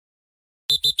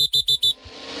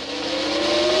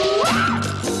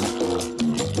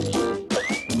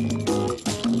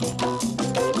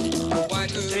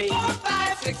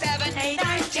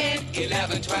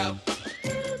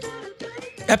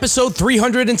Episode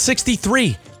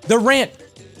 363, The Rant,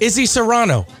 Izzy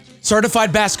Serrano,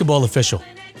 certified basketball official,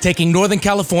 taking Northern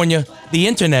California, the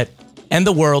internet, and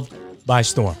the world by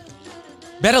storm.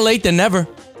 Better late than never.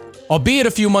 Albeit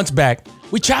a few months back,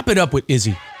 we chop it up with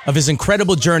Izzy of his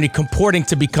incredible journey comporting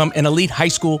to become an elite high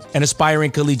school and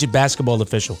aspiring collegiate basketball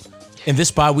official. In this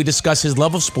spot, we discuss his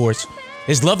love of sports,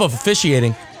 his love of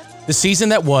officiating, the season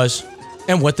that was,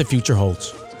 and what the future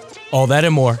holds. All that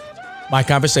and more. My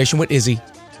conversation with Izzy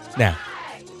now.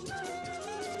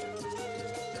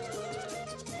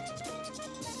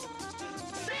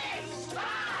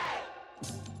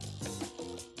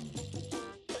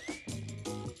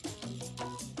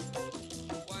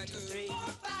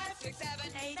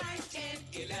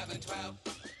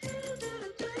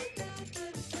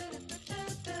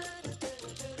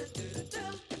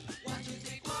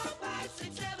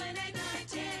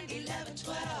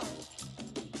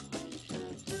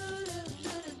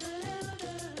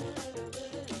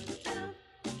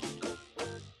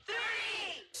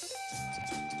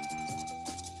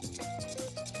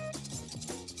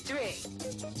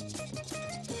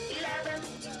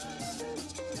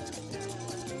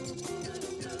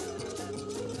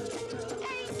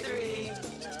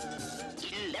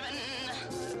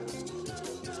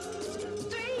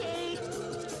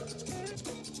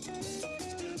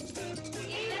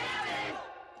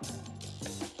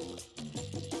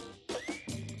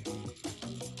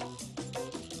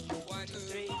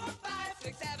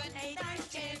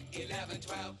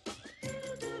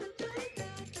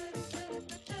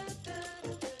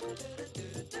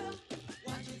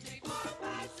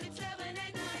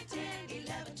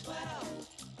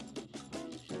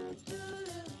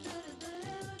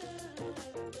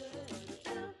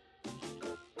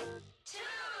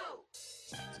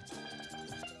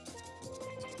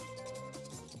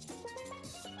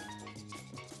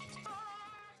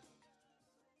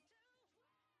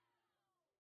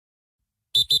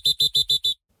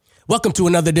 Welcome to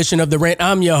another edition of The Rant.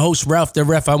 I'm your host, Ralph the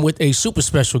Ref. I'm with a super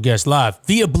special guest live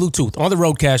via Bluetooth on the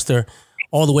Roadcaster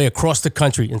all the way across the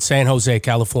country in San Jose,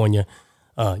 California.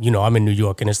 I'm in New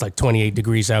York and it's like 28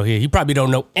 degrees out here. He probably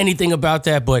don't know anything about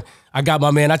that, but I got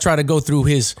my man. I tried to go through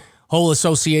his whole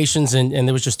associations and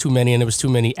there was just too many and there was too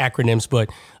many acronyms, but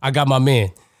I got my man.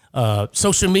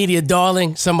 Social media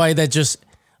darling, somebody that just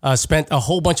spent a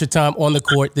whole bunch of time on the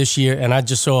court this year, and I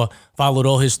just followed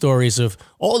all his stories of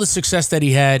all the success that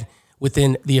he had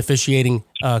within the officiating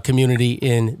community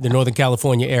in the Northern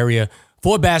California area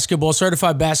for basketball,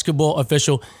 certified basketball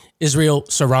official, Izzy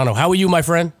Serrano. How are you, my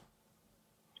friend?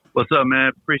 What's up,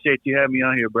 man? Appreciate you having me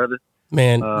on here, brother.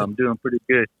 Man. I'm doing pretty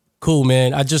good. Cool,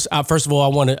 man. First of all, I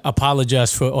want to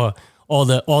apologize for all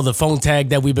the phone tag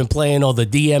that we've been playing, all the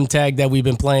DM tag that we've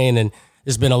been playing, and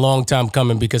it's been a long time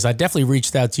coming because I definitely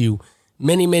reached out to you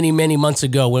many, many, many months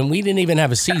ago when we didn't even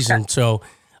have a season. So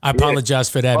I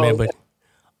apologize for that, man. But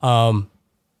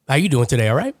how you doing today?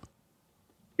 All right?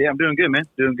 Yeah, I'm doing good, man.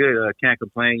 Doing good. Can't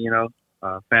complain.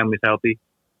 Family's healthy.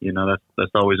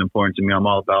 That's always important to me. I'm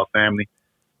all about family.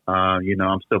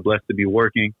 I'm still blessed to be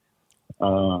working. I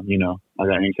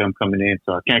got income coming in,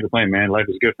 so I can't complain, man. Life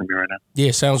is good for me right now.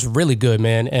 Yeah, sounds really good,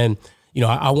 man. And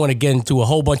I want to get into a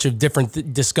whole bunch of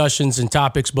different discussions and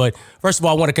topics, but first of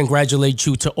all, I want to congratulate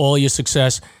you to all your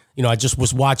success. I just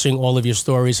was watching all of your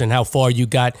stories and how far you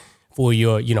got for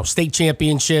your, state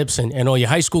championships and all your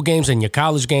high school games and your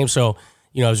college games. So,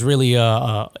 it was really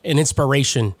an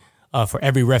inspiration for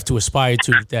every ref to aspire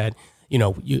to that.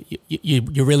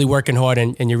 You're really working hard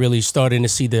and you're really starting to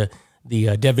see the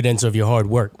dividends of your hard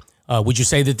work. Would you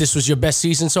say that this was your best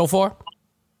season so far?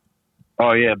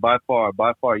 Oh yeah, by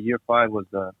far. Year 5 was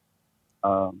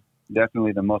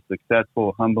definitely the most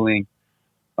successful, humbling,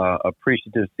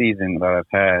 appreciative season that I've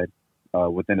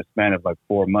had within a span of like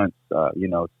 4 months.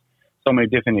 So many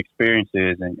different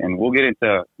experiences, and we'll get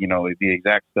into the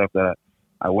exact stuff that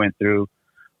I went through.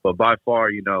 But by far,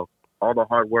 all the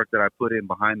hard work that I put in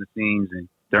behind the scenes and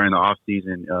during the off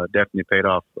season definitely paid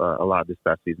off a lot this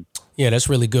past season. Yeah, that's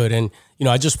really good. And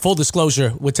I just full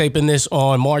disclosure, we're taping this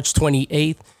on March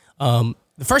 28th.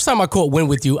 The first time I caught wind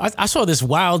with you, I saw this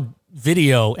wild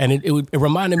video, and it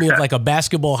reminded me of like a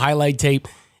basketball highlight tape,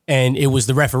 and it was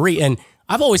the referee. And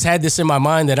I've always had this in my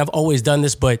mind that I've always done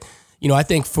this, but I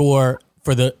think for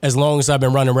as long as I've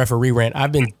been running Referee Rant,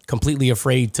 I've been completely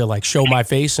afraid to like show my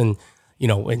face, and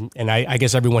I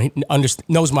guess everyone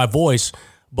knows my voice,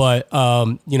 but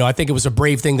I think it was a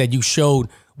brave thing that you showed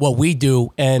what we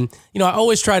do, and I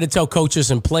always try to tell coaches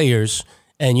and players.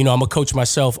 And, I'm a coach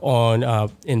myself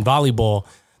in volleyball.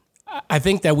 I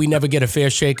think that we never get a fair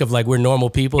shake of like we're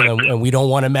normal people and we don't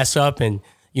want to mess up. And,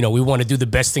 we want to do the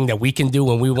best thing that we can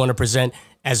do and we want to present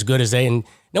as good as they. And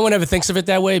no one ever thinks of it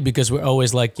that way because we're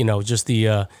always like, just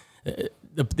the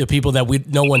people that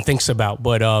no one thinks about.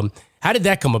 But how did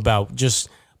that come about? Just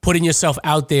putting yourself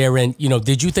out there, and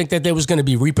did you think that there was going to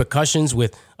be repercussions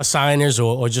with assigners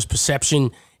or just perception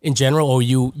in general, or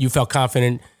you felt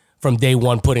confident from day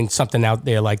one putting something out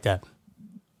there like that?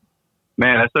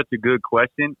 Man, that's such a good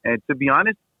question. And to be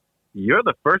honest, you're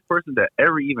the first person that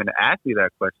ever even asked me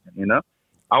that question.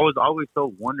 I was always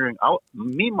so wondering.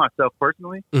 Myself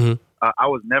personally, I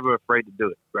was never afraid to do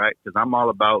it, right? Because I'm all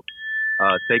about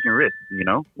taking risks.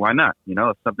 Why not?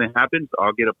 If something happens,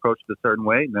 I'll get approached a certain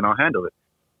way, and then I'll handle it.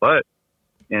 But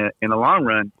in the long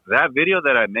run, that video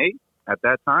that I made at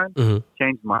that time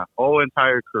changed my whole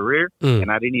entire career,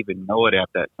 and I didn't even know it at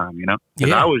that time.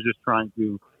 Because I was just trying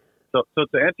to. So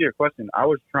to answer your question, I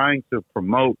was trying to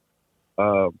promote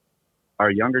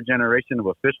our younger generation of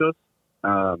officials.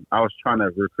 I was trying to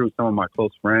recruit some of my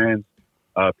close friends,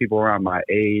 people around my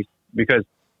age, because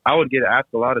I would get asked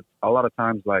a lot of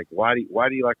times, like, why do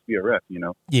you like to be a ref?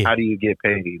 How do you get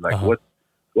paid? Like,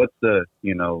 what's the,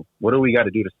 what do we got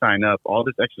to do to sign up? All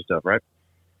this extra stuff, right?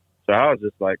 So I was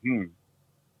just like,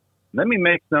 let me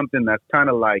make something that's kind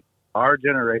of like our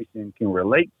generation can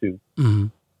relate to.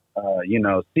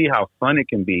 See how fun it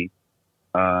can be.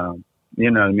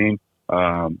 You know what I mean?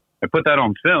 And put that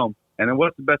on film. And then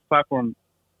what's the best platform,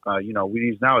 we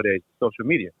use nowadays? Social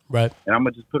media. Right. And I'm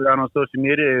going to just put it out on social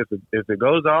media. If it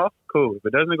goes off, cool. If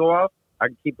it doesn't go off, I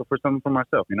can keep it for something for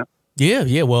myself,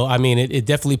 Yeah. Well, I mean, it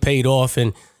definitely paid off.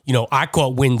 And, I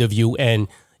caught wind of you. And,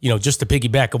 just to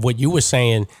piggyback of what you were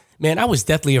saying, man, I was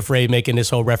definitely afraid making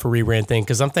this whole referee rant thing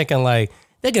because I'm thinking, like,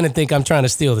 they're going to think I'm trying to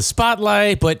steal the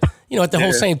spotlight. But, at the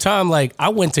whole same time, like, I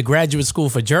went to graduate school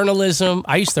for journalism.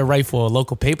 I used to write for a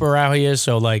local paper out here.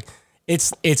 So, like,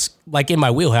 it's like in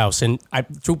my wheelhouse. And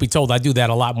truth be told, I do that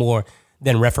a lot more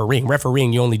than refereeing.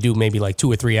 Refereeing, you only do maybe like 2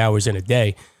 or 3 hours in a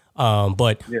day.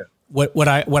 But what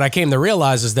I came to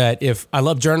realize is that if I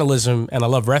love journalism and I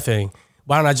love reffing,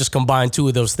 why don't I just combine two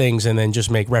of those things and then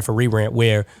just make referee rant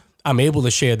where I'm able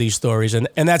to share these stories. And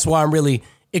that's why I'm really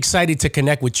excited to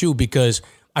connect with you because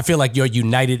I feel like you're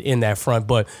united in that front.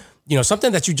 But,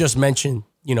 something that you just mentioned,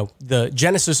 the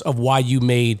genesis of why you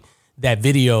made that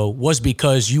video was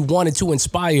because you wanted to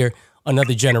inspire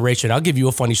another generation. I'll give you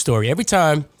a funny story. Every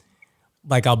time,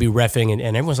 like, I'll be reffing and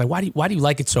everyone's like, why do you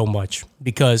like it so much?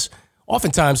 Because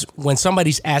oftentimes when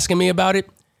somebody's asking me about it,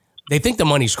 they think the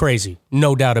money's crazy,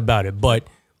 no doubt about it. But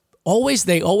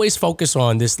they always focus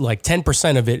on this, like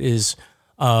 10% of it is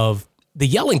of the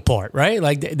yelling part, right?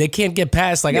 Like they can't get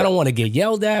past, like, I don't want to get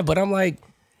yelled at, but I'm like,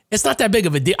 it's not that big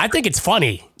of a deal. I think it's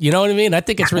funny. You know what I mean? I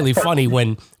think it's really funny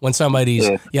when somebody's,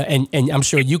 and I'm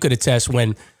sure you could attest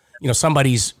when,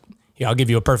 somebody's, I'll give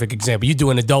you a perfect example. You do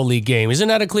an adult league game. Isn't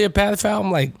that a clear path foul?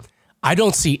 I'm like, I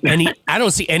don't see any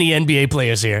NBA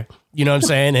players here. You know what I'm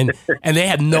saying? And they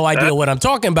have no idea what I'm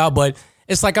talking about, but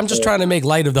it's like, I'm just trying to make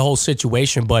light of the whole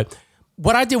situation. But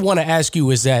what I did want to ask you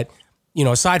is that,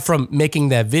 aside from making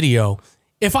that video,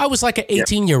 if I was like an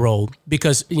 18-year-old,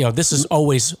 because, this is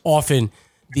always often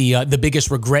the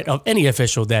biggest regret of any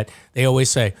official that they always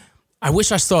say, I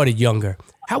wish I started younger.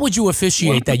 How would you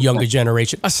officiate that younger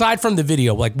generation? Aside from the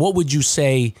video, like, what would you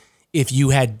say if you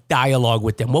had dialogue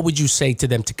with them? What would you say to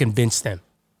them to convince them?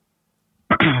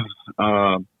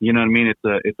 You know what I mean?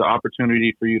 It's an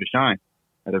opportunity for you to shine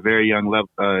at a very young level,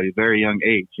 very young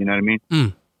age. You know what I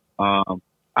mean?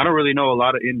 I don't really know a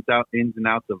lot of ins and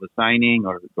outs of a signing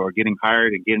or getting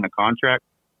hired and getting a contract,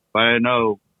 but I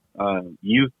know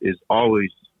youth is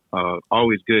always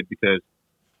good because,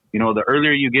 the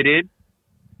earlier you get in,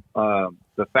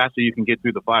 the faster you can get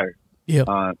through the fire. Yeah.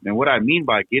 And what I mean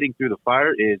by getting through the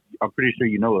fire is, I'm pretty sure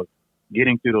of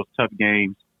getting through those tough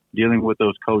games, dealing with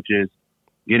those coaches,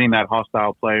 getting that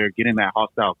hostile player, getting that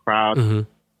hostile crowd,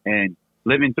 and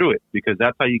living through it, because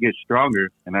that's how you get stronger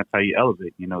and that's how you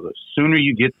elevate. The sooner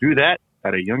you get through that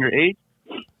at a younger age,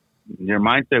 your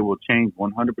mindset will change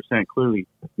 100% clearly,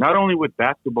 not only with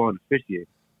basketball and officiating.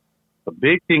 A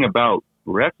big thing about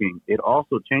reffing, it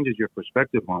also changes your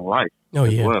perspective on life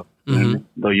as well.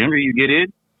 The younger you get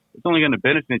in, it's only going to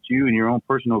benefit you in your own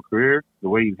personal career, the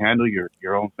way you handle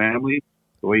your own family,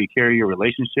 the way you carry your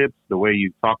relationships, the way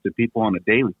you talk to people on a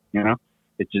daily,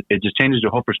 It just changes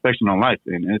your whole perspective on life,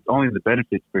 and it's only the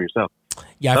benefits for yourself.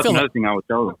 Yeah, that's another thing I would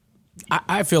tell them.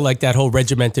 I feel like that whole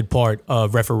regimented part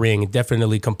of refereeing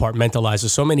definitely compartmentalizes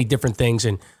so many different things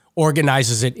and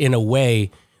organizes it in a way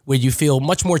where you feel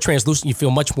much more translucent, you feel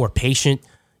much more patient,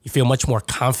 you feel much more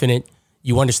confident,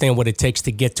 you understand what it takes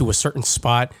to get to a certain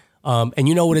spot, and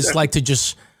you know what it's like to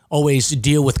just always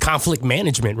deal with conflict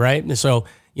management, right? And so,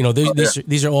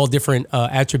 these are all different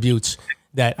attributes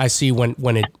that I see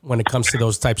when it comes to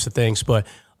those types of things. But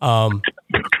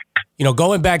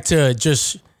going back to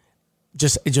just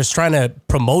trying to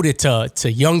promote it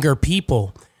to younger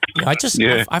people, I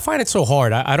find it so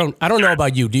hard. I don't know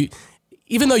about you.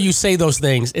 Even though you say those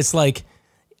things, it's like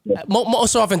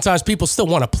most oftentimes people still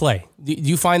want to play. Do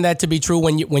you find that to be true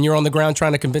when you're on the ground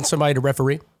trying to convince somebody to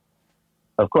referee?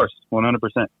 Of course,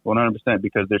 100%,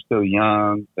 because they're still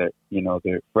young. That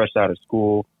they're fresh out of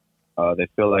school. They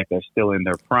feel like they're still in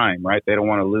their prime, right? They don't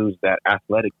want to lose that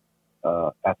athleticism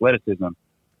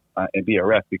and be a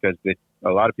ref, because a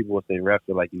lot of people will say refs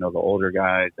are like the older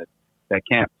guys that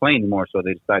can't play anymore, so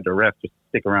they decide to ref just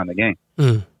stick around the game.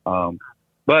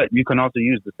 But you can also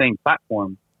use the same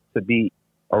platform to be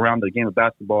around the game of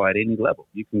basketball at any level.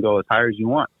 You can go as high as you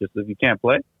want, just if you can't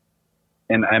play.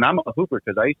 And I'm a hooper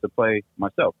because I used to play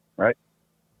myself, right?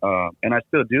 And I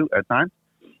still do at times.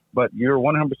 But you're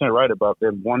 100% right about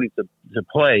them wanting to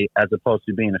play as opposed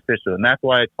to being official. And that's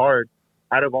why it's hard.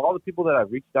 Out of all the people that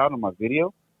I've reached out on my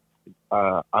video,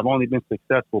 I've only been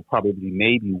successful probably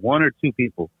maybe one or two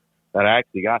people that I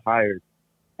actually got hired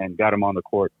and got them on the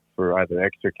court for either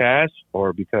extra cash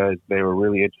or because they were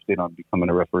really interested on becoming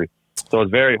a referee. So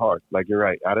it's very hard. Like, you're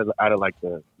right. Out of like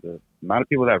the amount of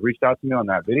people that have reached out to me on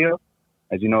that video,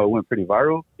 as you know, it went pretty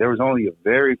viral. There was only a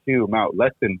very few amount,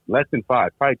 less than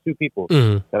five, probably two people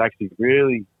that actually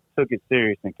really took it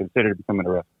serious and considered becoming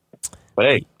a ref. But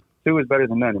hey, two is better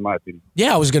than none, in my opinion.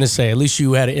 Yeah, I was going to say, at least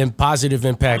you had a positive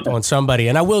impact on somebody.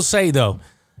 And I will say, though,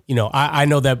 I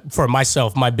know that for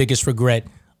myself, my biggest regret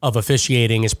of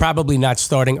officiating is probably not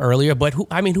starting earlier. But who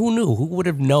knew? Who would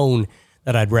have known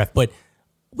that I'd ref? But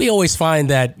we always find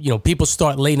that, people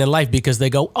start late in life because they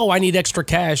go, oh, I need extra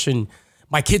cash and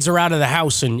my kids are out of the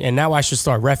house and now I should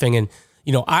start reffing. And,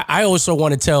 I also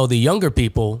want to tell the younger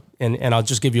people, and I'll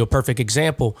just give you a perfect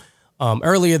example.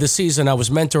 Earlier this season, I was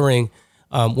mentoring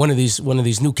one of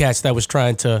these new cats that was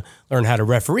trying to learn how to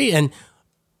referee. And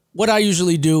what I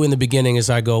usually do in the beginning is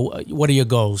I go, what are your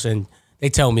goals? And they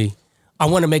tell me, I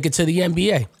want to make it to the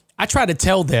NBA. I try to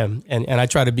tell them, and I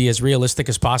try to be as realistic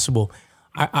as possible.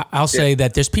 I'll say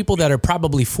that there's people that are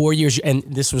probably 4 years, and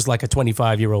this was like a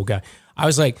 25-year-old guy. I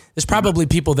was like, there's probably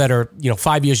people that are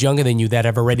 5 years younger than you that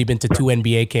have already been to 2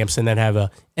 NBA camps and then have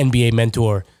a NBA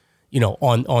mentor,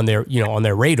 on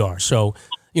their radar. So,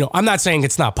 I'm not saying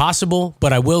it's not possible,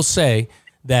 but I will say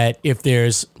that if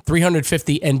there's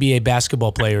 350 NBA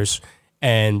basketball players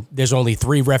and there's only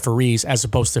 3 referees as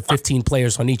opposed to 15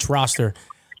 players on each roster,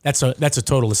 that's a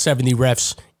total of 70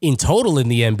 refs in total in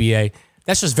the NBA.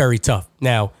 That's just very tough.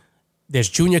 Now, there's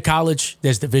junior college,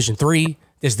 there's Division III,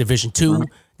 there's Division II,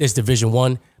 there's Division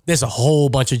I. There's a whole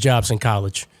bunch of jobs in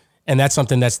college. And that's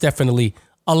something that's definitely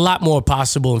a lot more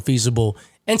possible and feasible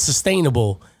and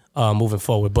sustainable moving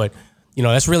forward. But,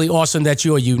 that's really awesome that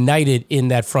you're united in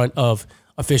that front of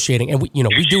officiating. And,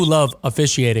 we do love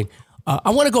officiating.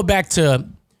 I want to go back to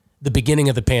the beginning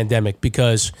of the pandemic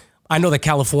because I know that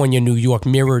California and New York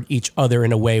mirrored each other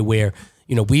in a way where,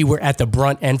 we were at the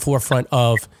brunt and forefront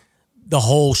of the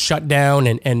whole shutdown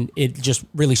and it just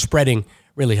really spreading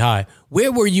really high.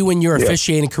 Where were you in your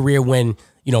officiating career when,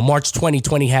 March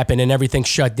 2020 happened and everything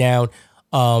shut down?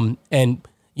 And,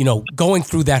 going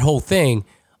through that whole thing,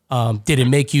 did it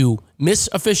make you miss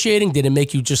officiating? Did it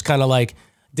make you just kind of like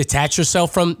detach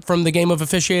yourself from the game of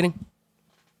officiating?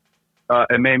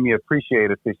 It made me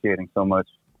appreciate officiating so much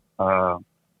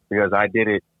because I did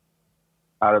it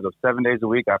out of the 7 days a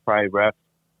week. I probably ref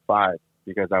 5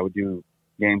 because I would do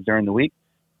games during the week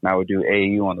and I would do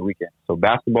AAU on the weekend. So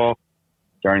basketball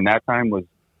during that time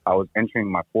I was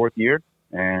entering my 4th year.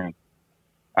 And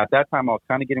at that time I was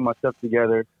kind of getting myself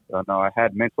together. I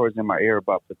had mentors in my ear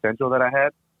about potential that I had,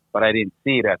 but I didn't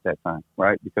see it at that time,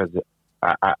 right? Because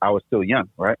I was still young,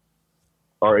 right?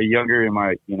 Or younger in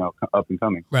my, up and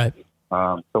coming. Right.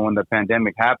 So when the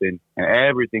pandemic happened and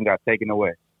everything got taken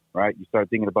away, right? You start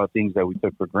thinking about things that we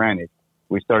took for granted.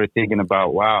 We started thinking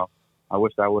about, wow, I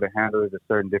wish I would have handled it a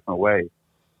certain different way.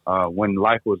 When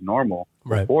life was normal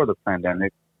before the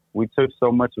pandemic, we took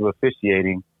so much of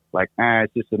officiating like,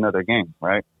 it's just another game,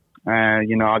 right?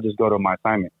 I'll just go to my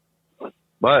assignment.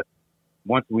 But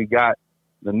once we got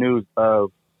the news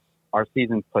of our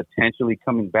season potentially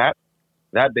coming back,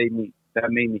 that made me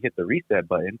hit the reset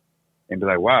button and be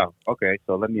like, wow, okay,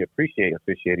 so let me appreciate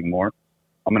officiating more.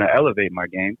 I'm going to elevate my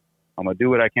game. I'm going to do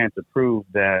what I can to prove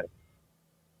that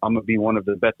I'm going to be one of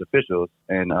the best officials.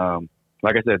 And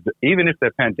like I said, even if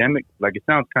the pandemic, like it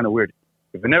sounds kind of weird.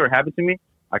 If it never happened to me,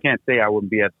 I can't say I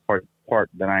wouldn't be at the part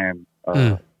that I am.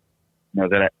 I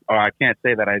can't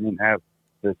say that I didn't have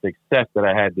the success that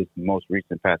I had this most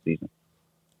recent past season.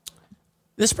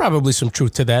 There's probably some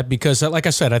truth to that because, like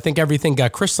I said, I think everything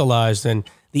got crystallized and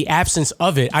the absence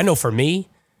of it. I know for me,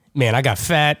 man, I got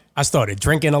fat. I started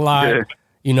drinking a lot. Yeah.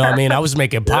 You know what I mean? I was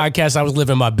making podcasts. I was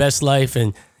living my best life.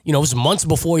 And, you know, it was months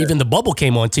before even the bubble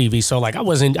came on TV. So, like, I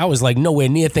was like nowhere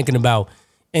near thinking about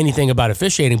anything about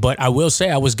officiating. But I will say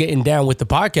I was getting down with the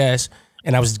podcast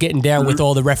and I was getting down with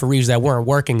all the referees that weren't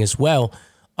working as well.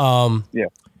 Yeah.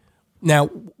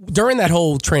 Now, during that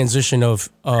whole transition of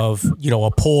you know, a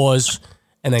pause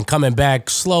and then coming back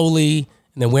slowly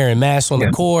and then wearing masks on the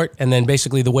court and then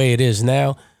basically the way it is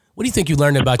now, what do you think you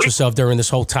learned about yourself during this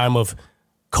whole time of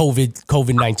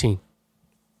COVID-19?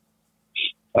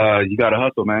 You got to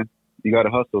hustle, man. You got to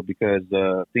hustle because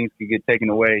things can get taken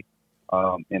away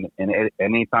in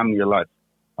any time of your life.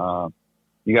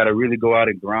 You got to really go out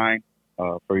and grind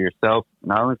for yourself,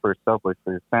 not only for yourself, but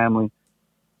for your family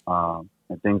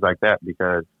and things like that,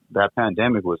 because that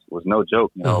pandemic was no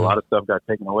joke. You know, a lot of stuff got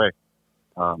taken away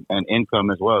and income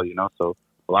as well, you know. So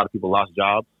a lot of people lost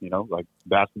jobs, you know, like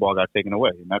basketball got taken away.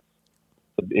 And that's,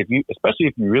 especially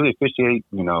if you really officiate,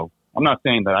 you know, I'm not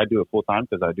saying that I do it full time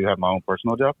because I do have my own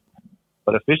personal job,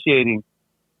 but officiating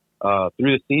through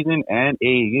the season and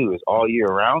AAU is all year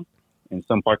round in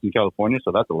some parts of California.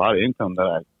 So that's a lot of income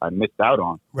that I missed out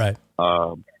on. Right.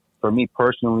 For me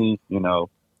personally, you know,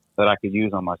 that I could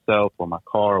use on myself or my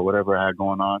car or whatever I had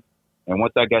going on. And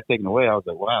once that got taken away, I was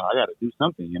like, wow, I got to do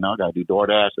something, you know, I got to do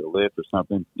DoorDash or Lyft or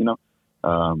something, you know.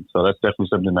 So that's definitely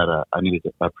something that I needed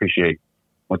to appreciate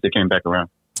once it came back around.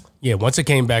 Yeah, once it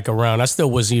came back around, I still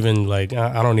was even like,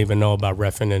 I don't even know about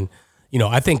reffing. And, you know,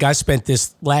 I think I spent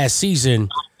this last season,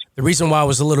 the reason why I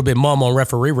was a little bit mum on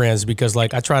referee rants because,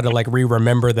 like, I tried to, like,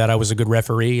 remember that I was a good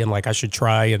referee and, like, I should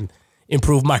try and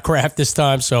improve my craft this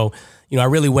time. So, you know, I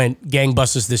really went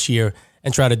gangbusters this year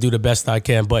and try to do the best I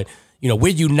can. But, you know,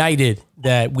 we're united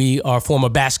that we are former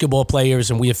basketball players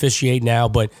and we officiate now.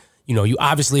 But, you know, you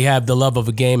obviously have the love of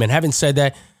a game. And having said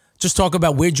that, just talk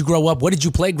about where'd you grow up? What did you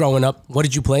play growing up? What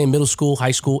did you play in middle school,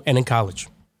 high school, and in college?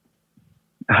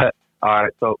 All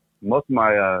right. So most of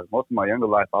my younger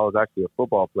life, I was actually a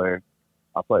football player.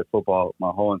 I played football my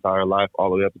whole entire life,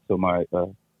 all the way up until my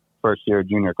first year of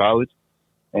junior college.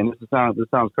 And this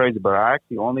sounds crazy, but I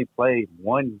actually only played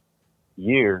 1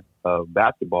 year of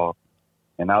basketball,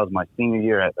 and that was my senior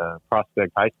year at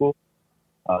Prospect High School.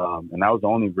 And that was the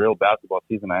only real basketball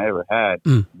season I ever had.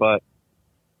 But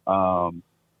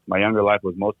my younger life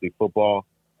was mostly football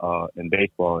and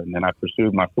baseball, and then I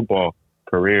pursued my football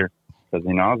career because,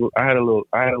 you know, I had a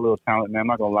little talent, man. I'm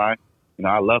not gonna lie. You know,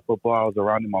 I love football. I was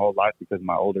around it my whole life because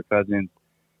my older cousins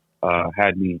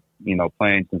had me, you know,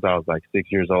 playing since I was like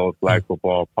 6 years old, flag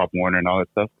football, Pop Warner, and all that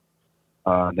stuff.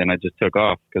 Then I just took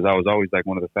off because I was always like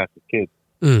one of the fastest kids.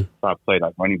 So I played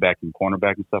like running back and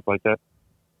cornerback and stuff like that.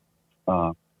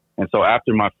 And so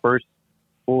after my first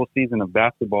full season of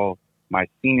basketball, my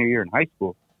senior year in high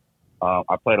school,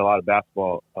 I played a lot of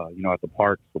basketball, you know, at the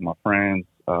parks with my friends,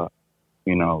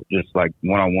 you know, just like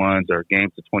one-on-ones or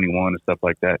games to 21 and stuff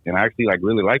like that. And I actually like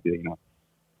really liked it, you know.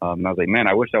 And I was like, man,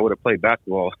 I wish I would have played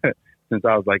basketball since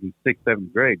I was like in 6th,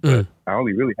 7th grade, but I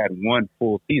only really had one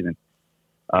full season.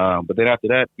 But then after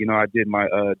that, you know, I did my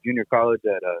junior college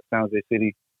at San Jose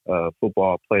City,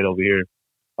 football, played over here.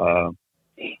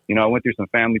 You know, I went through some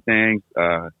family things.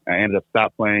 I ended up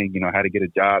stopped playing, you know, had to get a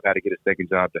job, had to get a second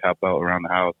job to help out around the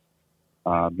house.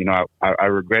 You know, I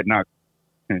regret not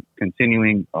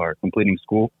continuing or completing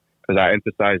school because I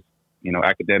emphasize, you know,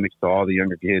 academics to all the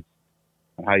younger kids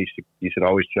and how you should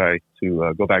always try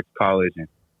to go back to college and,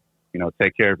 you know,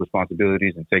 take care of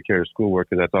responsibilities and take care of schoolwork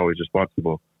because that's always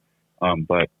responsible.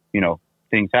 But, you know,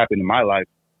 things happened in my life.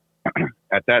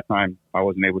 At that time, I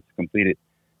wasn't able to complete it.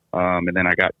 And then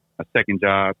I got a second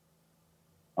job.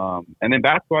 And then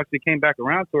basketball actually came back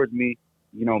around towards me,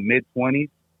 you know, mid-20s,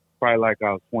 probably like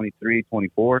I was 23,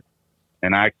 24.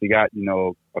 And I actually got, you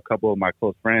know, a couple of my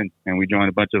close friends, and we joined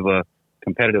a bunch of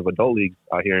competitive adult leagues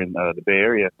out here in the Bay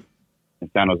Area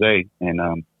in San Jose. And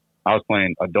I was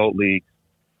playing adult leagues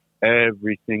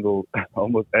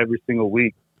almost every single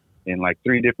week in like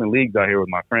 3 different leagues out here with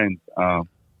my friends.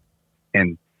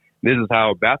 And this is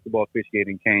how basketball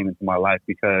officiating came into my life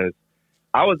because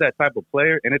I was that type of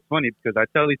player. And it's funny because I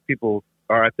tell people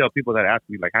that ask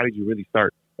me, like, how did you really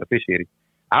start officiating?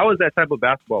 I was that type of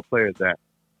basketball player that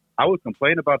I would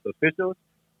complain about the officials,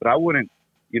 but I wouldn't,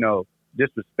 you know,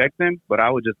 disrespect them. But I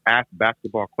would just ask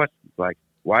basketball questions like,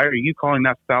 why are you calling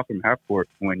that foul from half court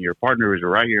when your partner is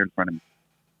right here in front of me?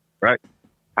 Right?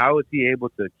 How is he able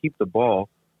to keep the ball,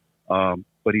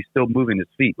 but he's still moving his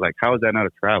feet? Like, how is that not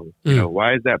a travel? You know,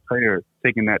 why is that player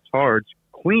taking that charge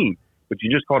clean, but you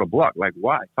just called a block? Like,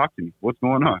 why? Talk to me. What's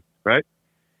going on? Right?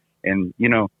 And, you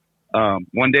know,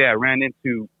 One day I ran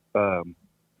into,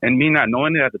 and me not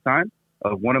knowing it at the time,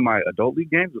 of one of my adult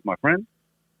league games with my friends.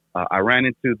 I ran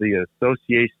into the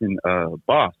association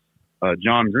boss,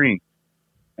 John Green,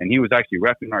 and he was actually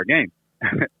reffing our game.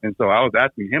 And so I was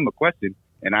asking him a question,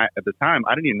 and at the time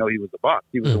I didn't even know he was the boss.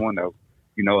 He was the one that was,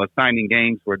 assigning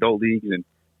games for adult leagues and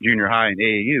junior high and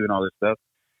AAU and all this stuff.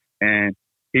 And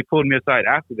he pulled me aside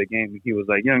after the game, and he was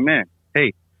like, "Young man,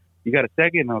 hey, you got a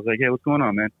second?" And I was like, "Yeah, what's going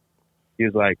on, man?" He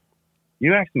was like,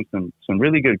 "You asking some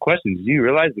really good questions. Do you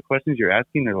realize the questions you're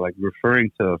asking are like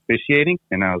referring to officiating?"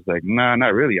 And I was like, "Nah,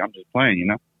 not really. I'm just playing,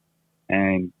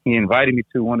 And he invited me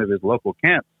to one of his local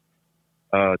camps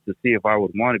to see if I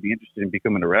would want to be interested in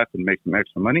becoming a ref and make some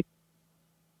extra money.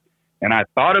 And I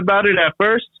thought about it at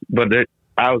first, but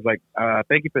I was like,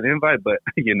 "Thank you for the invite, but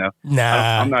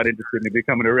Nah, I'm not interested in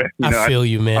becoming a ref." I feel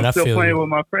you, man. I'm still playing with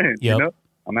my friends. Yep.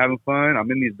 I'm having fun.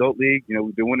 I'm in these adult leagues.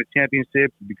 We've been winning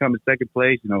championships, becoming second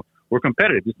place. We're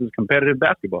competitive. This is competitive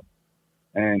basketball.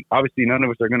 And obviously none of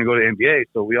us are going to go to NBA.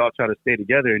 So we all try to stay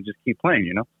together and just keep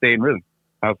playing, stay in rhythm,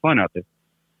 have fun out there.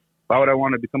 Why would I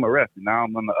want to become a ref? And now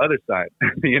I'm on the other side,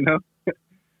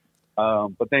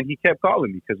 But then he kept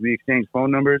calling me because we exchanged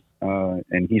phone numbers,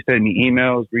 and he sent me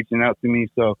emails reaching out to me.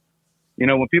 So,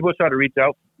 when people try to reach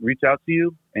out to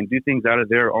you and do things out of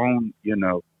their own,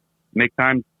 make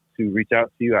time to reach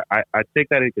out to you, I take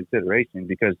that into consideration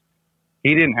because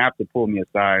he didn't have to pull me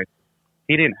aside.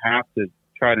 He didn't have to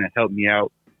try to help me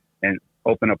out and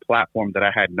open a platform that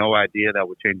I had no idea that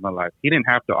would change my life. He didn't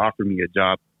have to offer me a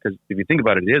job because if you think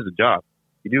about it, it is a job.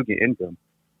 You do get income.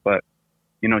 But,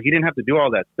 he didn't have to do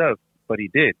all that stuff, but he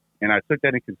did. And I took that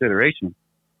into consideration.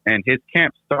 And his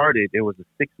camp started, it was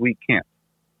a 6-week camp.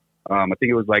 I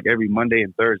think it was like every Monday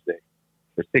and Thursday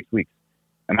for 6 weeks.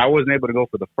 And I wasn't able to go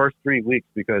for the first 3 weeks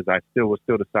because I was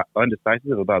still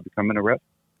undecisive about becoming a ref.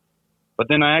 But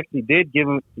then I actually did give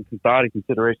him some thought and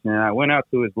consideration, and I went out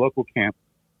to his local camp,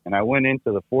 and I went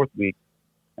into the 4th week,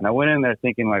 and I went in there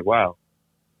thinking like, wow,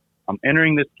 I'm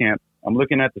entering this camp. I'm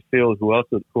looking at the field, who else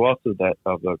that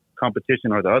of the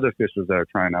competition or the other officials that are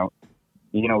trying out.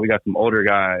 We got some older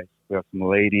guys, we got some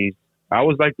ladies. I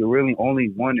was like the really only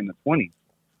one in the 20s.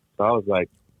 So I was like,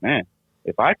 man,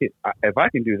 if I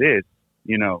can do this,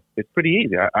 it's pretty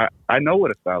easy. I know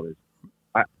what a foul is.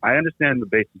 I understand the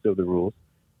basics of the rules.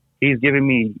 He's giving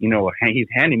me, he's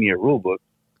handing me a rule book.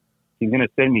 He's going to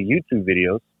send me YouTube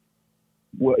videos.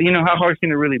 Well, how hard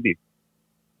can it really be?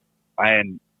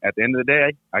 And at the end of the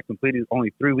day, I completed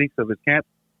only 3 weeks of his camp.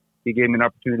 He gave me an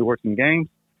opportunity to work some games,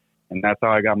 and that's how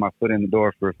I got my foot in the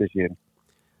door for officiating.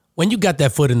 When you got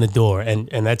that foot in the door, and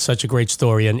that's such a great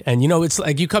story, and it's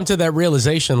like you come to that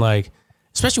realization, like,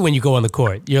 especially when you go on the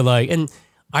court, you're like, and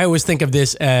I always think of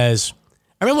this as,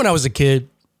 I remember when I was a kid,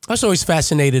 I was always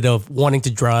fascinated of wanting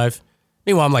to drive.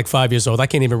 Meanwhile, I'm like 5 years old. I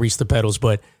can't even reach the pedals,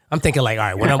 but I'm thinking like, all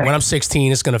right, when I'm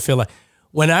 16, it's going to feel like,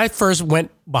 when I first went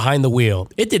behind the wheel,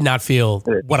 it did not feel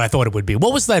what I thought it would be.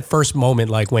 What was that first moment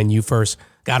like when you first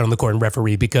got on the court and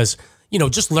referee? Because,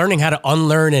 just learning how to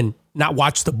unlearn and not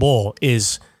watch the ball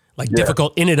is like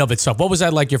difficult in and of itself. What was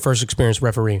that like, your first experience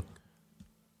refereeing?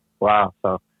 Wow.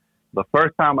 So the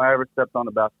first time I ever stepped on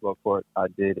the basketball court, I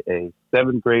did a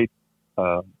 7th grade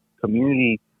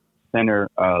community center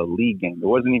league game. It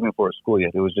wasn't even for a school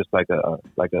yet. It was just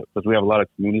because we have a lot of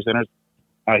community centers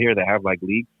out here that have like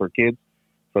leagues for kids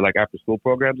for like after school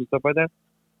programs and stuff like that.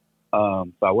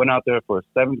 So I went out there for a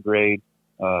 7th grade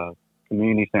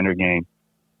community center game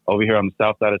over here on the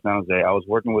south side of San Jose. I was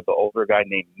working with an older guy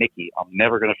named Mickey. I'm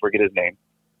never going to forget his name.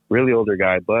 Really older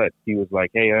guy, but he was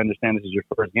like, "Hey, I understand this is your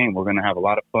first game. We're going to have a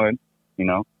lot of fun.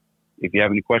 If you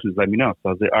have any questions, let me know." So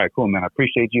I was like, "All right, cool, man. I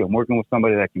appreciate you. I'm working with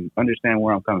somebody that can understand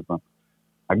where I'm coming from."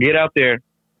 I get out there,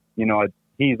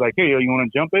 he's like, "Hey, yo, you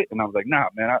want to jump it?" And I was like, "Nah,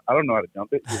 man, I don't know how to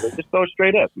jump it." He's like, "Just throw it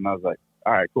straight up." And I was like,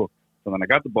 "All right, cool." So then I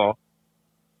got the ball.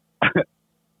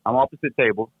 I'm opposite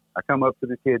table. I come up to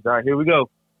the kids. "All right, here we go.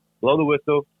 Blow the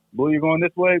whistle. Blue, you're going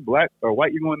this way. Black or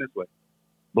white, you're going this way.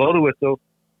 Blow the whistle."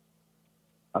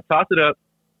 I toss it up,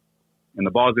 and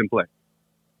the ball's in play.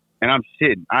 And I'm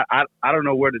shitting. I don't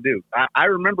know where to do. I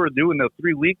remember doing the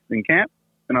 3 weeks in camp,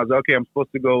 and I was like, okay, I'm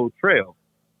supposed to go trail,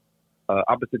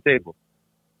 opposite table.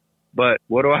 But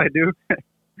what do?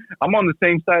 I'm on the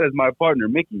same side as my partner,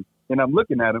 Mickey, and I'm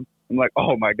looking at him. I'm like,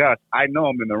 oh my gosh, I know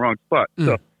I'm in the wrong spot.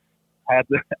 So I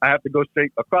have to go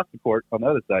straight across the court on the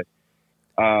other side.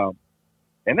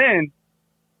 And then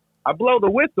I blow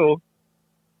the whistle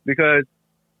because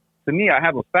to me, I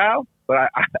have a foul,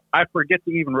 but I forget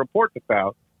to even report the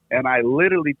foul. And I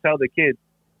literally tell the kids,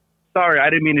 "Sorry, I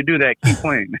didn't mean to do that. Keep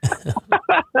playing."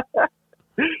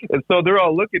 And so they're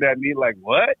all looking at me like,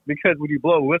 what? Because when you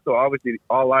blow a whistle, obviously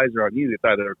all eyes are on you. It's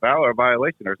either a foul or a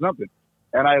violation or something.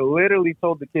 And I literally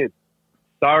told the kids,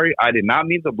 sorry, I did not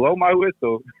mean to blow my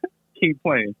whistle. Keep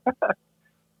playing.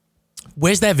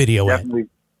 Where's that video Definitely.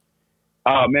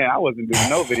 Oh, man, I wasn't doing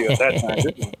no video at that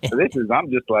time.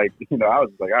 I'm just like, I was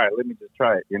just like, all right, let me just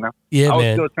try it, Yeah, I was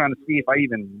man. still trying to see if I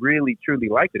even really, truly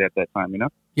liked it at that time,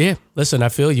 Yeah, listen, I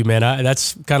feel you, man.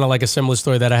 That's kind of like a similar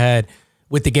story that I had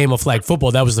with the game of flag football.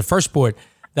 That was the first sport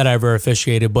that I ever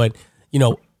officiated. But,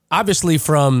 obviously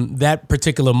from that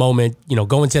particular moment,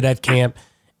 going to that camp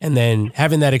and then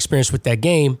having that experience with that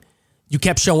game, you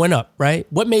kept showing up, right?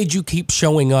 What made you keep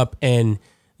showing up, and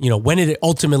when did it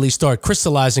ultimately start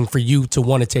crystallizing for you to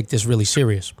want to take this really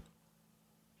serious?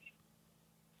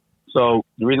 So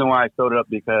the reason why I showed up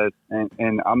because,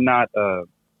 and I'm not,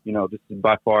 this is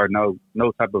by far no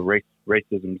type of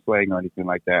racism slang or anything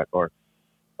like that, or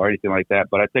anything like that.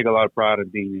 But I take a lot of pride in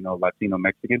being, Latino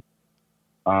Mexican.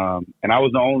 And I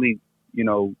was the only,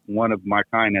 one of my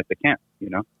kind at the camp,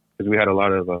 because we had a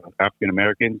lot of African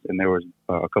Americans, and there was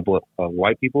a couple of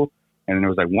white people. And then there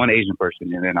was like one Asian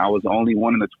person, and then I was the only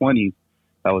one in the 20s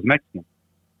that was Mexican.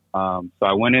 So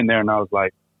I went in there and I was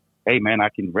like, hey, man, I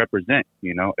can represent,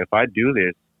 if I do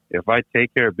this, if I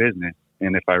take care of business,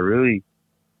 and if I really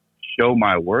show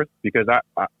my worth, because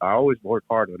I always work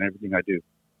hard on everything I do.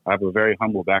 I have a very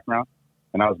humble background,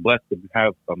 and I was blessed to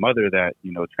have a mother that,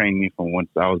 trained me from once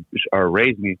I was, or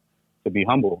raised me to be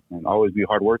humble and always be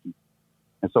hardworking.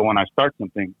 And so when I start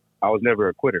something, I was never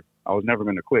a quitter. I was never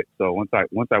going to quit. So once I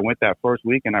went that first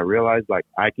week and I realized like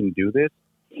I can do this,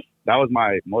 that was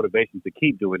my motivation to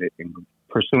keep doing it and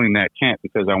pursuing that camp,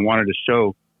 because I wanted to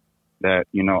show that,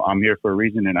 I'm here for a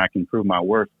reason and I can prove my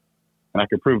worth and I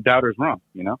can prove doubters wrong,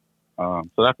 So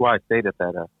that's why I stayed at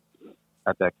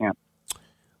that camp.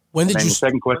 When did the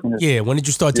second question is, when did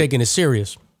you start taking it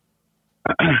serious?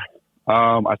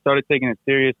 I started taking it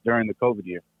serious during the COVID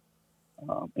year.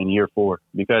 In year 4,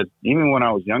 because even when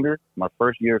I was younger, my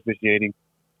first year officiating,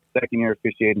 second year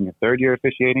officiating, and third year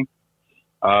officiating,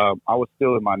 I was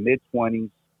still in my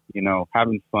mid-20s,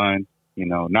 having fun,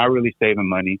 not really saving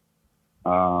money.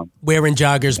 Wearing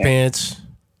joggers pants,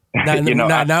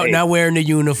 not wearing the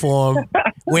uniform,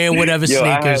 wearing whatever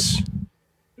sneakers.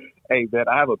 Hey, man,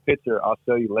 I have a picture I'll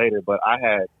show you later, but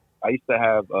I used to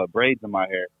have braids in my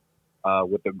hair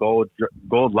with the gold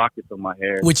lockets on my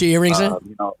hair. With your earrings in?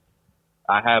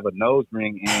 I have a nose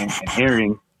ring and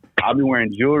earrings. I'll be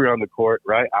wearing jewelry on the court,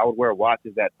 right? I would wear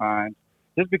watches at times.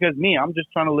 Just because I'm just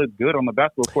trying to look good on the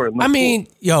basketball court. I mean,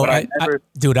 cool.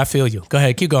 Dude, I feel you. Go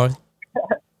ahead. Keep going.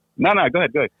 No, go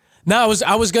ahead. No,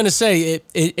 I was going to say,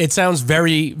 it sounds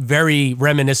very, very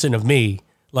reminiscent of me.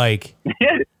 Like,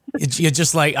 you're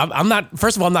just like, I'm not,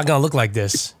 first of all, I'm not going to look like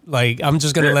this. Like, I'm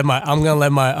just going to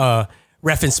let my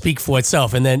reference speak for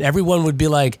itself. And then everyone would be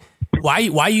like, why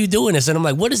are you doing this? And I'm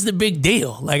like, what is the big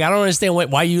deal? Like, I don't understand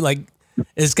why you like,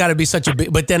 it's got to be such a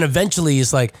big, but then eventually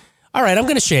it's like, all right, I'm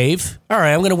going to shave. All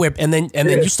right, I'm going to wear, and then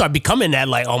you start becoming that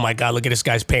like, oh my God, look at this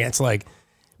guy's pants. Like,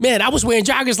 man, I was wearing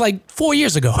joggers like 4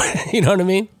 years ago. You know what I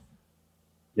mean?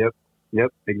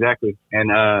 Yep, exactly. And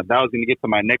that was going to get to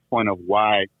my next point of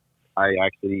why I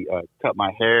actually cut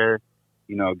my hair,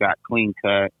 got clean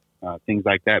cut, things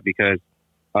like that. Because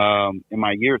in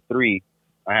my year 3,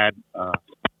 I had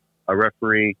a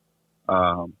referee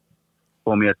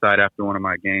pull me aside after one of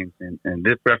my games, and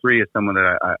this referee is someone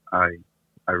that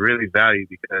I really value,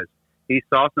 because he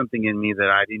saw something in me that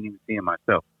I didn't even see in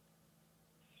myself.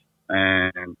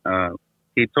 And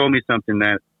he told me something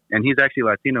and he's actually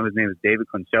Latino. His name is David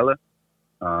Conchella.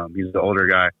 He's the older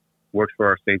guy, works for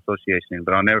our state association.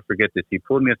 But I'll never forget this. He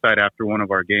pulled me aside after one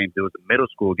of our games. It was a middle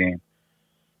school game.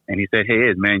 And he said, hey,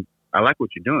 Iz, man, I like what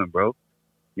you're doing, bro.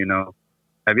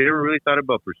 Have you ever really thought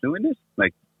about pursuing this?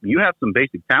 Like, you have some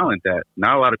basic talent that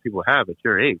not a lot of people have at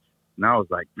your age. And I was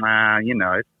like, I'm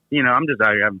just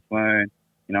out here having fun.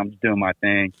 I'm just doing my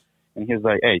thing. And he was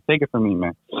like, hey, take it from me,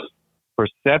 man.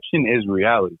 Perception is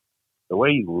reality. The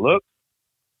way you look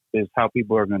is how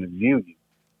people are going to view you,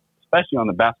 especially on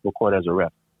the basketball court as a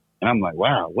ref. And I'm like,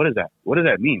 wow, what is that? What does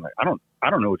that mean? Like, I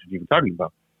don't know what you're even talking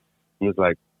about. He was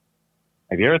like,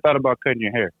 have you ever thought about cutting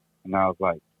your hair? And I was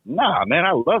like, nah, man,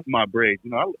 I love my braids.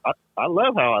 I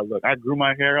love how I look. I grew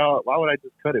my hair out. Why would I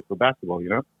just cut it for basketball?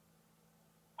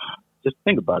 Just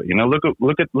think about it.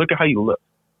 Look at how you look,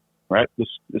 right?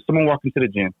 There's someone walking to the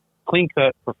gym, clean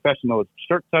cut, professional,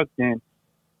 shirt tucked in,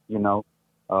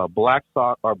 black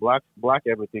sock or black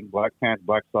everything, black pants,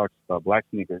 black socks, black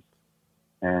sneakers,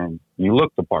 and you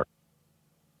look the part.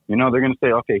 They're gonna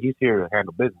say, okay, he's here to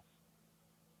handle business.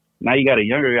 Now you got a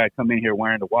younger guy come in here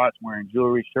wearing the watch, wearing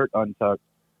jewelry, shirt untucked,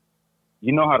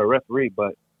 you know how to referee,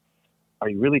 but are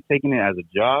you really taking it as a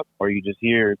job, or are you just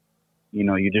here,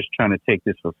 you're just trying to take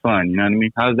this for fun? You know what I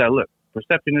mean? How does that look?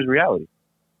 Perception is reality.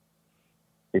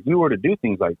 If you were to do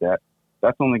things like that,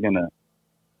 that's only going to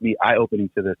be eye-opening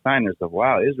to the signers of,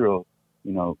 wow, Israel,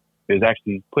 is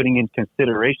actually putting in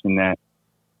consideration that,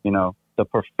 the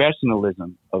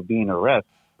professionalism of being a ref,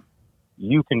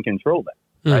 you can control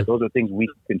that, right? Those are things we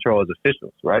can control as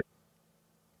officials, right?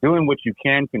 Doing what you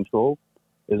can control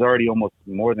is already almost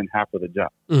more than half of the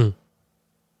job. And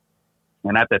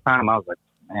at that time, I was like,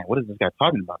 man, what is this guy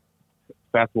talking about?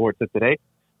 Fast forward to today.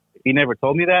 If he never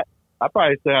told me that, I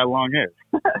probably still had long hair.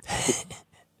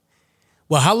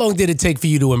 Well, how long did it take for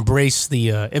you to embrace the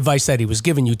advice that he was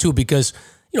giving you too? Because,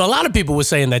 a lot of people were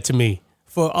saying that to me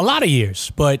for a lot of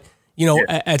years. But,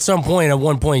 at some point, at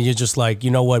one point, you're just like,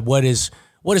 you know what is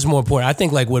more important? I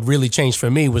think like what really changed for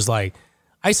me was like,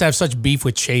 I used to have such beef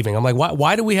with shaving. I'm like,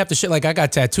 why do we have to shave? Like, I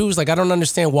got tattoos. Like, I don't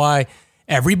understand why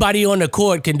everybody on the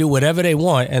court can do whatever they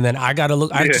want. And then I got to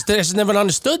look. I just never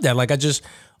understood that. Like, I just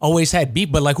always had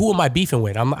beef. But like, who am I beefing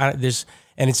with? It's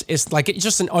like, it's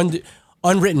just an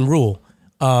unwritten rule.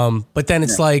 But then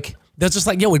it's like, they're just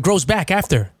like, it grows back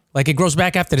after. Like, it grows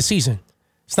back after the season.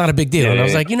 It's not a big deal. And I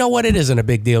was like, you know what? It isn't a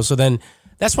big deal. So then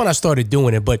that's when I started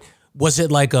doing it. But was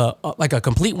it like a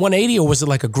complete 180, or was it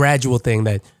like a gradual thing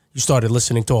that you started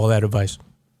listening to all that advice?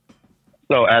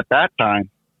 So at that time,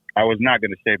 I was not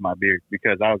going to shave my beard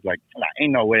because I was like,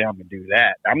 ain't no way I'm going to do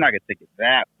that. I'm not going to take it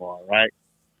that far, right?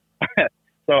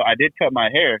 So I did cut my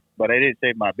hair, but I didn't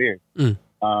shave my beard. I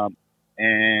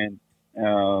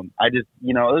just,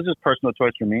 it was just personal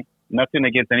choice for me. Nothing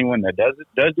against anyone that does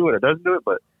do it or doesn't do it,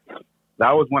 but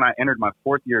that was when I entered my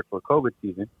 4th year for COVID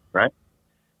season, right?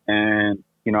 And,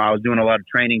 I was doing a lot of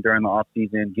training during the off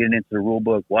season, getting into the rule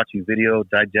book, watching videos,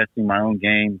 digesting my own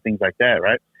game, things like that,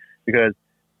 right? Because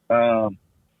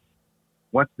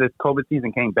once this COVID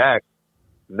season came back,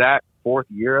 that 4th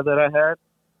year that I had,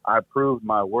 I proved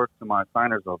my work to my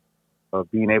signers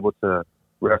of being able to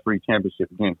referee championship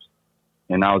games.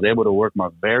 And I was able to work my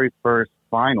very first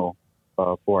final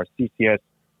for our CCS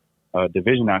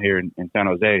division out here in San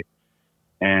Jose.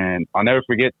 And I'll never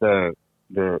forget the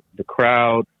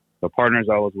crowd, the partners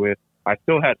I was with. I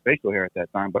still had facial hair at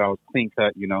that time, but I was clean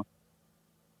cut,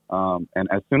 And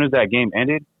as soon as that game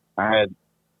ended, I had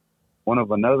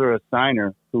another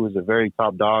assigner who was a very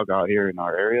top dog out here in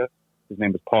our area. His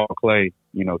name is Paul Clay.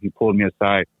 He pulled me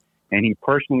aside and he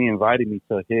personally invited me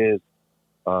to his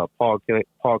Paul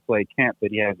Clay camp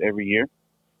that he has every year.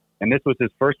 And this was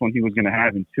his first one he was going to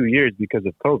have in 2 years because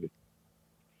of COVID.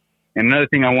 And another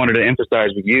thing I wanted to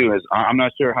emphasize with you is I'm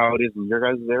not sure how it is in your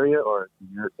guys' area or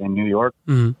in New York,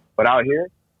 but out here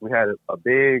we had a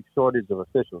big shortage of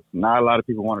officials. Not a lot of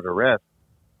people wanted to ref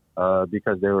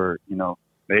because they were,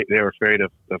 they were afraid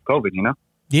of COVID,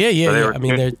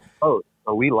 Yeah.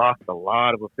 So we lost a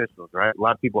lot of officials, right? A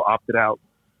lot of people opted out,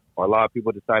 or a lot of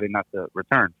people decided not to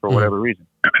return for whatever reason.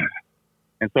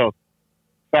 And so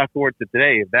fast forward to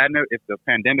today, if the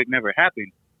pandemic never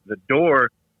happened, the door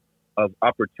of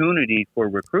opportunity for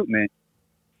recruitment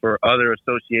for other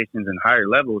associations and higher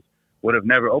levels would have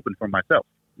never opened for myself,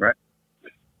 right?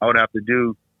 I would have to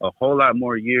do a whole lot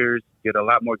more years, get a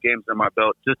lot more games on my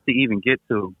belt just to even get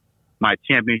to my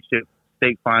championship,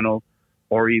 state final,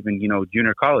 or even,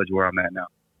 junior college where I'm at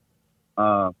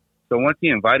now. So once he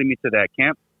invited me to that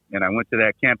camp, and I went to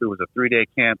that camp, it was a 3-day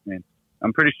camp, and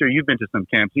I'm pretty sure you've been to some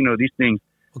camps. These things.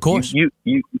 Of course.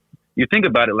 You think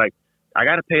about it like, I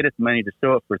got to pay this money to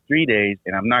show up for 3 days,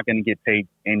 and I'm not going to get paid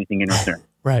anything in return.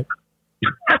 Right.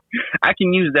 I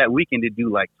can use that weekend to do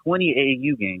like 20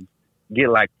 AAU games, get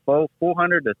like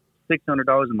 $400 to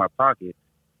 $600 in my pocket,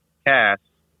 cash,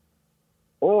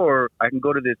 or I can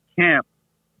go to this camp,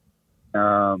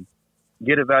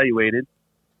 get evaluated,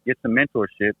 get some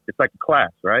mentorship. It's like a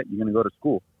class, right? You're going to go to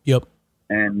school. Yep.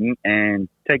 And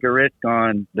take a risk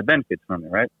on the benefits from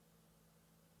it, right?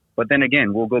 But then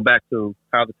again, we'll go back to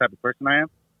how the type of person I am.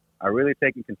 I really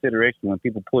take in consideration when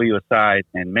people pull you aside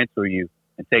and mentor you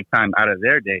and take time out of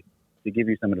their day to give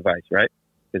you some advice, right?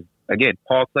 Because again,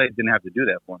 Paul Clay didn't have to do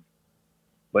that for me,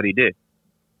 but he did.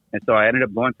 And so I ended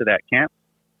up going to that camp,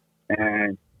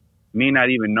 and me not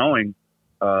even knowing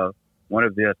one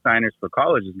of the assigners for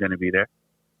college is going to be there.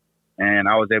 And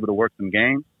I was able to work some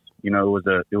games. It was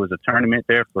a tournament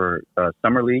there for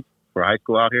summer league for high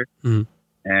school out here.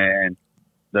 And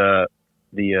the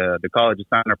college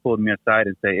assigner pulled me aside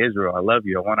and said, Israel, I love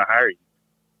you. I want to hire you.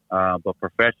 But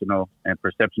professional and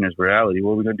perception is reality.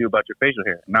 What are we going to do about your facial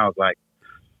hair? And I was like,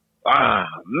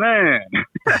 man,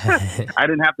 I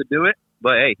didn't have to do it.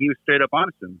 But hey, he was straight up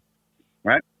honest with me,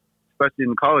 right? especially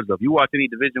in college stuff. You watch any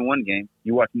Division I game,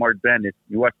 you watch March Madness,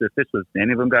 you watch the officials.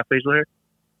 Any of them got facial hair?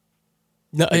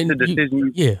 No, it's a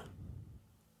decision. Yeah.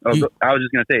 I was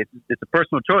just gonna say it's a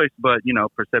personal choice, but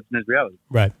perception is reality.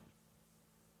 Right.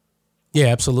 Yeah,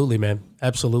 absolutely, man.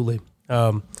 Absolutely.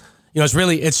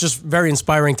 It's just very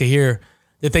inspiring to hear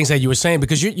the things that you were saying,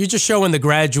 because you're just showing the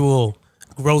gradual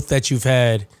growth that you've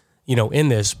had, in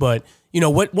this. But,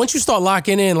 once you start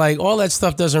locking in, like, all that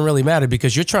stuff doesn't really matter,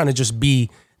 because you're trying to just be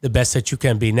the best that you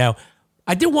can be. Now,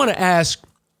 I did want to ask,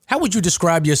 how would you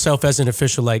describe yourself as an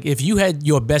official? Like, if you had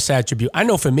your best attribute, I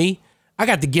know for me, I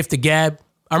got the gift of gab.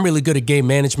 I'm really good at game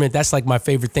management. That's like my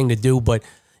favorite thing to do. But,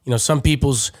 some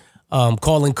people's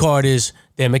calling card is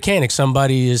their mechanic.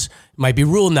 Somebody might be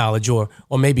rule knowledge or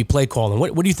maybe play calling.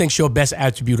 What do you think's your best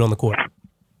attribute on the court?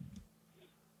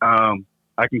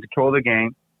 I can control the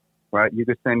game, right? You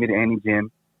can send me to any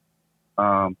gym.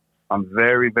 I'm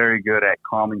very, very good at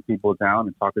calming people down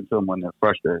and talking to them when they're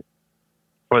frustrated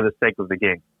for the sake of the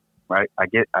game, right? I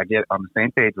get on the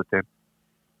same page with them.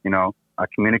 I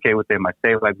communicate with them. I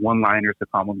say like one-liners to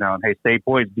calm them down. Hey, stay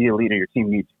poised, be a leader. Your team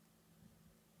needs you.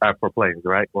 For players,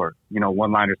 right? Or,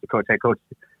 one-liners to coach. Hey, coach,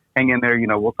 hang in there.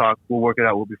 We'll talk. We'll work it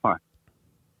out. We'll be fine,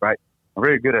 right? I'm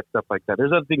very good at stuff like that.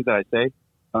 There's other things that I say,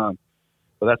 but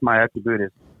that's my attribute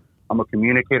is I'm a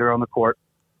communicator on the court.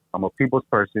 I'm a people's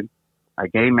person. I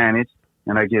game manage,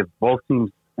 and I give both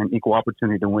teams an equal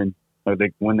opportunity to win, or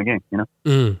they win the game,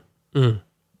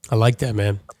 I like that,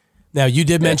 man. Now, you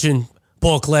did mention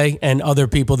Paul Clay and other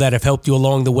people that have helped you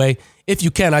along the way. If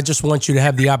you can, I just want you to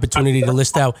have the opportunity to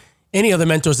list out any other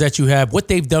mentors that you have, what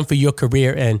they've done for your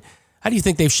career, and how do you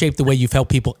think they've shaped the way you've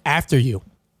helped people after you?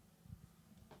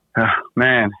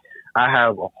 Man, I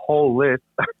have a whole list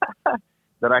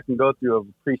that I can go through of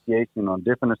appreciation on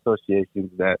different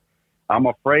associations that I'm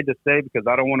afraid to say because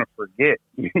I don't want to forget,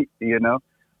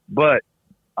 But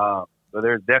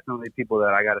there's definitely people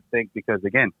that I got to thank because,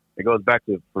 again, it goes back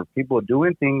to for people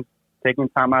doing things, taking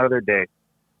time out of their day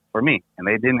for me, and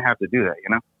they didn't have to do that,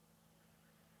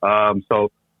 So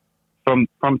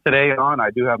from today on, I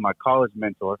do have my college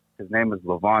mentor. His name is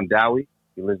Levon Dowie.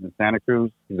 He lives in Santa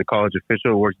Cruz. He's a college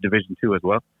official, works Division II as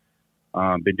well.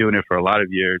 Been doing it for a lot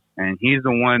of years. And he's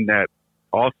the one that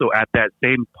also at that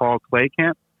same Paul Clay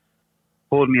camp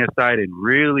pulled me aside and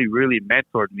really, really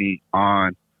mentored me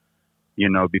on,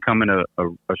 becoming a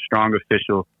strong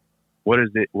official. What does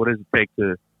it take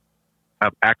to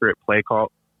have accurate play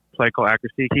call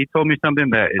accuracy? He told me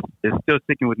something that is still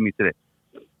sticking with me today.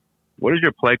 What is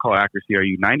your play call accuracy? Are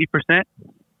you 90%?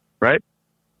 Right?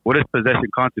 What is possession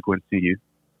consequence to you?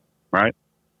 Right?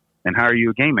 And how are you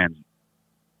a game manager?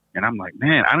 And I'm like,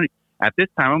 man, at this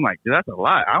time, I'm like, dude, that's a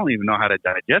lot. I don't even know how to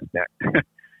digest that.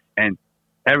 And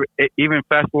even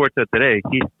fast forward to today,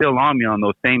 he's still on me on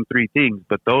those same three things.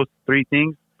 But those three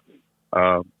things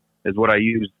is what I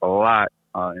use a lot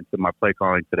into my play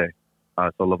calling today.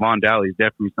 So Levon Dowie is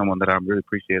definitely someone that I'm really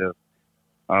appreciative of.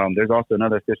 There's also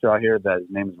another official out here that his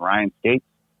name is Ryan Skates.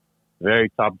 Very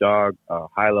top dog,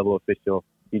 high-level official.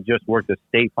 He just worked a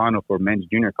state final for men's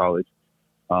junior college.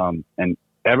 And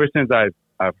ever since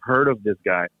I've heard of this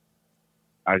guy,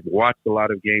 I've watched a lot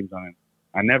of games on him.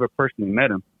 I never personally met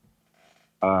him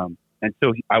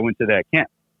until I went to that camp.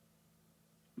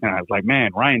 And I was like,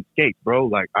 man, Ryan Skates, bro.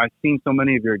 Like, I've seen so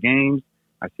many of your games.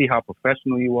 I see how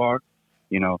professional you are.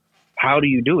 How do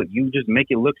you do it? You just make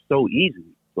it look so easy.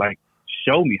 Like,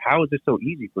 show me. How is it so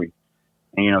easy for you?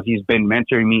 And, he's been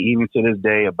mentoring me even to this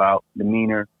day about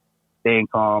demeanor, staying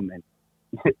calm. And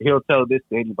he'll tell this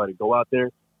to anybody, go out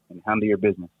there and handle your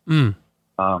business.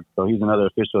 So he's another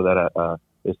official that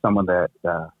is someone that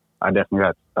I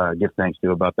definitely got give thanks to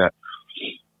about that.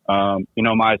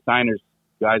 My assigners,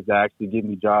 guys that actually give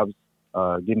me jobs,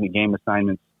 give me game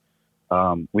assignments.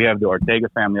 We have the Ortega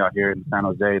family out here in San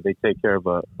Jose. They take care of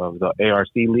the ARC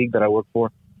league that I work for.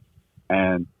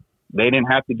 And they didn't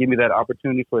have to give me that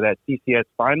opportunity for that CCS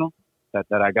final that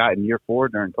I got in year 4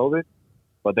 during COVID.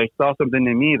 But they saw something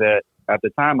in me that at the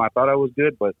time I thought I was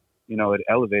good, but, it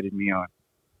elevated me on,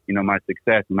 my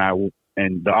success.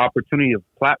 And the opportunity of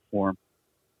platform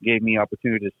gave me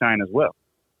opportunity to shine as well.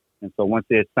 And so once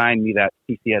they assigned me that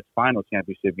CCS final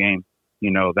championship game,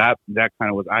 that kind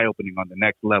of was eye-opening on the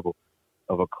next level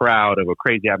of a crowd, of a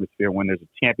crazy atmosphere. When there's a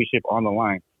championship on the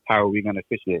line, how are we going to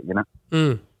officiate,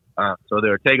 So the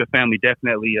Ortega family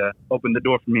definitely opened the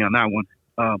door for me on that one.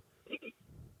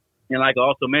 And like I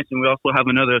also mentioned, we also have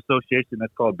another association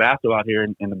that's called BASO out here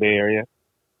in the Bay Area.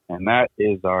 And that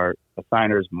is our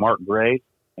assigners, Mark Gray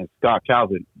and Scott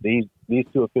Calvin. These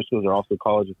two officials are also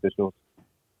college officials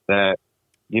that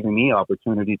giving me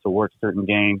opportunity to work certain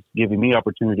games, giving me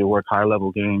opportunity to work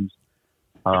high-level games.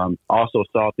 Also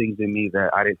saw things in me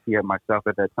that I didn't see it myself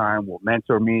at that time, will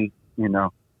mentor me,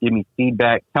 give me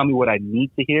feedback, tell me what I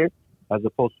need to hear as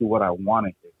opposed to what I want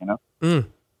to hear,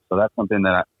 So that's something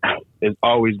that is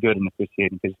always good in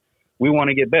officiating because we want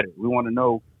to get better. We want to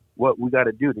know what we got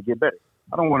to do to get better.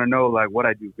 I don't want to know, what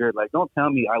I do good. Don't tell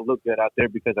me I look good out there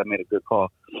because I made a good call.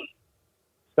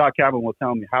 Scott Calvin will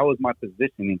tell me, how was my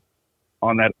positioning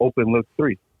on that open look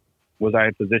 3? Was I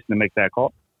in position to make that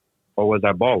call? Or was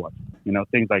I ball watching?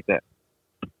 Things like that.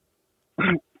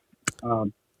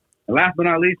 And last but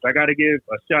not least, I got to give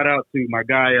a shout out to my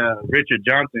guy, Richard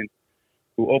Johnson,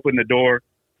 who opened the door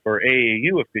for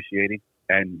AAU officiating.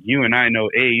 And you and I know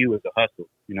AAU is a hustle.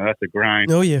 That's a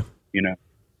grind. Oh, yeah.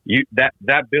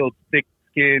 That builds thick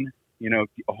skin, a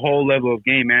whole level of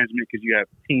game management because you have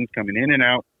teams coming in and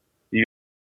out.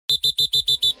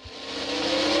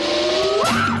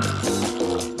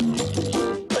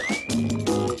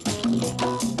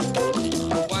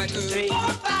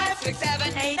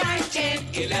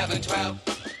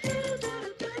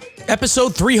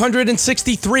 Episode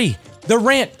 363, The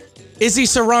Rant, Izzy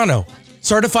Serrano,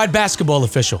 certified basketball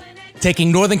official,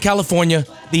 taking Northern California,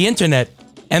 the internet,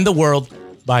 and the world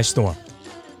by storm.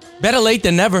 Better late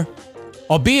than never.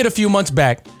 Albeit a few months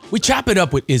back, we chop it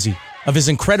up with Izzy of his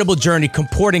incredible journey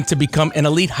comporting to become an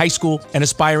elite high school and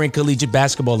aspiring collegiate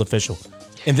basketball official.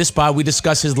 In this spot, we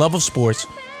discuss his love of sports,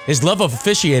 his love of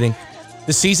officiating,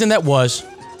 the season that was,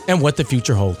 and what the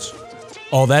future holds.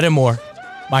 All that and more.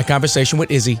 My conversation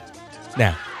with Izzy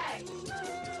now.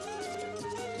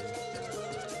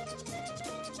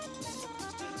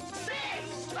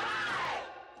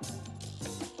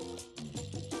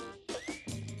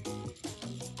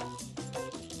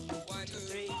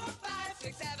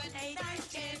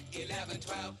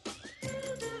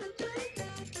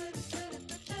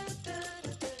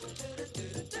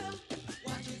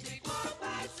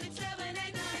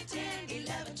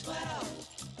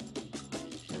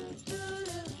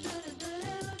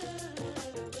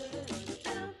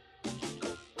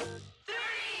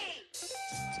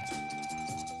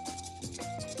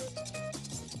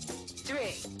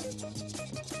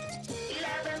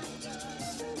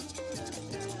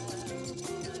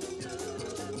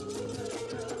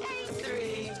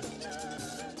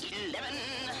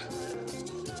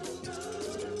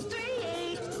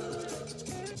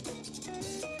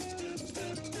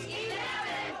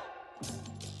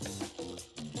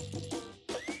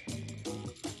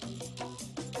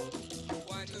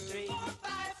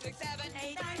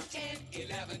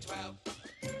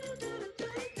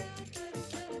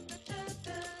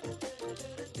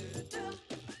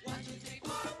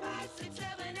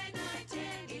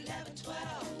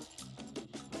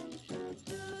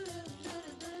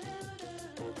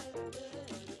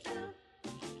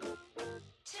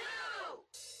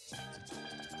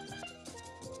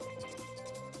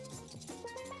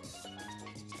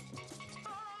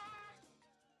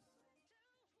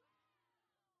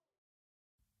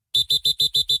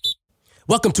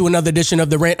 Welcome to another edition of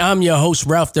The Rant. I'm your host,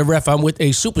 Ralph the Ref. I'm with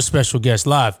a super special guest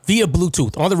live via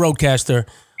Bluetooth on the Roadcaster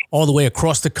all the way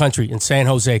across the country in San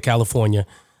Jose, California.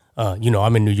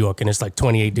 I'm in New York and it's like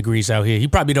 28 degrees out here. He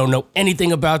probably don't know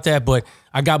anything about that, but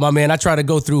I got my man. I try to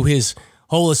go through his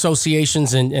whole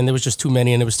associations and there was just too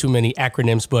many and there was too many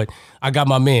acronyms, but I got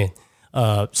my man.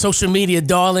 Social media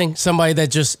darling, somebody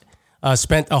that just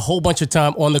spent a whole bunch of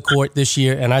time on the court this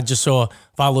year, and I just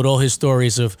followed all his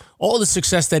stories of all the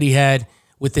success that he had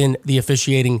within the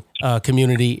officiating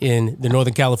community in the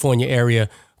Northern California area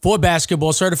for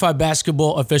basketball, certified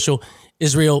basketball official,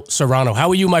 Izzy Serrano. How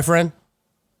are you, my friend?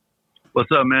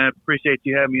 What's up, man? Appreciate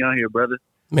you having me on here, brother.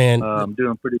 Man. I'm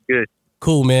doing pretty good.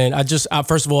 Cool, man.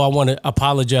 First of all, I want to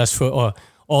apologize for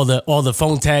all the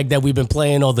phone tag that we've been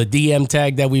playing, all the DM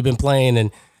tag that we've been playing, and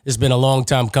it's been a long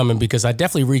time coming because I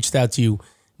definitely reached out to you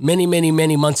many, many,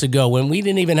 many months ago when we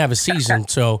didn't even have a season.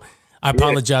 So I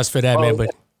apologize for that, man.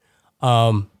 But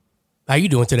how you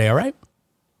doing today? All right?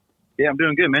 Yeah, I'm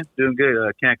doing good, man. Doing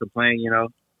good. Can't complain.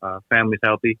 Family's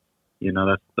healthy.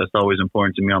 That's always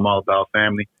important to me. I'm all about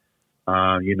family.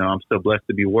 I'm still blessed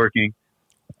to be working.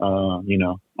 I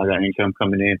got income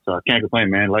coming in, so I can't complain,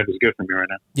 man. Life is good for me right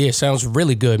now. Yeah, sounds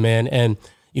really good, man. And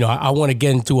I want to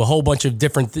get into a whole bunch of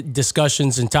different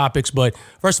discussions and topics, but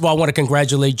first of all, I want to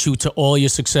congratulate you to all your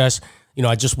success.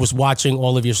 I just was watching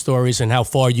all of your stories and how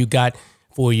far you got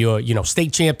for your,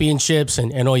 state championships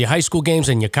and all your high school games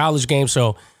and your college games.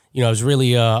 So, it was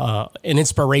really an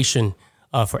inspiration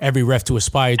for every ref to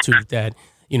aspire to that.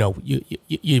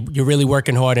 You're really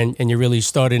working hard and you're really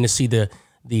starting to see the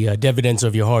dividends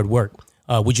of your hard work.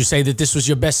 Would you say that this was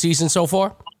your best season so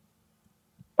far?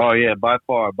 Oh yeah, by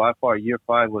far. Year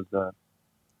 5 was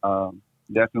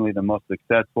definitely the most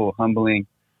successful, humbling,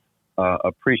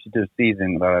 appreciative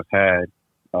season that I've had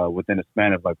within a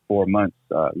span of like 4 months.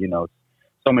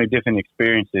 So many different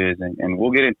experiences, and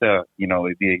we'll get into,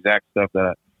 the exact stuff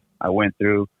that I went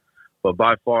through. But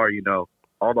by far,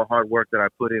 all the hard work that I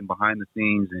put in behind the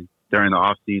scenes and during the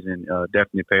off season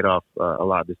definitely paid off a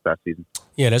lot this past season.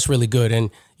 Yeah, that's really good. And,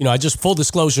 I just full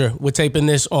disclosure, we're taping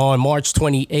this on March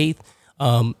 28th.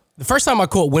 The first time I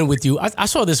caught wind with you, I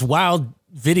saw this wild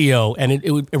video, and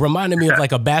it reminded me of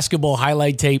like a basketball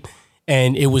highlight tape,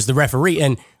 and it was the referee.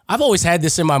 And I've always had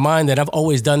this in my mind that I've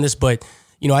always done this, but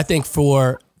I think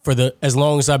for as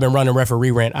long as I've been running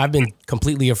Referee Rant, I've been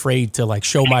completely afraid to like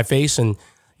show my face, and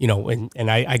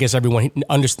I guess everyone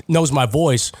knows my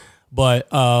voice, but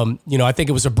I think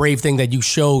it was a brave thing that you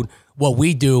showed what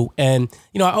we do, and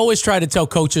I always try to tell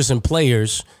coaches and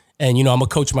players, and I'm a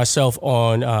coach myself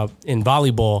in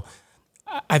volleyball.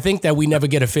 I think that we never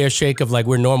get a fair shake of like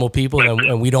we're normal people,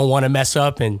 and we don't want to mess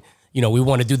up, and we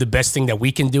want to do the best thing that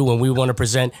we can do, and we want to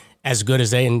present as good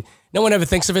as they. And no one ever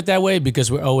thinks of it that way because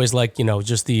we're always like,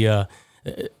 just the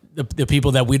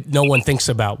people that no one thinks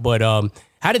about. But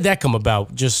how did that come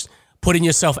about? Just putting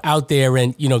yourself out there,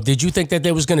 and did you think that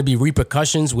there was going to be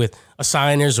repercussions with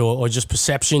assigners or just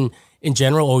perception in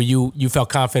general, or you felt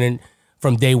confident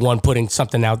from day one putting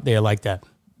something out there like that?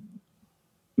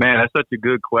 Man, that's such a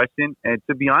good question. And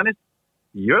to be honest,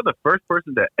 you're the first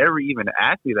person that ever even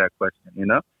asked me that question,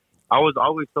 I was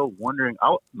always so wondering.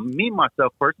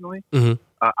 Myself personally,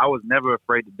 I was never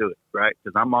afraid to do it, right?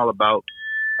 Because I'm all about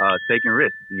taking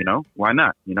risks, Why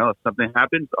not? If something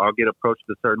happens, I'll get approached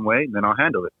a certain way, and then I'll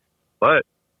handle it. But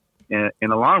in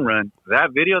the long run,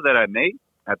 that video that I made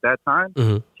at that time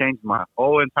changed my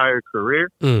whole entire career,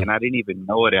 and I didn't even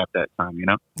know it at that time,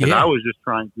 Because I was just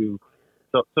trying to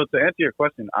 – so to answer your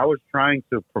question, I was trying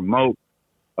to promote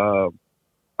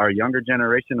our younger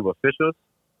generation of officials.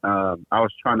 I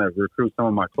was trying to recruit some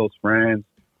of my close friends,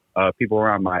 people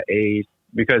around my age,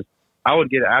 because I would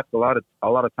get asked a lot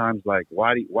of times, like,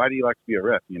 why do you like to be a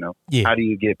ref? How do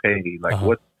you get paid? Like,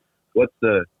 what's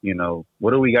the,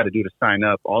 what do we got to do to sign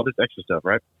up? All this extra stuff,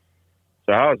 right?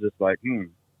 So I was just like,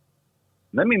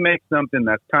 let me make something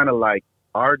that's kind of like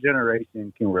our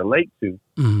generation can relate to.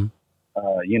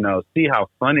 See how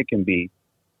fun it can be.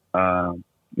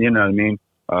 You know what I mean?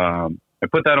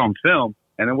 And put that on film.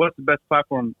 And then what's the best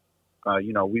platform,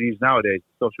 we use nowadays?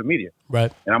 Social media.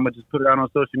 Right. And I'm going to just put it out on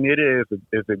social media.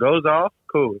 If it goes off,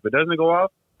 cool. If it doesn't go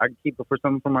off, I can keep it for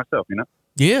something for myself,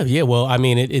 Yeah. Well, I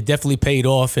mean, it definitely paid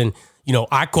off. And,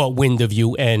 I caught wind of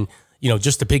you. And,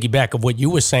 just to piggyback of what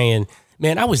you were saying,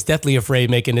 man, I was deathly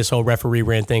afraid making this whole Referee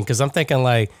Rant thing, because I'm thinking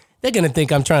like, they're going to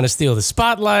think I'm trying to steal the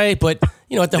spotlight. But,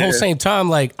 at the whole same time,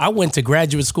 like, I went to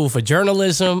graduate school for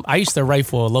journalism. I used to write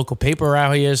for a local paper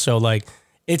out here. So, like,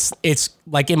 it's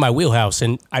like in my wheelhouse.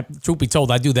 And truth be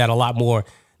told, I do that a lot more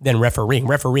than refereeing.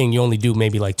 Refereeing, you only do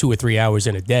maybe like 2 or 3 hours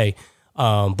in a day.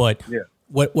 But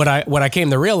what I came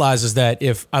to realize is that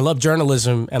if I love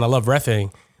journalism and I love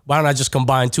reffing, why don't I just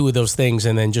combine two of those things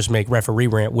and then just make Referee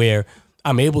Rant, where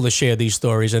I'm able to share these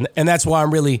stories. And that's why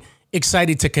I'm really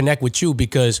excited to connect with you,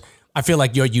 because I feel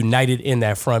like you're united in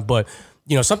that front. But,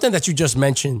 something that you just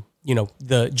mentioned,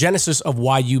 the genesis of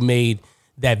why you made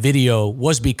that video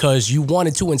was because you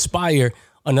wanted to inspire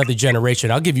another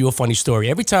generation. I'll give you a funny story.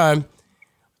 Every time,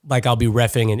 like, I'll be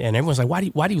reffing and everyone's like,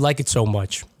 why do you like it so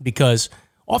much? Because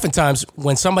oftentimes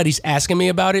when somebody's asking me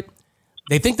about it,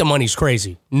 they think the money's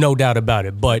crazy, no doubt about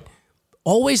it. But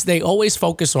they always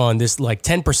focus on this, like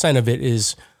 10% of it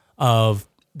is of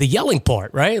the yelling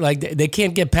part, right? Like they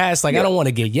can't get past, like, I don't want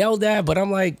to get yelled at, but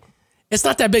I'm like, it's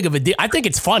not that big of a deal. I think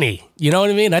it's funny. You know what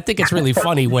I mean? I think it's really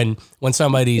funny when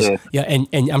somebody's, and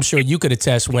I'm sure you could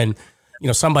attest when,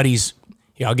 somebody's,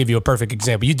 I'll give you a perfect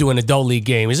example. You do an adult league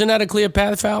game. Isn't that a clear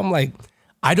path foul? I'm like,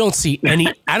 I don't see any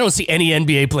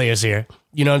NBA players here.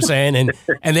 You know what I'm saying?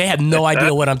 And they have no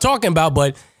idea what I'm talking about,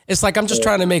 but it's like, I'm just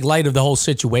trying to make light of the whole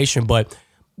situation. But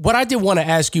what I did want to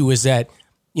ask you is that,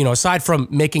 aside from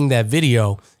making that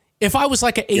video, if I was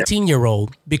like an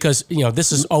 18-year-old, because,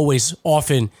 this is always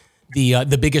often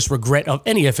the biggest regret of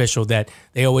any official, that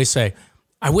they always say,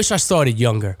 I wish I started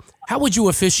younger. How would you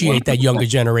officiate that younger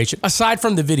generation? Aside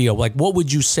from the video, like, what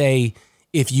would you say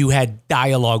if you had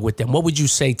dialogue with them? What would you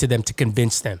say to them to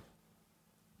convince them?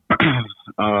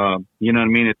 You know what I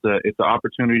mean? It's an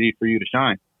opportunity for you to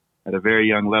shine at a very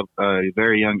young level,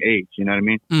 very young age. You know what I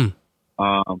mean?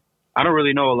 I don't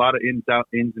really know a lot of ins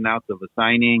and outs of a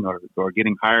signing or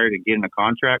getting hired and getting a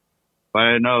contract, but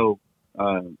I know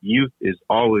youth is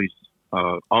always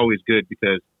good,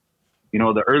 because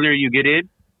the earlier you get in,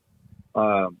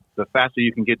 the faster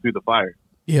you can get through the fire.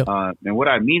 Yeah. And what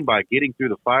I mean by getting through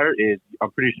the fire is,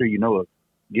 I'm pretty sure you know it,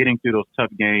 getting through those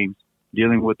tough games,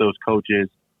 dealing with those coaches,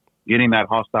 getting that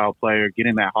hostile player,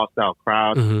 getting that hostile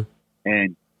crowd,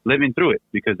 and living through it,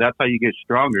 because that's how you get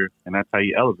stronger and that's how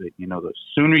you elevate. You know, the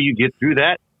sooner you get through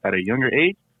that at a younger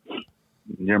age,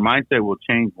 your mindset will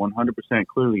change 100%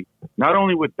 clearly, not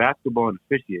only with basketball and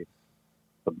officiating.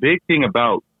 The big thing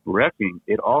about reffing,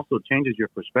 it also changes your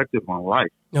perspective on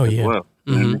life as well.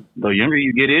 And the younger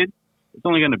you get in, it's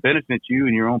only going to benefit you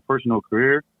in your own personal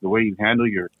career, the way you handle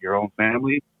your own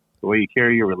family, the way you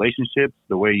carry your relationships,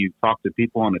 the way you talk to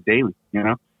people on a daily, you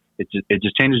know? It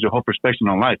just changes your whole perspective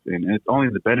on life, and it's only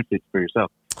the benefits for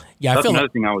yourself. Yeah, that's another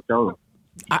thing I would tell them.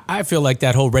 I feel like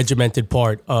that whole regimented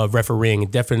part of refereeing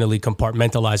definitely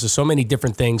compartmentalizes so many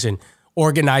different things and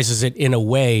organizes it in a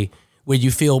way where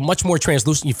you feel much more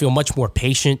translucent, you feel much more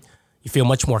patient, you feel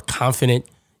much more confident,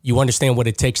 you understand what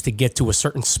it takes to get to a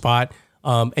certain spot,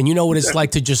 and you know what it's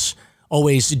like to just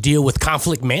always deal with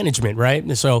conflict management, right?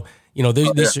 And so, you know,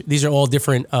 these are all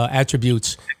different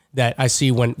attributes that I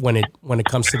see when it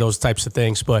comes to those types of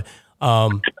things. But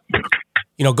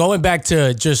you know, going back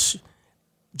to just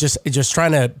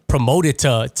trying to promote it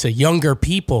to younger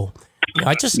people, you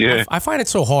know, I find it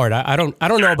so hard. I don't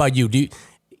know about you.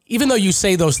 Even though you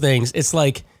say those things, it's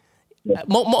like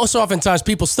most oftentimes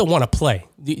people still want to play.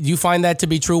 Do you find that to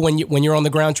be true when you're on the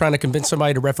ground trying to convince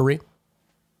somebody to referee?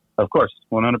 Of course,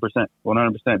 100%,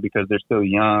 because they're still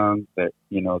young. That,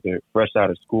 you know, they're fresh out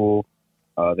of school.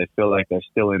 They feel like they're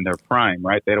still in their prime,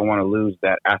 right? They don't want to lose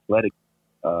that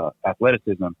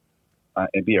athleticism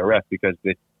and be a ref, because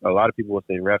a lot of people will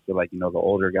say refs are like, you know, the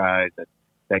older guys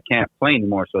that can't play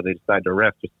anymore, so they decide to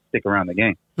ref just to stick around the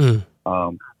game.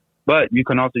 But you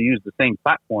can also use the same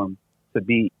platform to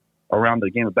be around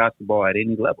the game of basketball at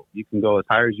any level. You can go as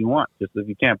high as you want, just if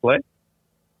you can't play.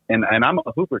 And I'm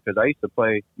a hooper because I used to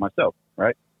play myself,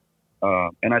 right?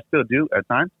 And I still do at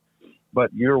times.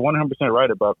 But you're 100%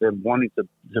 right about them wanting to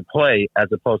play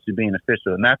as opposed to being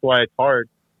official. And that's why it's hard.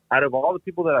 Out of all the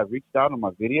people that I've reached out on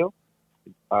my video,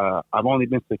 I've only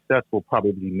been successful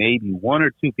probably maybe one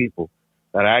or two people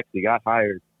that I actually got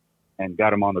hired and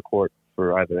got them on the court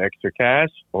for either extra cash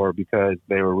or because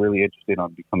they were really interested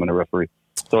on becoming a referee.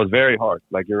 So it's very hard.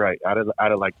 Like, you're right. Out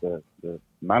of like the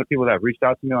amount of people that have reached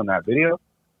out to me on that video,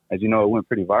 as you know, it went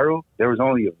pretty viral. There was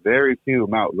only a very few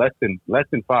amount, less than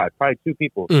five, probably two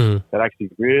people that actually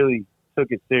really took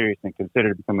it serious and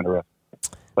considered becoming a ref.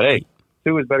 But hey,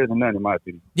 two is better than none, in my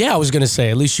opinion. Yeah, I was going to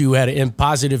say, at least you had a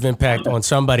positive impact on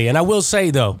somebody. And I will say,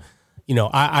 though, you know,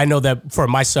 I know that for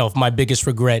myself, my biggest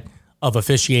regret of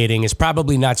officiating is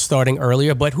probably not starting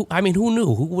earlier. But who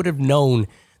knew? Who would have known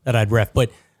that I'd ref?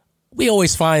 But we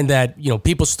always find that, you know,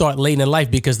 people start late in life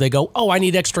because they go, oh, I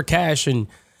need extra cash and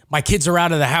my kids are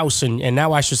out of the house and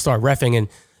now I should start reffing. And,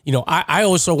 you know, I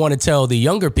also want to tell the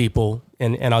younger people,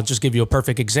 and I'll just give you a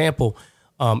perfect example.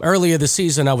 Earlier this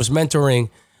season, I was mentoring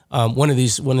one of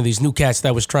these new cats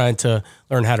that was trying to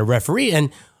learn how to referee.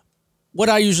 And what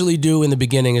I usually do in the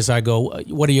beginning is I go,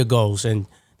 what are your goals? And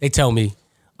they tell me,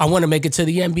 I want to make it to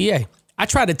the NBA. I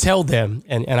try to tell them,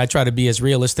 and I try to be as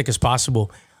realistic as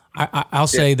possible. I'll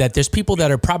say that there's people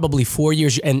that are probably 4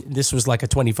 years, and this was like a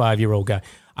 25-year-old guy.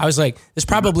 I was like, there's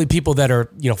probably people that are,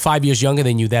 you know, 5 years younger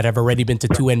than you that have already been to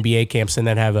 2 NBA camps and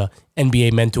then have a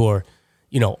NBA mentor,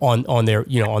 you know, on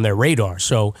their radar.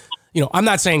 So, you know, I'm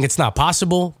not saying it's not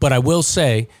possible, but I will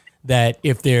say that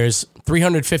if there's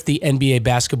 350 NBA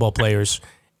basketball players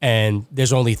and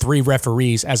there's only 3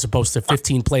 referees as opposed to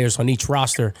 15 players on each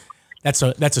roster, that's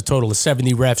a total of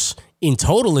 70 refs in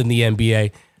total in the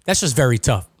NBA. That's just very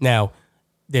tough. Now,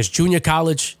 there's junior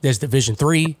college, there's Division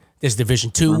III, there's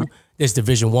Division II, there's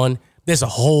Division I. There's a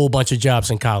whole bunch of jobs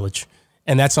in college.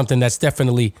 And that's something that's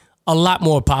definitely a lot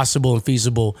more possible and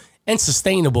feasible and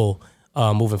sustainable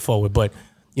moving forward. But,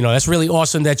 you know, that's really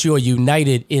awesome that you are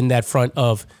united in that front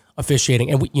of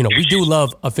officiating. And, we do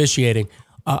love officiating.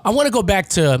 I want to go back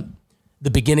to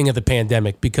the beginning of the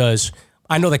pandemic because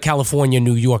I know that California and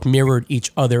New York mirrored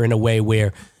each other in a way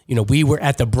where, you know, we were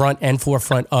at the brunt and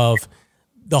forefront of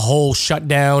the whole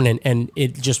shutdown and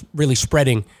it just really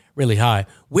spreading really high.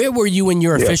 Where were you in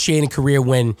your officiating career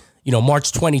when, you know,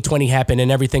 March 2020 happened and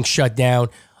everything shut down?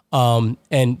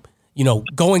 And, you know,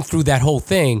 going through that whole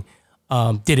thing,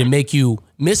 did it make you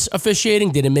miss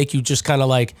officiating? Did it make you just kind of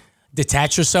like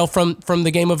detach yourself from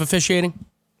the game of officiating?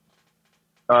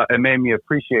 It made me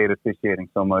appreciate officiating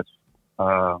so much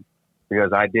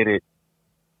because I did it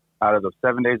out of the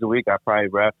 7 days a week. I probably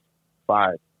ref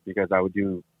 5 because I would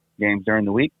do games during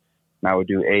the week and I would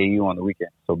do AAU on the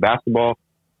weekend. So basketball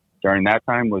during that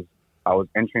time I was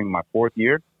entering my 4th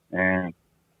year. And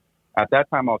at that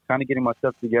time I was kind of getting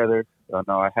myself together.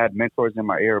 No, I had mentors in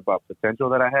my ear about potential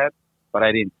that I had, but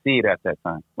I didn't see it at that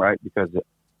time, right? Because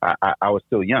I was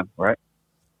still young, right?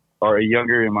 Or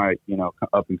younger in my,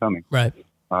 up and coming. Right.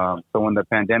 So when the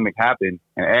pandemic happened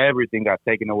and everything got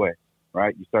taken away,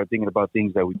 right? You start thinking about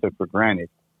things that we took for granted.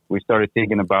 We started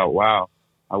thinking about, wow,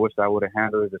 I wish I would have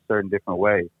handled it a certain different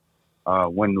way.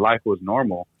 When life was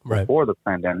normal before the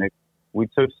pandemic, we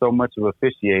took so much of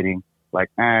officiating like,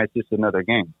 it's just another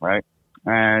game, right?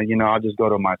 And, I'll just go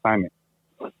to my assignment.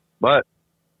 But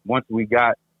once we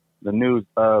got the news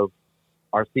of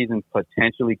our season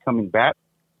potentially coming back,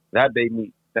 that made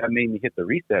me hit the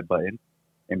reset button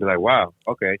and be like, wow,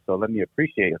 okay, so let me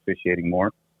appreciate officiating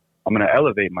more. I'm going to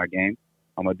elevate my game.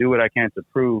 I'm going to do what I can to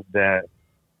prove that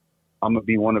I'm going to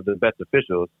be one of the best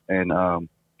officials. And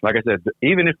like I said,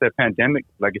 even if the pandemic,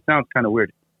 like it sounds kind of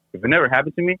weird. If it never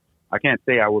happened to me, I can't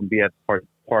say I wouldn't be at the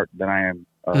part that I am.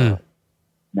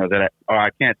 I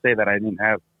can't say that I didn't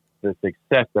have the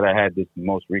success that I had this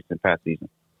most recent past season.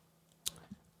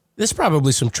 There's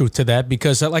probably some truth to that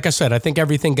because, like I said, I think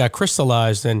everything got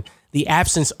crystallized and the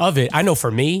absence of it. I know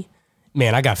for me,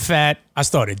 man, I got fat. I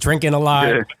started drinking a lot.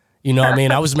 Yeah. You know what I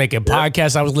mean? I was making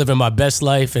podcasts. I was living my best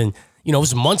life. And, it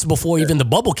was months before even the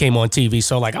bubble came on TV.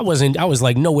 So, like, I was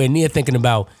like nowhere near thinking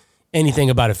about anything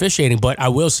about officiating. But I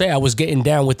will say I was getting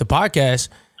down with the podcast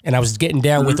and I was getting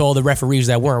down with all the referees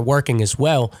that weren't working as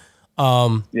well.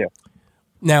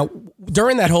 Now,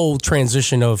 during that whole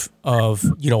transition of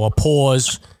a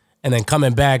pause and then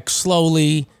coming back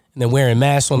slowly and then wearing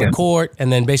masks on the court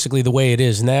and then basically the way it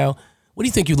is now, what do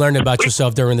you think you learned about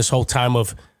yourself during this whole time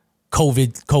of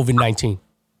COVID-19?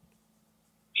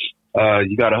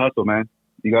 You got to hustle, man.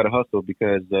 You got to hustle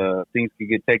because things can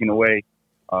get taken away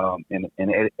in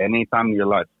any time of your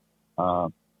life.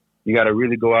 You got to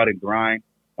really go out and grind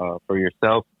for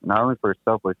yourself, not only for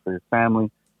yourself, but for your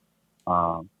family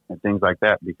and things like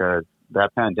that, because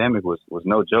that pandemic was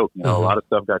no joke. A lot of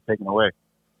stuff got taken away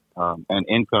and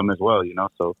income as well,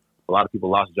 so a lot of people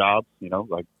lost jobs,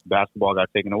 like basketball got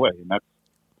taken away. And that's,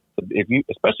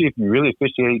 especially if you really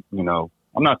officiate,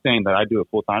 I'm not saying that I do it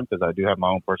full time because I do have my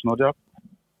own personal job,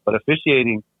 but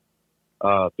officiating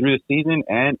through the season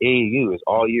and AAU is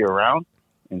all year round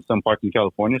in some parts in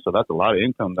California. So that's a lot of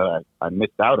income that I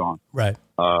missed out on. Right.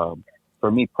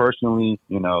 For me personally,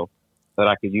 that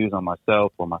I could use on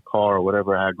myself or my car or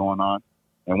whatever I had going on.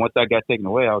 And once that got taken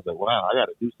away, I was like, wow, I got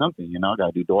to do something, I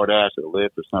got to do DoorDash or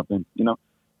Lyft or something,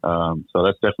 so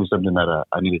that's definitely something that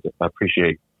I needed to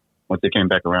appreciate once it came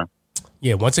back around.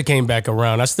 Yeah, once it came back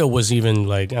around, I still was even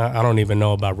like, I don't even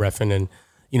know about reffing. And,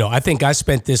 I think I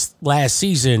spent this last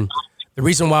season, the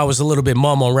reason why I was a little bit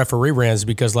mum on referee rants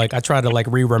because like I tried to like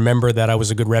remember that I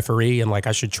was a good referee and like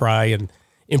I should try and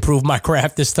improve my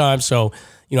craft this time. So,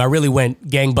 I really went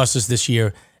gangbusters this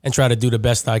year and try to do the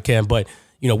best I can. But,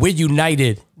 we're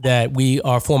united that we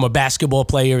are former basketball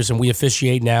players and we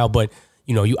officiate now. But,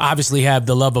 you obviously have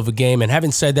the love of a game. And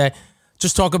having said that,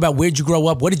 just talk about where'd you grow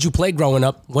up? What did you play growing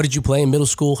up? What did you play in middle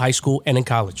school, high school, and in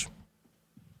college?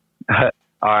 All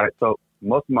right. So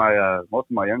most of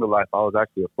my younger life, I was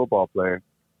actually a football player.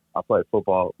 I played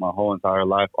football my whole entire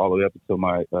life, all the way up until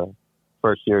my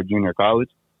first year of junior college.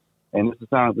 And this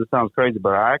sounds crazy,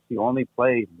 but I actually only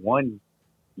played 1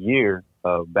 year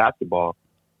of basketball,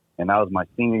 and that was my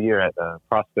senior year at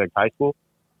Prospect High School.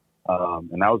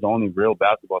 And that was the only real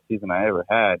basketball season I ever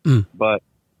had. But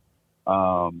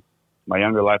my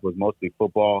younger life was mostly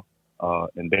football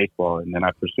and baseball, and then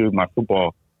I pursued my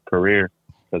football career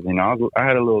because I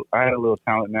had a little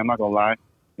talent, man. I'm not gonna lie.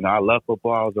 I love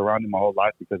football. I was around it my whole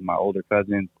life because my older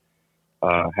cousins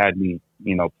had me,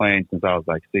 playing since I was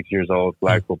like 6 years old,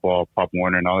 flag football, Pop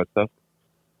Warner, and all that stuff.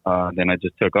 Then I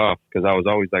just took off because I was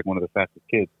always like one of the fastest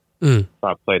kids. So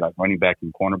I played like running back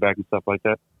and cornerback and stuff like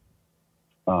that.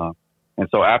 And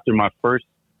so after my first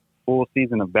full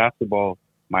season of basketball,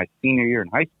 my senior year in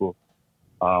high school,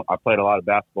 I played a lot of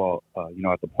basketball,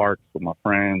 at the parks with my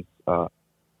friends,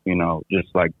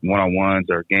 just like one-on-ones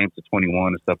or games to 21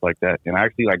 and stuff like that. And I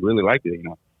actually like really liked it, and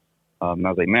I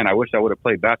was like, man, I wish I would have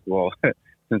played basketball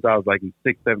since I was like in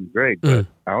 6th, 7th grade, but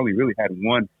I only really had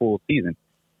one full season.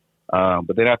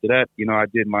 But then after that, I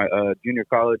did my junior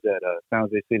college at San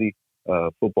Jose City,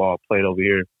 football, played over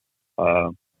here. I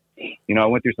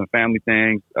went through some family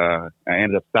things. I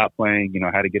ended up stopped playing,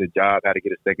 I had to get a job, had to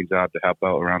get a second job to help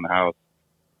out around the house.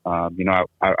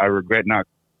 I regret not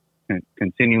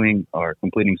continuing or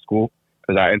completing school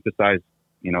because I emphasize,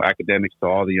 academics to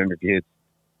all the younger kids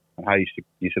and how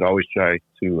you should always try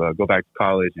to go back to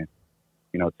college and,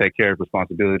 take care of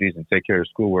responsibilities and take care of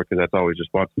schoolwork because that's always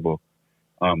responsible.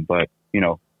 But,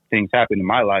 things happened in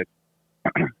my life.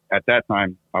 At that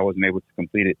time, I wasn't able to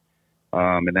complete it.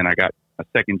 And then I got a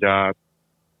second job.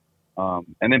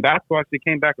 And then basketball actually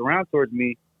came back around towards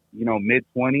me,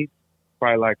 mid-20s,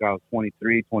 probably like I was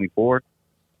 23, 24.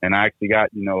 And I actually got,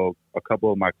 a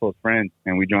couple of my close friends,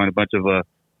 and we joined a bunch of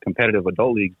competitive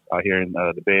adult leagues out here in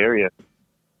the Bay Area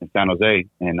in San Jose.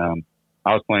 And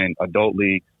I was playing adult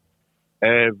leagues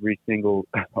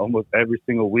almost every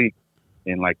single week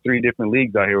in like 3 different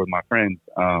leagues out here with my friends.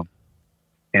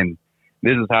 And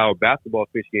this is how basketball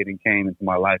officiating came into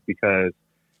my life, because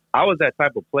I was that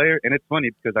type of player. And it's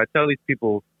funny because I tell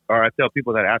people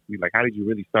that ask me, like, how did you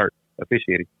really start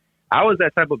officiating? I was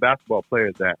that type of basketball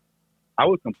player that I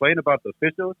would complain about the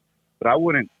officials, but I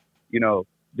wouldn't,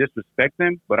 disrespect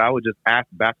them. But I would just ask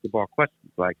basketball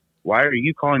questions like, why are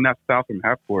you calling that foul from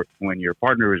half court when your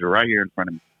partner is right here in front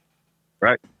of me?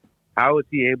 Right? How is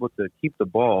he able to keep the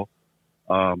ball,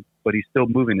 but he's still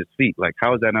moving his feet? Like,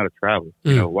 how is that not a travel?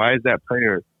 Why is that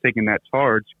player taking that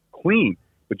charge clean,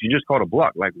 but you just called a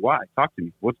block? Like, why? Talk to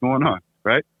me. What's going on?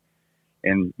 Right?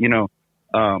 And,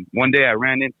 one day I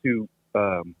ran into,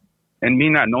 and me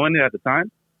not knowing it at the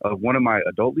time, of one of my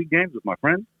adult league games with my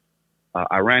friends,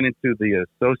 I ran into the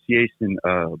association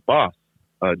boss,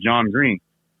 John Green,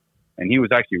 and he was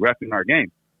actually reffing our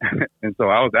game. And so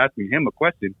I was asking him a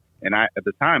question, and at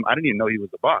the time, I didn't even know he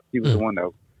was the boss. He was the one that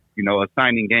was,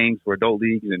 assigning games for adult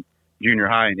leagues and junior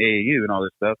high and AAU and all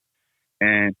this stuff.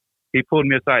 And he pulled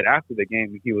me aside after the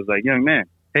game, and he was like, young man,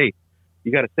 hey,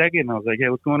 you got a second? And I was like, yeah,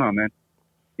 what's going on, man?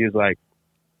 He was like,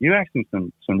 you're asking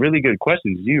some really good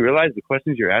questions. Do you realize the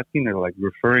questions you're asking are like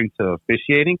referring to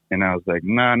officiating? And I was like,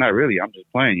 nah, not really. I'm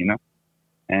just playing,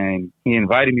 And he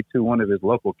invited me to one of his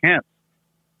local camps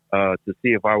to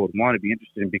see if I would want to be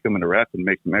interested in becoming a ref and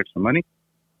make some extra money.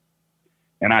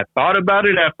 And I thought about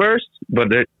it at first, but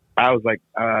I was like,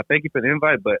 thank you for the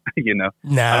invite, but,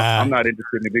 I'm not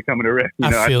interested in becoming a ref.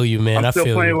 I feel you, man. I'm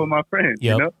still playing with my friends,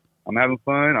 I'm having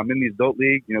fun. I'm in these adult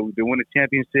leagues. We've been winning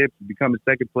championships, becoming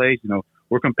second place.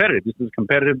 We're competitive. This is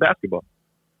competitive basketball.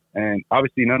 And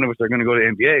obviously none of us are going to go to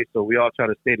NBA, so we all try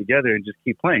to stay together and just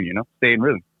keep playing, stay in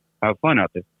rhythm, have fun out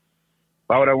there.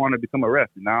 Why would I want to become a ref?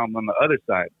 And now I'm on the other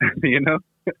side,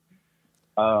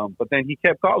 But then he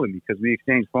kept calling me because we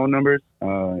exchanged phone numbers,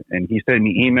 and he sent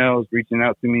me emails reaching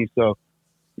out to me. So,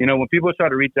 when people try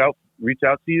to reach out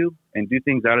to you and do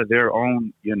things out of their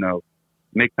own,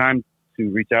 make time to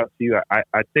reach out to you,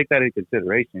 I take that into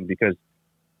consideration, because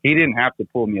he didn't have to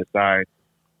pull me aside.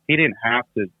 He didn't have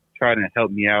to try to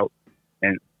help me out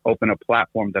and open a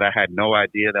platform that I had no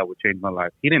idea that would change my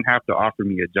life. He didn't have to offer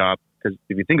me a job, because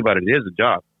if you think about it, it is a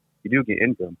job. You do get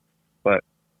income. But,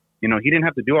 he didn't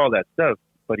have to do all that stuff,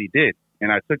 but he did.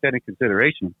 And I took that in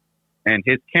consideration. And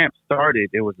his camp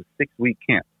started, it was a 6-week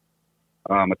camp.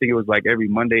 I think it was like every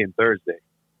Monday and Thursday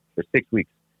for 6 weeks.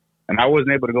 And I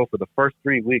wasn't able to go for the first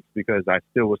 3 weeks because I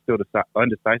was still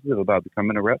undecisive about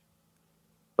becoming a ref.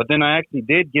 But then I actually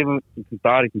did give him some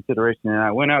thought and consideration, and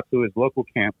I went out to his local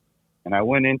camp, and I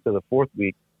went into the 4th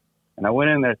week, and I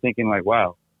went in there thinking like,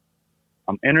 wow,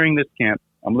 I'm entering this camp.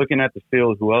 I'm looking at the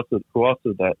field, who else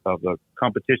that of the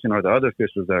competition or the other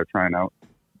officials that are trying out.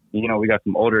 We got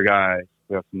some older guys,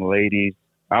 we got some ladies.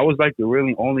 I was like the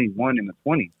really only one in the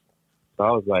 20s. So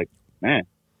I was like, man,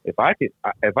 if I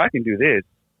can do this,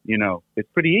 it's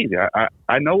pretty easy.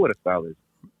 I know what a foul is.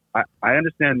 I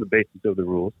understand the basics of the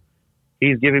rules.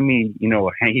 He's giving me,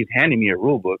 he's handing me a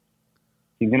rule book.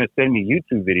 He's going to send me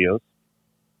YouTube videos.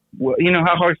 Well,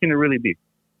 how hard can it really be?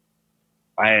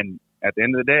 And at the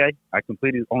end of the day, I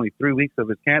completed only 3 weeks of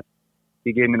his camp.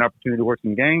 He gave me an opportunity to work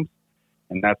some games,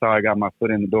 and that's how I got my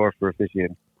foot in the door for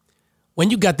officiating.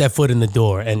 When you got that foot in the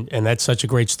door, and that's such a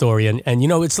great story, and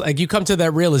it's like you come to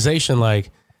that realization, like,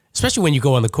 especially when you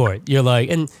go on the court, you're like,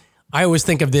 and I always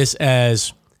think of this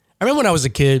as, I remember when I was a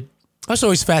kid, I was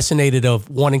always fascinated of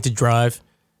wanting to drive.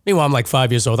 Meanwhile, I'm like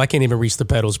 5 years old. I can't even reach the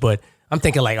pedals, but I'm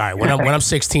thinking like, all right, when I'm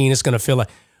 16, it's going to feel like,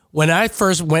 when I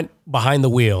first went behind the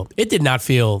wheel, it did not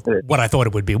feel what I thought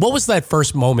it would be. What was that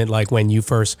first moment like when you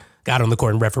first got on the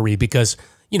court and referee? Because,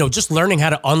 just learning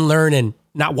how to unlearn and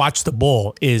not watch the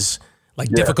ball is like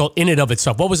difficult in and of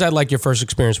itself. What was that like, your first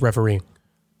experience refereeing?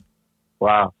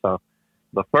 Wow. So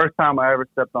the first time I ever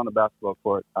stepped on the basketball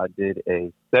court, I did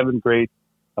a 7th grade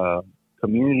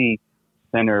community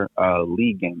center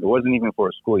league game. It wasn't even for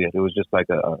a school yet. It was just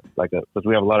because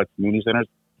we have a lot of community centers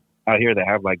out here that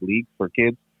have like leagues for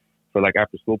kids for like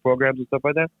after school programs and stuff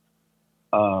like that.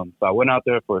 So I went out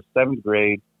there for a 7th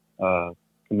grade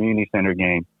community center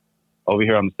game over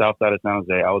here on the south side of San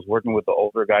Jose. I was working with an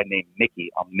older guy named Nicky.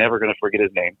 I'm never going to forget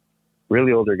his name.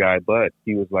 Really older guy, but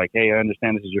he was like, hey, I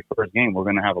understand this is your first game. We're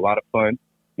going to have a lot of fun.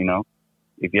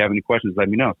 If you have any questions, let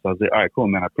me know. So I was like, all right, cool,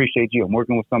 man. I appreciate you. I'm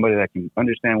working with somebody that can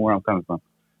understand where I'm coming from.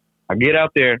 I get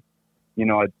out there,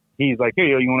 he's like, "Hey,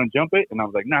 yo, you want to jump it?" And I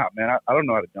was like, "Nah, man, I don't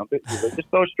know how to jump it." He's like, "Just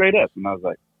throw it straight up." And I was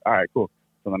like, "All right, cool."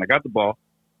 So then I got the ball.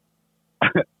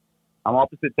 I'm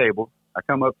opposite table. I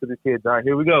come up to the kids. All right,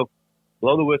 here we go.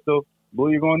 Blow the whistle.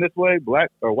 Blue, you're going this way. Black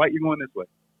or white, you're going this way.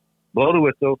 Blow the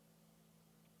whistle.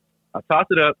 I toss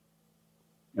it up,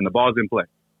 and the ball's in play.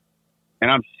 And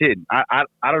I'm shitting. I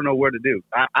don't know where to do.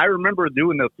 I remember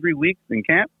doing those 3 weeks in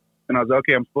camp, and I was like,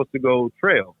 okay, I'm supposed to go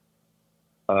trail,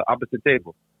 opposite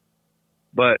table.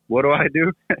 But what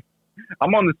do?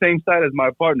 I'm on the same side as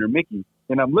my partner, Mickey,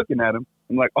 and I'm looking at him.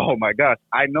 I'm like, oh my gosh,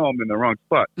 I know I'm in the wrong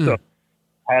spot. So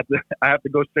I have to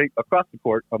go straight across the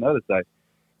court on the other side.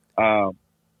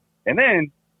 And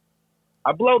then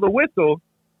I blow the whistle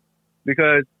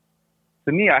because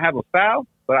to me, I have a foul,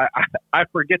 but I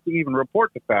forget to even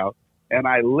report the foul. And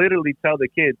I literally tell the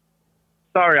kids,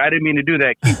 sorry, I didn't mean to do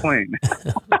that. Keep playing.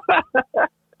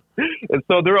 And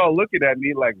so they're all looking at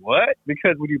me like, what?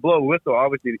 Because when you blow a whistle,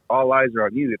 obviously all eyes are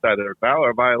on you. It's either a foul or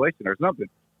a violation or something.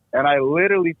 And I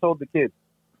literally told the kids,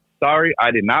 sorry,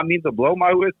 I did not mean to blow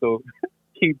my whistle.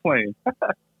 Keep playing.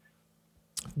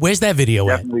 Where's that video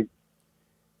Definitely.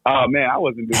 Oh, man, I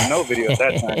wasn't doing no video at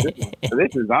that time.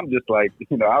 I'm just like,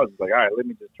 I was just like, all right, let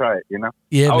me just try it,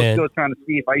 Yeah, I was man. still trying to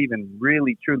see if I even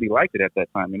really, truly liked it at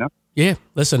that time, Yeah,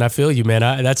 listen, I feel you, man.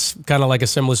 That's kind of like a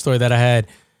similar story that I had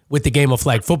with the game of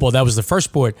flag football. That was the first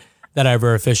sport that I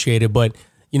ever officiated. But,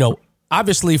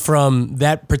 obviously from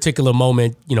that particular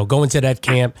moment, going to that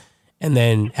camp and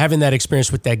then having that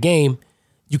experience with that game,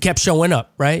 you kept showing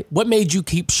up, right? What made you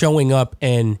keep showing up,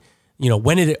 and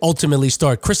when did it ultimately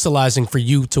start crystallizing for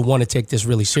you to want to take this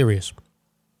really serious?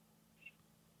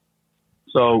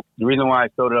 So the reason why I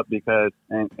showed up because,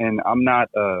 and I'm not,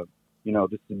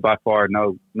 this is by far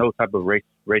no type of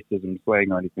racism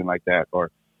slang or anything like that, or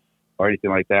anything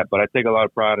like that. But I take a lot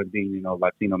of pride in being,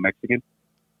 Latino Mexican.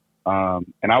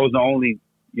 And I was the only,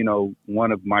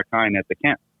 one of my kind at the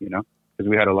camp, because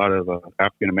we had a lot of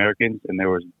African Americans, and there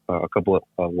was a couple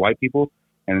of white people.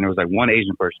 And then there was like one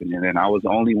Asian person. And then I was the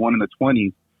only one in the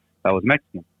 20s that was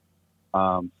Mexican.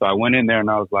 So I went in there and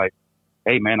I was like,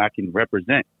 hey, man, I can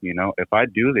represent, if I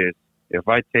do this, if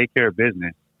I take care of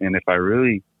business, and if I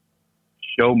really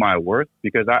show my worth,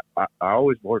 because I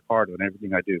always work hard on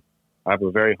everything I do. I have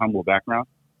a very humble background,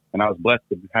 and I was blessed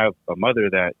to have a mother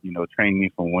that, trained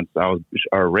me from once I was,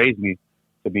 or raised me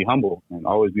to be humble and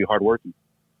always be hardworking.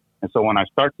 And so when I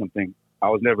start something, I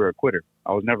was never a quitter.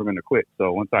 I was never going to quit.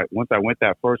 So once I went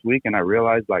that first week and I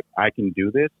realized like I can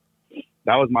do this,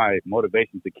 that was my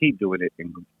motivation to keep doing it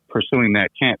and pursuing that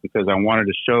camp, because I wanted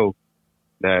to show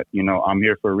that, I'm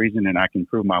here for a reason and I can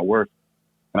prove my worth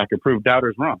and I can prove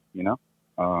doubters wrong,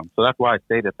 So that's why I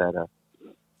stayed at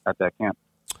that camp.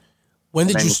 When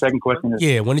did the second question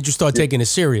is, when did you start taking it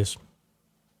serious?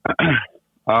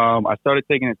 I started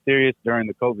taking it serious during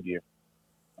the COVID year.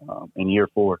 In year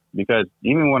 4, because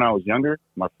even when I was younger,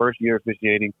 my first year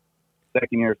officiating,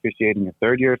 second year officiating, and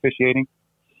third year officiating,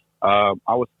 I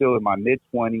was still in my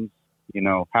mid-20s,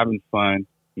 having fun,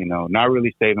 not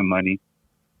really saving money.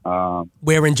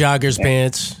 Wearing joggers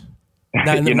pants,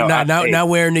 not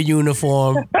wearing the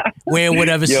uniform, wearing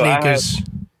whatever sneakers.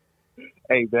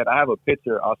 Hey, man, I have a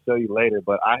picture I'll show you later,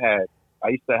 but I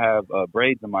used to have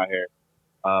braids in my hair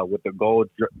with the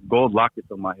gold lockets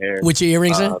on my hair. With your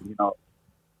earrings in?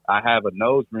 I have a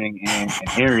nose ring and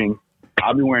earrings.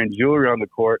 I'll be wearing jewelry on the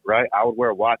court, right? I would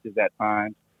wear watches at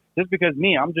times. Just because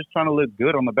I'm just trying to look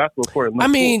good on the basketball court. I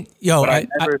mean, cool.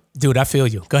 Dude, I feel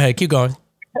you. Go ahead. Keep going.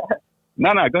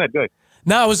 No, go ahead.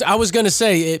 No, I was going to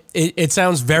say, it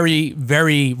sounds very,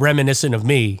 very reminiscent of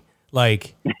me.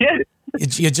 Like,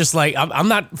 you're just like, I'm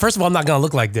not, first of all, I'm not going to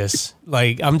look like this.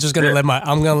 Like, I'm just going to let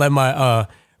my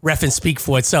reffing speak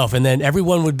for itself. And then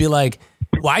everyone would be like,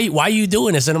 why are you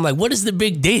doing this? And I'm like, what is the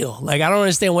big deal? Like, I don't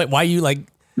understand why you like,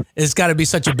 it's got to be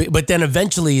such a big, but then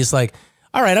eventually it's like,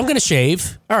 all right, I'm going to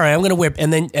shave. All right, I'm going to wear,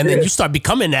 and then you start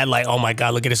becoming that like, oh my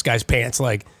God, look at this guy's pants.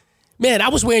 Like, man, I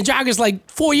was wearing joggers like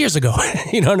 4 years ago.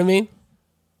 You know what I mean?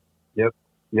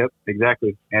 Yep,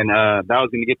 exactly. And that was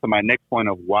going to get to my next point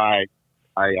of why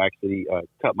I actually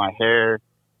cut my hair,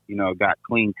 got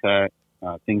clean cut,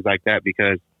 things like that.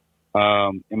 Because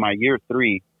in my year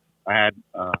 3, I had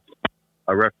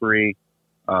a referee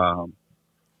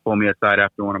pull me aside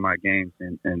after one of my games.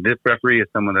 And this referee is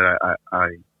someone that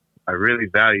I really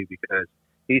value, because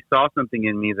he saw something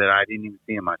in me that I didn't even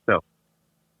see in myself.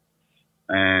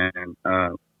 And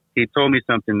he told me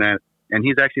something and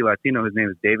he's actually Latino. His name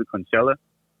is David Conchella.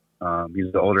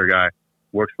 He's the older guy,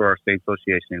 works for our state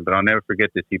association. But I'll never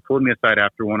forget this. He pulled me aside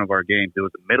after one of our games. It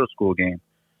was a middle school game.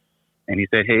 And he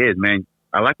said, hey, Iz, man,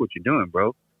 I like what you're doing,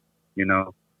 bro.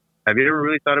 have you ever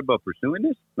really thought about pursuing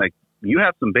this? Like, you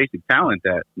have some basic talent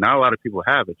that not a lot of people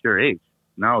have at your age.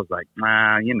 And I was like,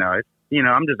 nah, I'm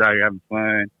just out here having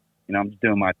fun. I'm just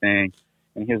doing my thing.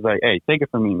 And he was like, hey, take it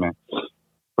from me, man.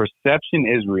 Perception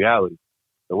is reality.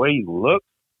 The way you look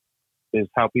is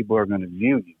how people are going to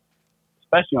view you,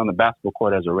 especially on the basketball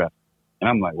court as a ref. And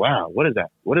I'm like, wow, what is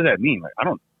that? What does that mean? Like, I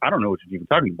don't know what you're even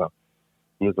talking about.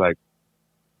 He was like,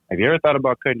 have you ever thought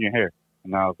about cutting your hair?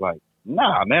 And I was like,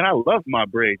 nah, man, I love my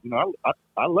braids.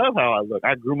 I love how I look.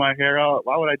 I grew my hair out.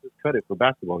 Why would I just cut it for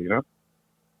basketball?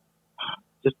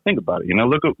 Just think about it.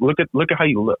 Look at how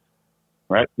you look,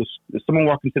 right? There's someone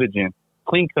walking to the gym,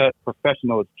 clean cut,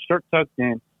 professional, shirt tucked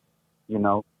in,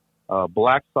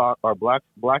 black sock or black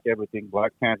everything,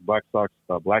 black pants, black socks,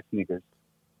 black sneakers,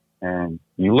 and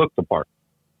you look the part.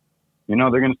 They're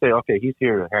gonna say, okay, he's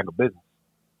here to handle business.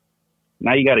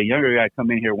 Now you got a younger guy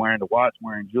come in here wearing the watch,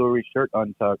 wearing jewelry, shirt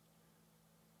untucked.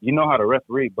 You know how to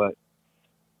referee, but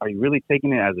are you really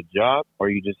taking it as a job, or are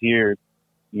you just here?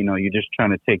 You're just trying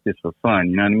to take this for fun.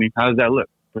 You know what I mean? How does that look?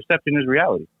 Perception is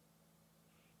reality.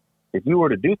 If you were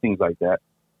to do things like that,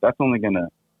 that's only going to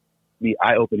be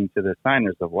eye-opening to the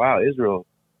signers of, wow, Israel,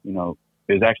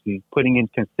 is actually putting in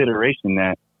consideration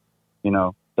that,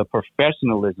 the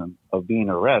professionalism of being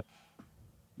a ref,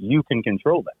 you can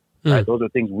control that, right? Those are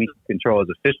things we can control as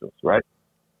officials, right?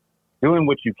 Doing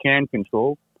what you can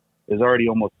control is already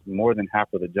almost more than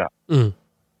half of the job. And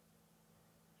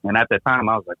at that time,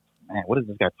 I was like, man, what is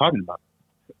this guy talking about?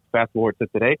 Fast forward to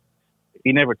today. If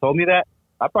he never told me that,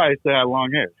 I probably still had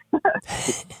long hair.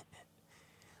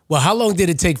 Well, how long did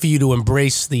it take for you to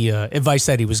embrace the advice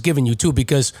that he was giving you too?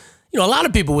 Because, a lot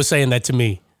of people were saying that to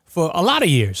me for a lot of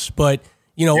years. But,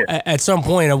 at some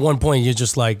point, at one point, you're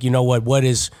just like, what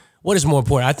is more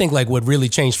important? I think like what really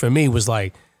changed for me was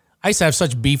like, I used to have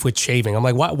such beef with shaving. I'm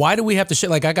like, why do we have to shave?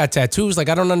 Like, I got tattoos. Like,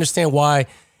 I don't understand why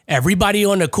everybody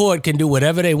on the court can do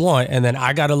whatever they want, and then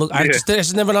I got to look. I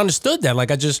just never understood that.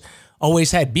 Like, I just always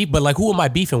had beef. But like, who am I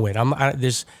beefing with?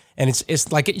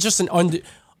 It's like it's just an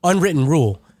unwritten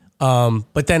rule.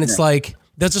 But then it's like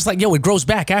they're just like, it grows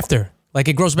back after. Like,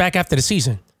 it grows back after the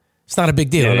season. It's not a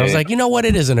big deal. And I was like, you know what?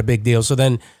 It isn't a big deal. So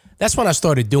then that's when I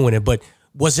started doing it. But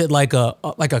was it like a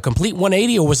complete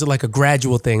 180, or was it like a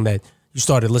gradual thing that you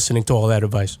started listening to all that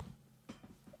advice?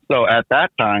 So at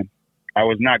that time, I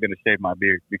was not going to shave my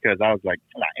beard because I was like,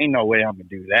 ain't no way I'm going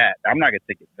to do that. I'm not going to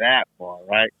take it that far,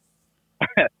 right?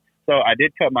 So I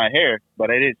did cut my hair, but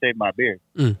I didn't shave my beard.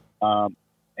 I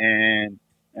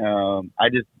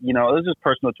just, it was just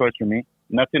personal choice for me.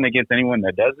 Nothing against anyone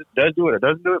that does do it or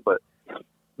doesn't do it, but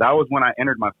that was when I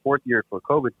entered my 4th year for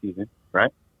COVID season,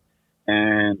 right?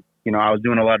 And, I was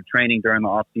doing a lot of training during the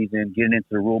off season, getting into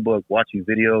the rule book, watching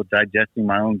videos, digesting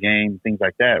my own game, things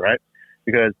like that, right?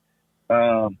 Because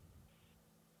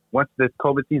once this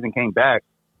COVID season came back,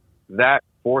 that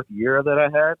 4th year that I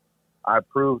had, I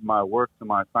proved my worth to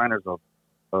my signers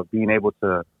of being able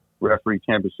to referee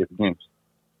championship games.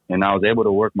 And I was able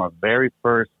to work my very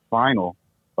first final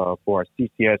for our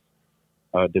CCS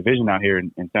division out here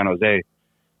in San Jose.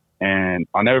 And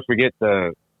I'll never forget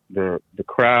the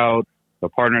crowd, the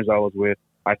partners I was with.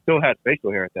 I still had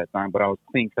facial hair at that time, but I was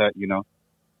clean cut,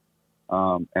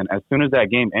 And as soon as that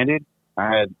game ended,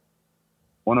 I had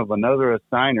another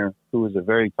assigner who was a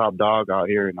very top dog out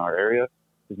here in our area.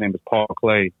 His name is Paul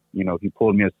Clay. He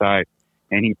pulled me aside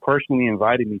and he personally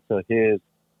invited me to his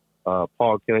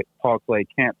Paul Clay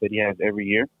camp that he has every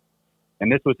year.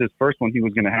 And this was his first one he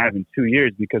was going to have in 2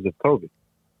 years because of COVID.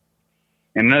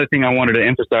 And another thing I wanted to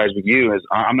emphasize with you is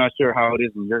I'm not sure how it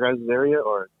is in your guys' area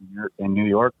or in New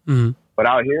York, but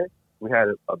out here we had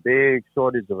a big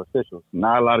shortage of officials.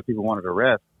 Not a lot of people wanted to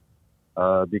ref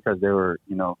because they were,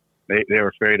 they were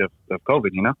afraid of COVID,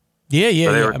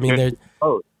 Yeah.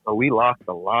 So we lost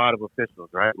a lot of officials,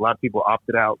 right? A lot of people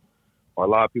opted out, or a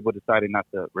lot of people decided not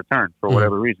to return for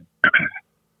whatever reason.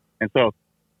 And so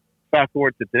fast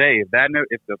forward to today, if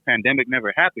the pandemic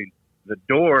never happened, the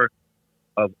door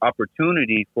of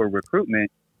opportunity for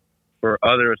recruitment for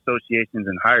other associations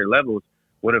and higher levels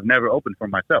would have never opened for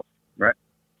myself, right?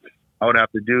 I would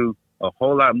have to do a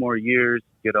whole lot more years,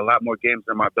 get a lot more games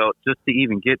under my belt just to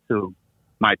even get to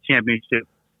my championship,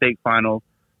 state final,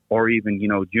 or even,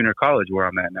 junior college where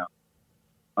I'm at now.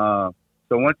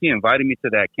 So once he invited me to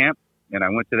that camp, and I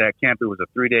went to that camp, it was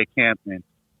a 3-day camp, and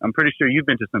I'm pretty sure you've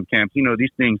been to some camps. These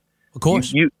things. Of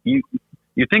course. You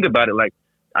think about it like,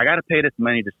 I got to pay this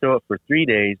money to show up for 3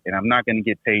 days, and I'm not going to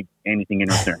get paid anything in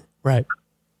return. Right.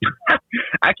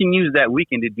 I can use that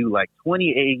weekend to do like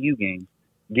 20 AAU games,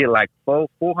 get like $400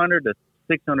 to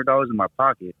 $600 in my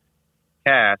pocket,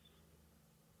 cash,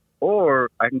 or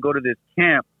I can go to this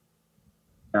camp,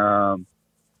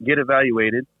 get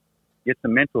evaluated, get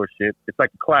some mentorship. It's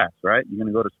like a class, right? You're going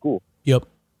to go to school. Yep.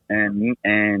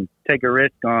 And take a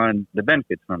risk on the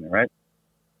benefits from it, right?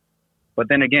 But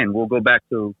then again, we'll go back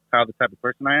to how the type of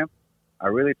person I am. I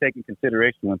really take in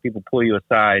consideration when people pull you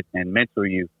aside and mentor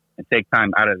you and take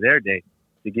time out of their day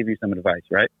to give you some advice,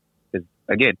 right? Because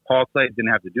again, Paul Clay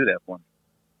didn't have to do that for me,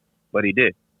 but he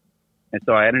did. And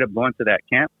so I ended up going to that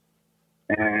camp,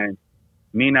 and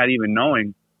me not even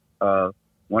knowing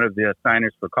one of the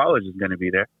assigners for college is going to be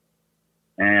there,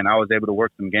 and I was able to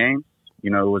work some games.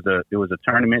 You know, it was a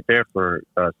tournament there for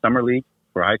summer league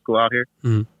for high school out here,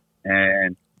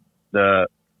 and the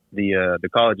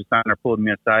college assigner pulled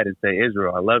me aside and said,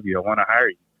 "Israel, I love you. I want to hire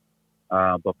you,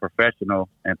 but professional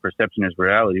and perception is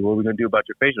reality. What are we going to do about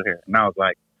your facial hair?" And I was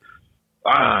like,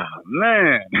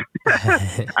 man,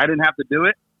 I didn't have to do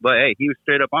it, but hey, he was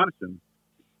straight up honest with me,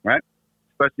 right?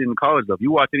 Especially in college, though. If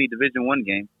you watch any Division I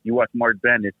game, you watch March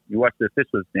Madness, you watch the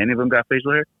officials. Any of them got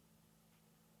facial hair?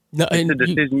 No, it's a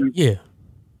decision. Yeah.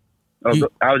 I was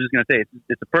just going to say,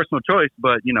 it's a personal choice,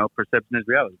 but, you know, perception is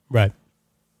reality. Right.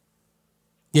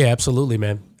 Yeah, absolutely,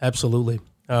 man. Absolutely.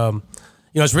 You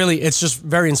know, it's just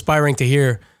very inspiring to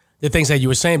hear the things that you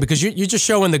were saying, because you're just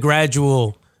showing the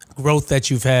gradual growth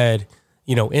that you've had,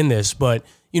 you know, in this. But,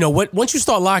 you know, once you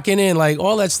start locking in, like,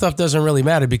 all that stuff doesn't really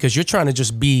matter, because you're trying to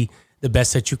just be the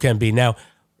best that you can be. Now,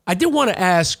 I did want to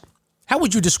ask, how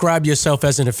would you describe yourself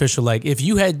as an official? Like, if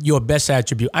you had your best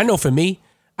attribute, I know for me,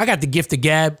 I got the gift of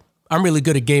gab. I'm really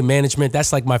good at game management.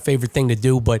 That's like my favorite thing to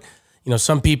do. But, you know,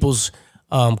 some people's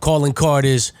calling card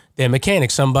is their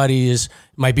mechanic. Somebody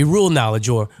might be rule knowledge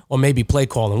or maybe play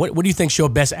calling. What do you think's your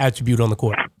best attribute on the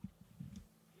court?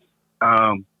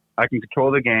 I can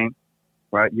control the game,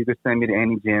 right? You can send me to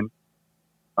any gym.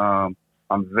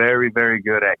 I'm very, very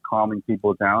good at calming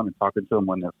people down and talking to them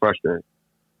when they're frustrated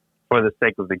for the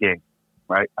sake of the game,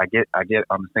 right? I get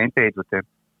on the same page with them.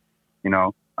 You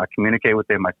know, I communicate with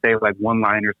them. I say like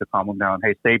one-liners to calm them down.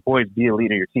 Hey, stay poised, be a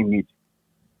leader. Your team needs you.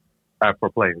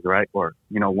 For players, right? Or,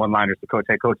 you know, one-liners to coach.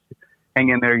 Hey, coach, hang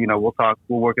in there. You know, we'll talk.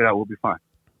 We'll work it out. We'll be fine,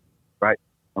 right?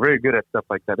 I'm very good at stuff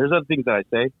like that. There's other things that I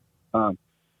say, but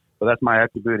that's my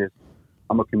attribute. Is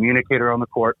I'm a communicator on the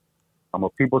court. I'm a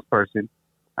people's person.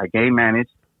 I game manage,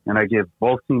 and I give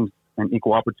both teams an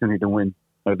equal opportunity to win,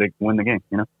 or they win the game.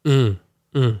 You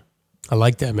know. I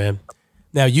like that, man.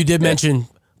 Now, you did mention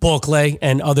Paul Clay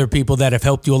and other people that have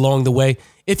helped you along the way.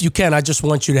 If you can, I just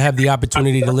want you to have the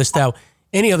opportunity to list out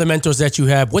any other mentors that you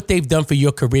have, what they've done for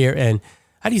your career, and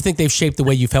how do you think they've shaped the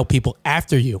way you've helped people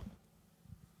after you?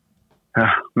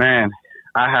 Man,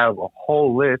 I have a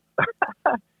whole list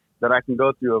that I can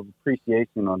go through of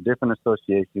appreciation on different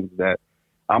associations that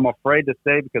I'm afraid to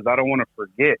say because I don't want to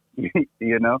forget,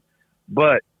 you know.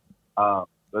 But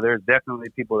there's definitely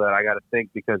people that I got to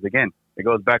thank because, again, it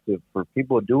goes back to for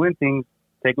people doing things,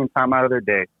 taking time out of their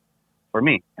day for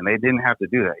me, and they didn't have to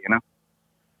do that, you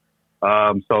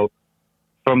know. So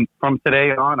from today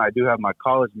on, I do have my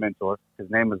college mentor. His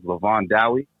name is Levon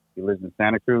Dowie. He lives in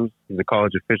Santa Cruz. He's a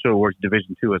college official, works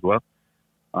Division II as well.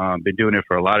 Been doing it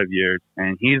for a lot of years.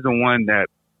 And he's the one that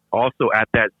also at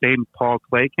that same Paul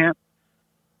Clay camp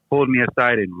pulled me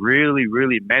aside and really,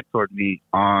 really mentored me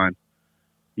on,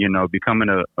 you know, becoming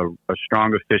a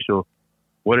strong official.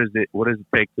 What does it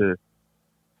take to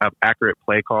have accurate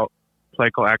play call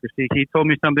accuracy? He told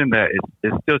me something that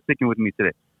is still sticking with me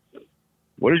today.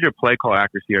 What is your play call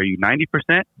accuracy? Are you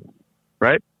 90%?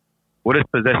 Right? What is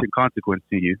possession consequence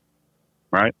to you?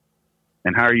 Right?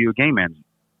 And how are you a game manager?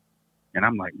 And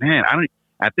I'm like, man,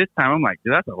 at this time, I'm like,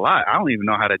 dude, that's a lot. I don't even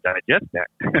know how to digest that.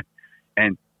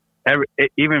 And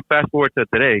even fast forward to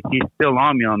today, he's still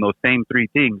on me on those same three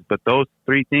things. But those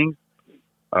three things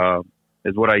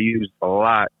is what I use a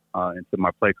lot into my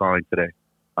play calling today.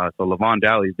 So Levon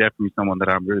Dowie is definitely someone that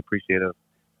I'm really appreciative of.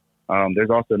 There's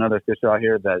also another official out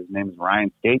here that his name is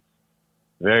Ryan Skates.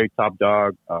 Very top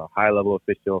dog, high-level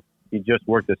official. He just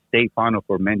worked a state final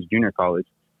for men's junior college.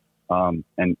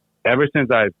 And ever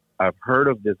since I've heard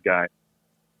of this guy,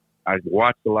 I've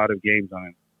watched a lot of games on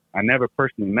him. I never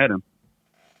personally met him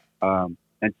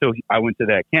until I went to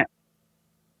that camp.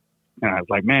 And I was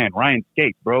like, man, Ryan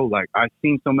Skates, bro. Like, I've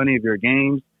seen so many of your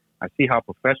games. I see how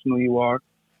professional you are.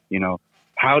 You know,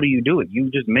 how do you do it? You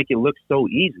just make it look so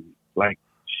easy. Like,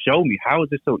 show me, how is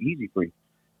this so easy for you?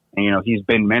 And, you know, he's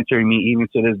been mentoring me even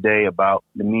to this day about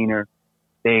demeanor,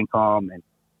 staying calm. And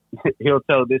he'll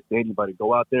tell this to anybody,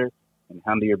 go out there and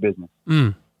handle your business.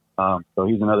 So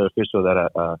he's another official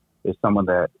that is someone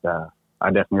that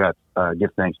I definitely got give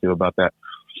thanks to about that.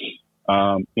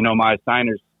 You know, my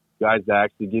assigners, guys that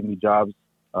actually give me jobs,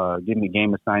 give me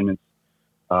game assignments,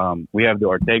 We have the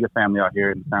Ortega family out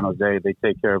here in San Jose. They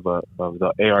take care of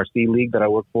the ARC league that I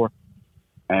work for.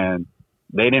 And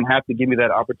they didn't have to give me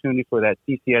that opportunity for that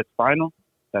CCS final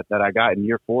that I got in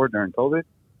year 4 during COVID.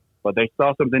 But they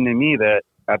saw something in me that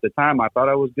at the time I thought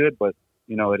I was good, but,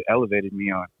 it elevated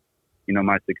me on,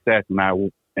 my success.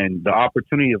 And the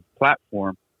opportunity of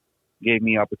platform gave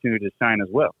me opportunity to shine as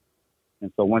well.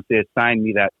 And so once they assigned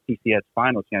me that CCS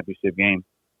final championship game,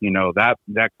 that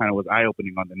kind of was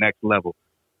eye-opening on the next level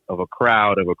of a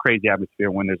crowd, of a crazy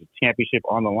atmosphere. When there's a championship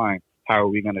on the line, how are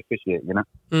we going to officiate,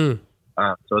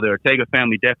 So the Ortega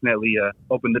family definitely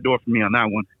opened the door for me on that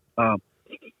one.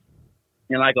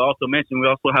 And like I also mentioned, we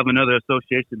also have another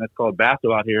association that's called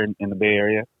BASO out here in the Bay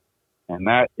Area. And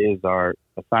that is our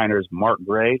assigners, Mark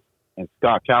Gray and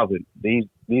Scott Calvin. These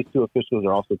two officials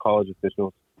are also college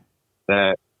officials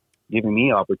that giving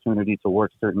me opportunity to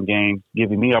work certain games,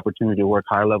 giving me opportunity to work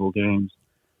high-level games.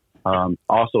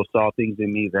 Also saw things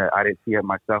in me that I didn't see it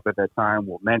myself at that time,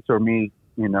 will mentor me,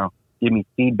 give me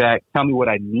feedback, tell me what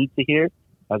I need to hear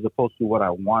as opposed to what I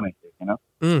want to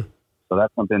hear, So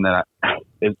that's something that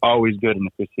is always good in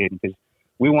officiating because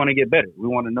we want to get better. We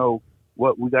want to know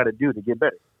what we got to do to get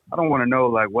better. I don't want to know,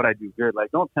 what I do good.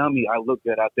 Don't tell me I look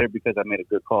good out there because I made a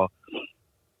good call.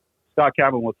 Scott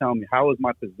Calvin will tell me, how was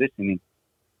my positioning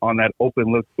on that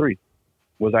open look 3?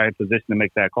 Was I in position to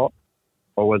make that call?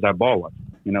 Or was I ball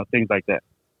watching? Things like that.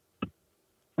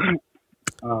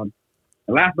 And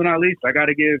last but not least, I got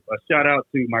to give a shout out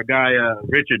to my guy,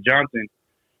 Richard Johnson,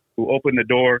 who opened the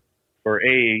door for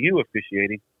AAU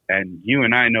officiating. And you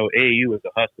and I know AAU is a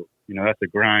hustle. That's a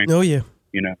grind. Oh, yeah.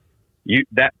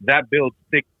 That builds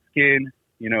thick skin,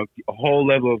 a whole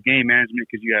level of game management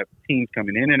because you have teams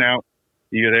coming in and out.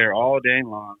 You're there all day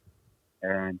long.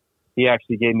 And he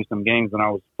actually gave me some games when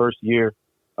I was first year.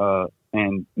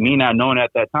 And me not knowing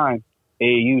at that time,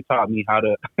 AAU taught me how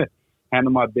to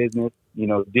handle my business,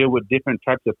 deal with different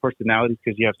types of personalities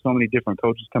because you have so many different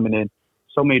coaches coming in,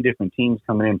 so many different teams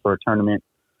coming in for a tournament.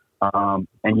 And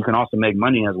you can also make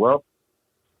money as well.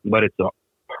 But it's a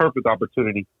perfect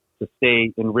opportunity to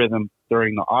stay in rhythm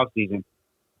during the off season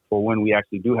for when we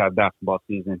actually do have basketball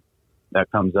season that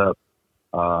comes up,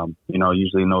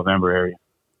 usually November area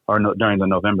or during the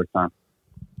November time.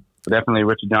 But definitely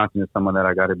Richard Johnson is someone that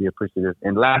I got to be appreciative.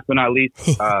 And last but not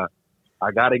least,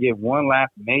 I got to give one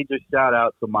last major shout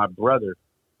out to my brother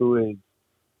who is,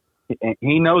 and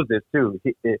he knows this too.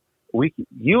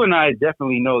 You and I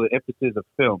definitely know the emphasis of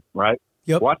film, right?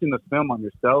 Yep. Watching the film on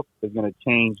yourself is going to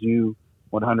change you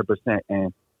 100%.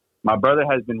 And my brother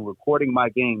has been recording my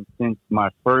games since my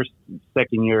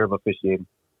second year of officiating.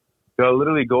 So I'll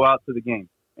literally go out to the game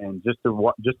and just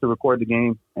to record the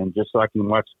game and just so I can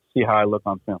see how I look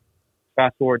on film.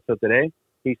 Fast forward to today,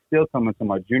 he's still coming to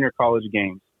my junior college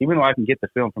games, even though I can get the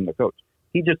film from the coach.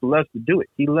 He just loves to do it.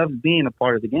 He loves being a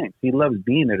part of the game. He loves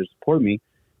being there to support me.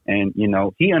 And,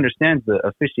 he understands the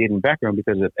officiating background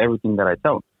because of everything that I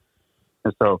tell him.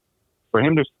 And so for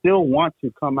him to still want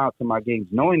to come out to my games,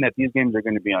 knowing that these games are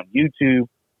going to be on YouTube,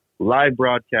 live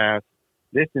broadcast,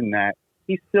 this and that,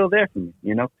 he's still there for me,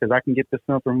 because I can get the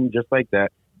film from him just like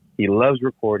that. He loves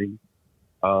recording.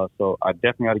 So I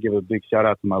definitely got to give a big shout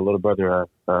out to my little brother,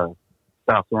 South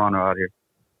Serrano out here.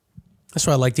 That's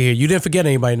what I like to hear. You didn't forget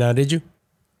anybody now, did you?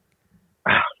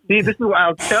 See, this is what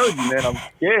I'll tell you, man. I'm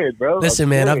scared, bro. Listen,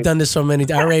 man, I've done this so many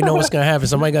times. I already know what's going to happen.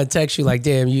 Somebody going to text you like,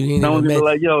 damn, you didn't Someone's even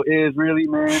gonna be like, yo, really,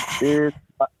 man?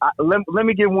 Let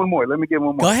me give one more.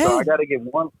 Go ahead. So I got to give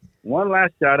one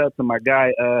last shout out to my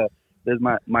guy. There's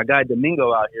my guy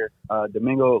Domingo out here.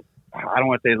 Domingo, I don't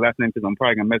want to say his last name because I'm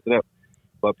probably going to mess it up.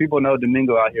 But people know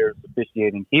Domingo out here is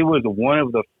officiating. He was one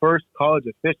of the first college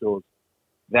officials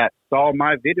that saw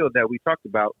my video that we talked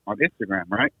about on Instagram,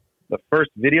 right? The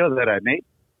first video that I made.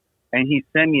 And he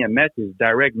sent me a message,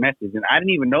 direct message, and I didn't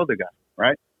even know the guy,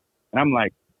 right? And I'm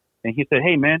like, and he said,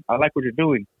 hey, man, I like what you're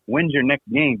doing. When's your next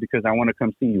game? Because I want to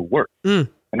come see you work. And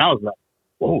I was like,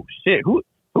 oh, shit, who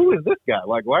is this guy?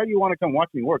 Like, why do you want to come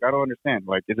watch me work? I don't understand.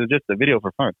 Like, is it just a video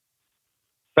for fun?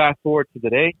 Fast forward to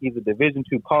today, he's a Division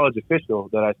II college official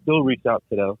that I still reach out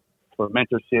to, though, for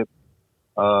mentorship.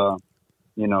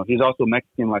 He's also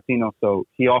Mexican Latino, so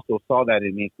he also saw that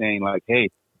in me saying, like, hey,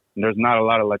 there's not a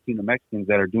lot of Latino Mexicans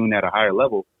that are doing that at a higher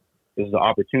level. This is an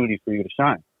opportunity for you to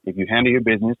shine. If you handle your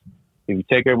business, if you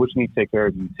take care of what you need to take care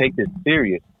of, you take this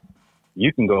serious,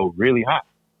 you can go really high,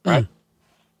 right?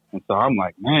 And so I'm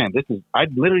like, man, I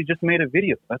literally just made a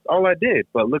video. That's all I did.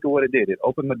 But look at what it did. It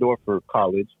opened the door for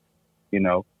college,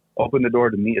 opened the door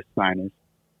to meet assigners,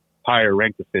 higher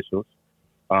ranked officials.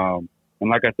 And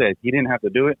like I said, he didn't have to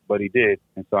do it, but he did.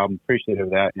 And so I'm appreciative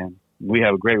of that. And we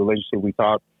have a great relationship. We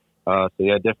talk. So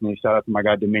yeah, definitely shout out to my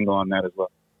guy Domingo on that as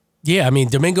well. Yeah, I mean,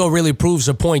 Domingo really proves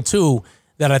a point, too,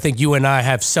 that I think you and I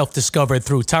have self-discovered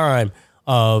through time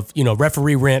of,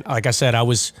 referee rant. Like I said, I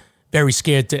was very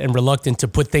scared and reluctant to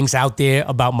put things out there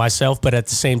about myself, but at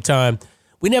the same time,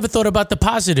 we never thought about the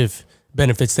positive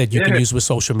benefits that you can use with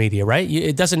social media, right?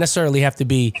 It doesn't necessarily have to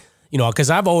be, because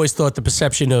I've always thought the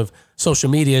perception of social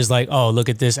media is like, oh, look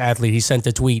at this athlete, he sent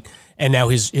a tweet, and now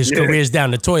his career's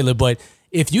down the toilet. But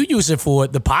if you use it for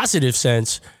the positive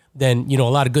sense, then, a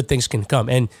lot of good things can come.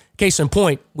 And case in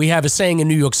point, we have a saying in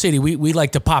New York City, we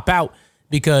like to pop out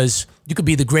because you could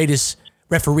be the greatest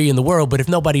referee in the world, but if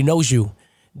nobody knows you,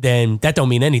 then that don't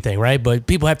mean anything, right? But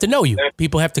people have to know you.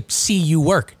 People have to see you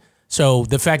work. So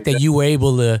the fact that you were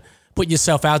able to put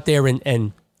yourself out there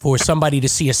and for somebody to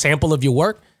see a sample of your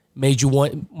work made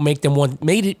them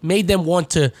want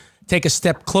to take a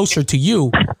step closer to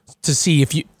you to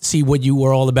see what you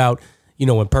were all about,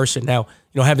 in person. Now,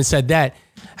 having said that,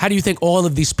 how do you think all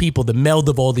of these people, the meld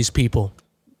of all these people,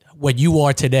 what you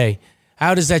are today,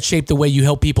 how does that shape the way you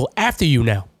help people after you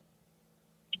now?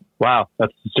 Wow,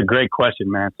 that's such a great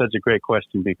question, man. Such a great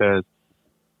question, because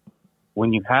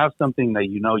when you have something that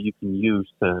you can use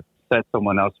to set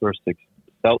someone else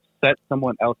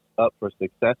up for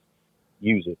success,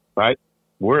 use it, right?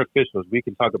 We're officials. We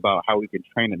can talk about how we can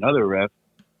train another ref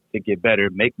to get better,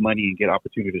 make money, and get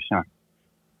opportunity to shine.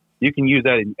 You can use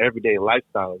that in everyday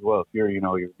lifestyle as well. If you're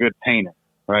a good painter,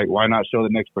 right? Why not show the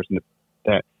next person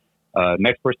that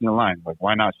next person in line? Like,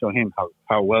 why not show him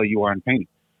how well you are in painting?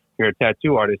 You're a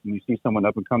tattoo artist and you see someone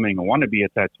up and coming and want to be a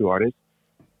tattoo artist,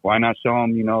 why not show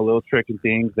them, a little trick and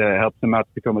things that helps them out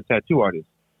to become a tattoo artist?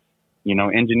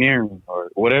 Engineering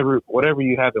or whatever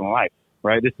you have in life,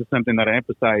 right? This is something that I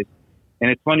emphasize.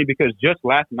 And it's funny because just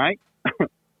last night,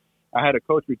 I had a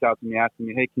coach reach out to me asking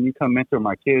me, hey, can you come mentor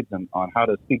my kids on how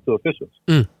to speak to officials?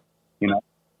 And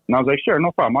I was like, sure,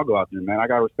 no problem. I'll go out there, man. I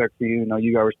got respect for you.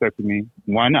 You got respect for me.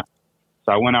 Why not?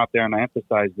 So I went out there and I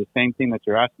emphasized the same thing that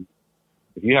you're asking.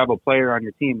 If you have a player on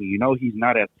your team and he's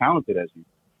not as talented as you,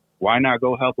 why not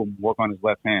go help him work on his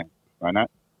left hand? Why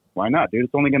not? Why not, dude?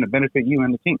 It's only going to benefit you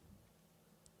and the team.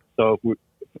 So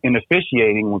in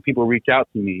officiating, when people reach out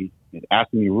to me and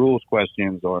asking me rules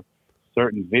questions or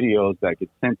certain videos that get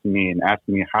sent to me and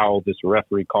asking me how this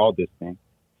referee called this thing,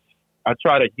 I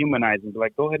try to humanize and be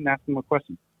like, go ahead and ask him a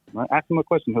question. Right? Ask him a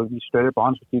question. He'll be straight up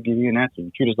honest with you, give you an answer.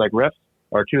 You treat us like refs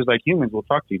or treat us like humans, we'll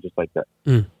talk to you just like that.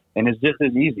 And it's just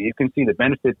as easy. You can see the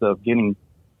benefits of getting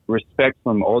respect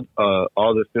from all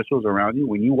the officials around you.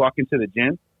 When you walk into the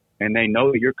gym and they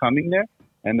know you're coming there,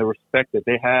 and the respect that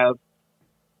they have,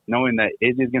 knowing that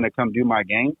Izzy's going to come do my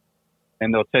game,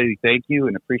 and they'll tell you thank you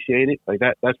and appreciate it. Like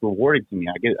that's rewarding to me.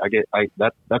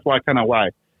 That's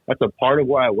a part of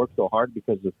why I work so hard,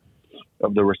 because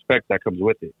of the respect that comes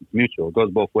with it. It's mutual. It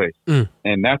goes both ways.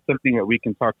 And that's something that we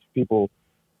can talk to people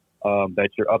that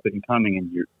you're up and coming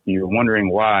and you're wondering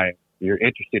why you're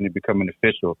interested in becoming an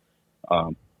official.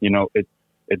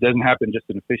 It doesn't happen just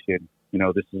in officiating.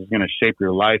 This is going to shape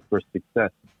your life for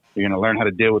success. You're going to learn how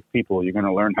to deal with people. You're going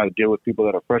to learn how to deal with people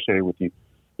that are frustrated with you.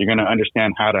 You're going to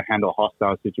understand how to handle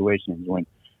hostile situations. When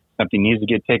something needs to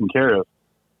get taken care of,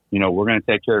 we're going to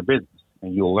take care of business,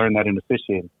 and you'll learn that in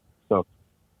officiating. So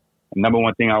the number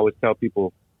one thing I always tell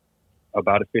people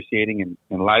about officiating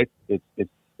in life, it's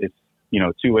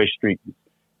two-way street. It's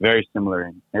very similar.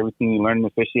 And everything you learn in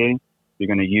officiating, you're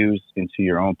going to use into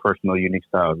your own personal, unique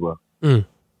style as well.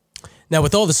 Now,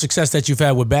 with all the success that you've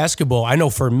had with basketball, I know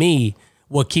for me,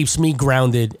 what keeps me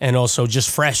grounded and also just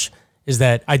fresh is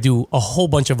that I do a whole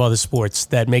bunch of other sports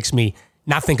that makes me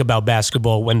not think about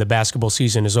basketball when the basketball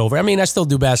season is over. I mean, I still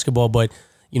do basketball, but,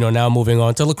 now I'm moving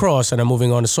on to lacrosse and I'm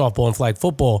moving on to softball and flag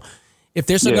football. If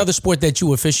there's another sport that you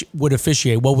would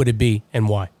officiate, what would it be and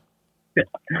why?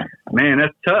 Man,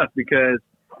 that's tough because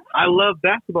I love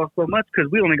basketball so much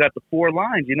because we only got the 4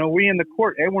 lines. We're in the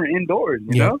court and we're indoors,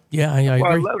 you know? Yeah, I agree.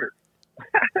 I love it.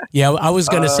 Yeah, I was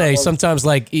going to say sometimes,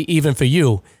 like, even for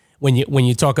you, when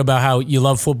you talk about how you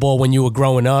love football when you were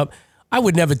growing up, I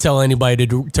would never tell anybody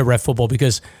to ref football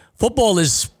because football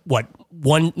is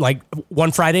one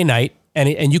Friday night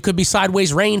and you could be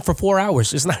sideways rain for 4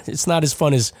 hours. It's not as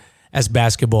fun as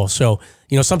basketball. So,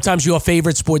 sometimes your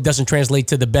favorite sport doesn't translate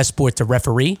to the best sport to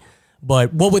referee,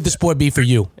 but what would the sport be for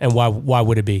you and why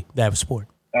would it be that sport?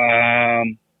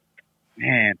 Man,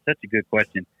 such a good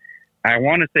question. I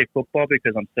want to say football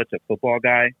because I'm such a football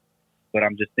guy, but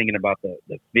I'm just thinking about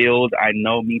the field. I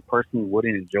know me personally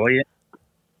wouldn't enjoy it.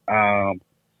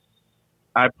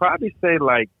 I'd probably say if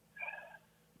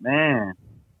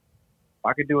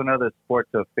I could do another sport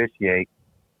to officiate,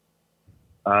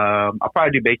 I'll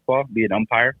probably do baseball, be an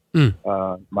umpire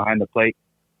behind the plate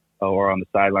or on the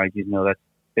sidelines.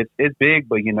 it's big,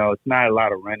 but it's not a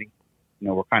lot of running.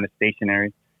 We're kind of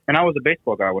stationary. And I was a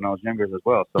baseball guy when I was younger as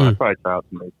well, so I probably try out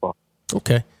some baseball.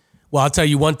 Okay. Well, I'll tell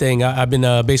you one thing. I've been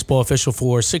a baseball official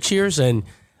for 6 years, and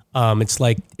it's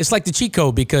like the cheat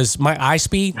code because my eye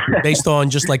speed, based on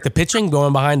just like the pitching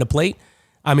going behind the plate,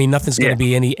 I mean, nothing's going to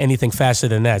be anything faster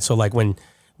than that. So like when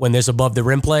there's above the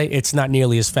rim play, it's not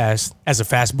nearly as fast as a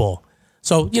fastball.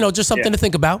 So, just something to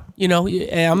think about.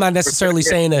 I'm not necessarily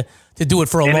saying to do it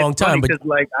for a long time, but because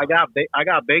like I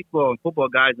got baseball and football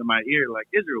guys in my ear, like,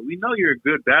 Israel, we know you're a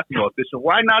good basketball official.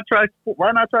 Why not try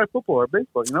football or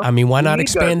baseball? I mean, why not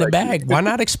expand the bag? Why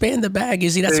not expand the bag,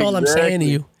 Izzy? That's all I'm saying to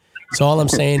you. That's all I'm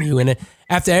saying to you. And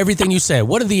after everything you said,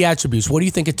 what are the attributes? What do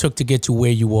you think it took to get to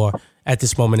where you are at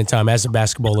this moment in time as a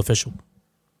basketball official?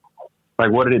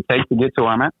 Like, what did it take to get to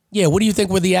where I'm at? Yeah, what do you think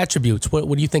were the attributes? What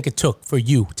do you think it took for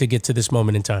you to get to this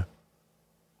moment in time?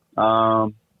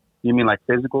 You mean like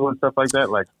physical and stuff like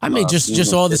that? Like, I mean,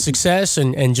 just all the success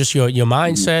and just your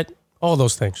mindset, all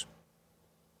those things.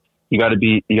 You got to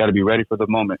be ready for the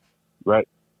moment, right?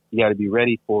 You got to be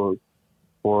ready for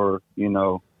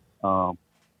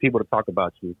people to talk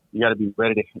about you. You got to be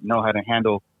ready to know how to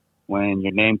handle when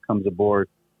your name comes aboard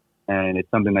and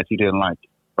it's something that you didn't like,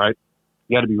 right?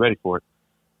 You got to be ready for it.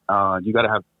 You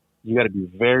got to be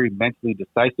very mentally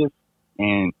decisive.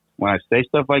 And when I say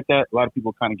stuff like that, a lot of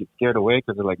people kind of get scared away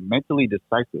because they're like mentally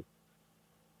decisive.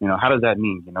 How does that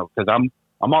mean? Because I'm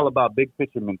all about big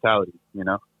picture mentality,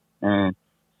 and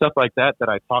stuff like that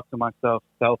I talk to myself,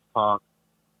 self-talk.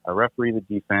 I referee the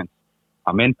defense.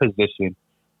 I'm in position.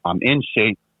 I'm in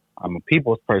shape. I'm a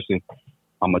people's person.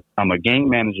 I'm a game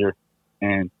manager,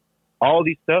 and all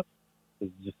these stuff is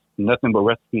just nothing but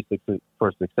recipes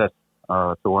for success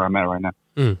to where I'm at right now.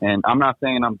 And I'm not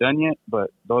saying I'm done yet,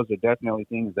 but those are definitely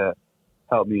things that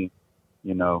help me,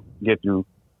 get through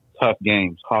tough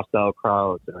games, hostile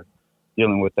crowds, or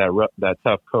dealing with that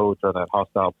tough coach or that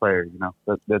hostile player.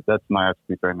 That's my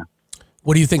attribute right now.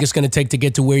 What do you think it's going to take to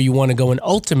get to where you want to go, and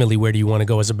ultimately, where do you want to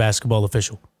go as a basketball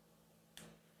official?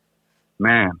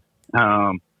 Man,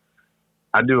 I'll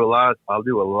do a lot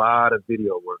of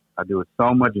video work. I do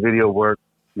so much video work.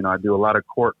 I do a lot of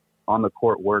on the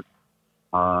court work.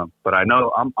 But I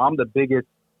know I'm the biggest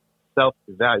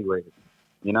self-evaluator.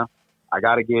 I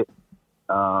got to get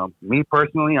me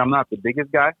personally. I'm not the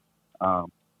biggest guy.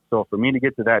 So for me to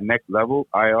get to that next level,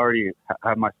 I already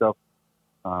have myself.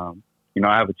 I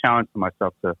have a challenge for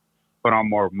myself to put on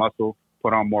more muscle,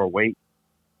 put on more weight.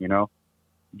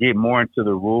 Get more into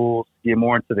the rules, get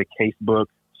more into the case book.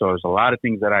 So there's a lot of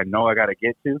things that I know I got to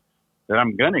get to that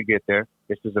I'm going to get there.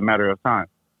 It's just a matter of time.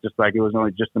 Just like it was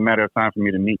only just a matter of time for me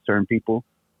to meet certain people.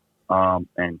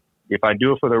 And if I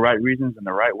do it for the right reasons in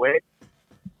the right way,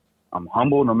 I'm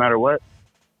humble no matter what.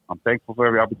 I'm thankful for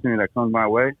every opportunity that comes my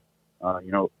way.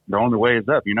 The only way is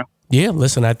up, Yeah,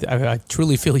 listen, I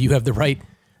truly feel you have the right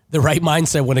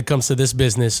mindset when it comes to this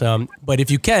business. But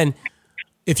if you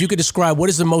could describe what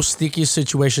is the most stickiest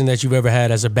situation that you've ever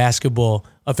had as a basketball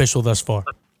official thus far?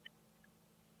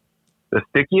 The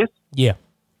stickiest? Yeah.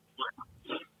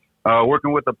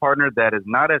 Working with a partner that is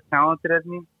not as talented as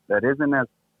me, that isn't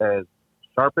as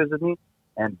sharp as me,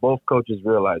 and both coaches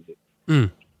realize it.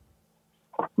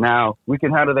 Now, we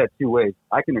can handle that two ways.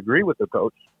 I can agree with the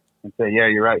coach and say, yeah,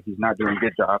 you're right, he's not doing a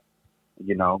good job.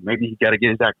 Maybe he got to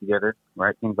get his act together,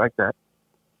 right? Things like that.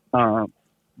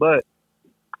 But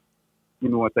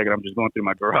give me 1 second. I'm just going through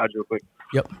my garage real quick.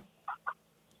 Yep.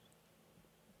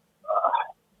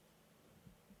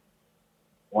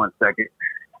 1 second.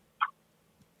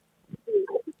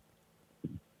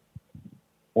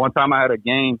 One time I had a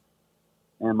game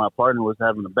and my partner was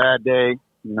having a bad day.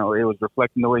 It was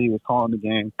reflecting the way he was calling the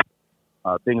game,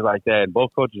 things like that. And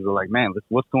both coaches were like, man,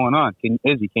 what's going on?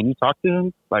 Izzy, can you talk to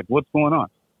him? Like, what's going on?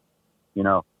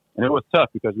 And it was tough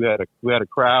because we had a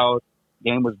crowd,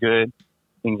 game was good,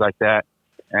 things like that.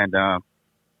 And, I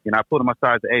pulled him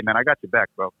aside and said, hey, man, I got your back,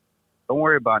 bro. Don't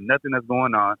worry about nothing that's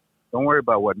going on. Don't worry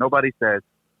about what nobody says.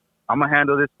 I'm going to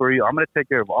handle this for you. I'm going to take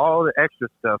care of all the extra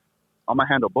stuff. I'm going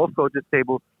to handle both coaches'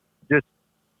 tables. Just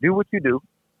do what you do.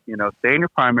 Stay in your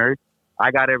primary.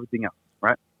 I got everything else,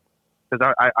 right?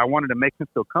 Because I wanted to make him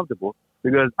feel comfortable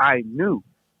because I knew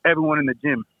everyone in the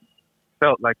gym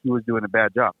felt like he was doing a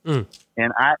bad job.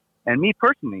 And me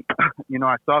personally,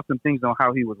 I saw some things on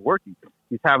how he was working.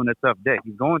 He's having a tough day.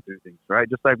 He's going through things, right?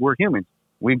 Just like we're humans.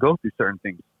 We go through certain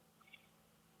things.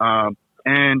 And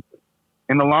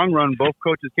in the long run, both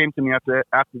coaches came to me after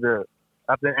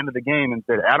the end of the game and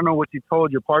said, I don't know what you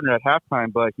told your partner at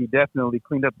halftime, but he definitely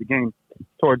cleaned up the game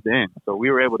towards the end. So we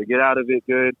were able to get out of it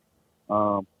good.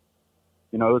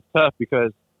 It was tough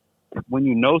because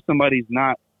when somebody's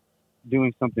not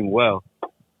doing something well,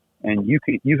 and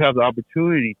you have the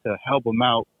opportunity to help them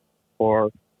out,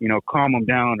 or calm them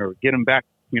down, or get them back.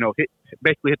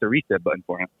 Basically hit the reset button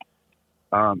for him.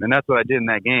 And that's what I did in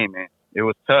that game, and it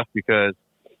was tough because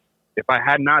if I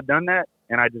had not done that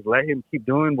and I just let him keep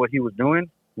doing what he was doing,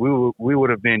 we would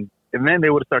have been, and then they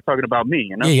would have started talking about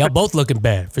me. Yeah, y'all both looking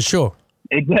bad for sure.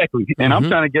 Exactly, and I'm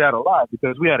trying to get out alive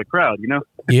because we had a crowd,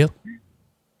 Yeah.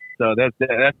 So that's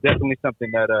definitely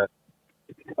something that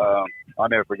I'll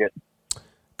never forget.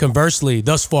 Conversely,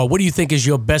 thus far, what do you think is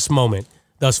your best moment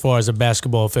thus far as a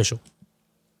basketball official?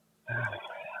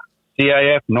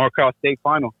 CIF NorCal State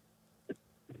Final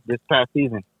this past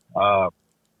season. I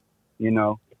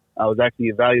was actually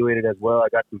evaluated as well. I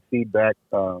got some feedback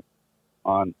on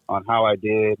how I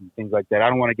did and things like that. I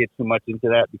don't want to get too much into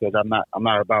that because I'm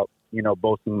not about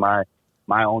boasting my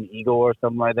own ego or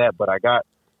something like that. But I got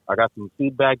some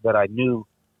feedback that I knew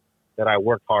that I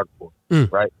worked hard for,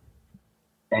 right?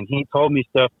 And he told me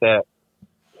stuff that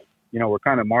were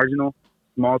kind of marginal,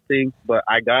 small things. But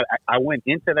I went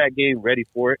into that game ready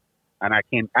for it, and I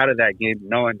came out of that game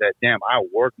knowing that damn, I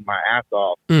worked my ass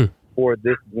off for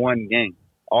this one game.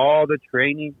 All the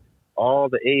training, all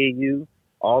the AAU,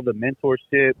 all the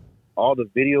mentorship, all the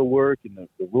video work, and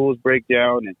the rules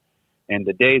breakdown, and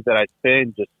the days that I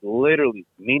spend just literally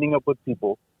meeting up with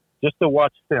people just to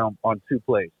watch film on 2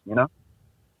 plays.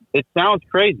 It sounds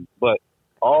crazy, but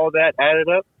all that added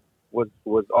up was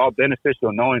all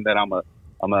beneficial, knowing that I'm a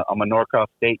NorCal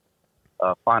State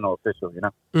final official.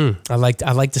 I like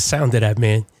the sound of that,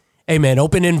 man. Hey, man,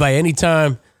 open invite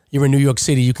anytime you're in New York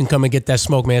City. You can come and get that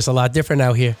smoke, man. It's a lot different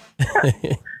out here.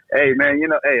 Hey, man,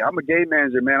 I'm a game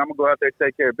manager, man. I'm going to go out there and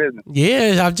take care of business.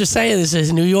 Yeah, I'm just saying, this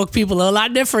is New York people are a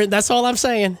lot different. That's all I'm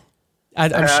saying. I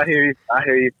hear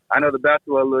you. I know the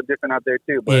basketball a little different out there,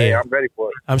 too, but hey, I'm ready for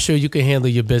it. I'm sure you can handle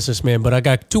your business, man. But I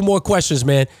got 2 more questions,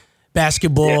 man.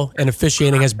 Basketball and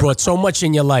officiating has brought so much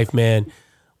in your life, man.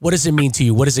 What does it mean to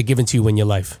you? What has it given to you in your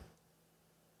life?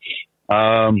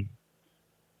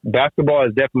 Basketball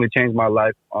has definitely changed my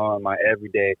life on my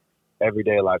everyday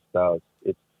lifestyles.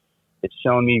 It's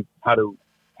shown me how to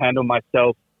handle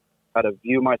myself, how to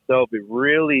view myself. It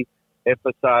really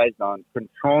emphasized on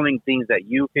controlling things that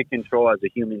you can control as a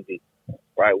human being,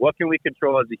 right? What can we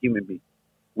control as a human being?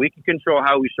 We can control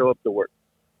how we show up to work.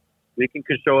 We can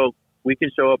show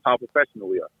up how professional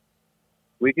we are.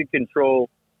 We can control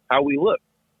how we look,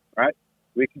 right?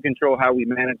 We can control how we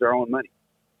manage our own money.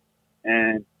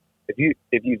 And if you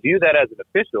view that as an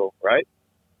official, right,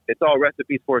 it's all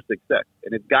recipes for success.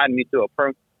 And it's gotten me to a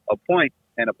point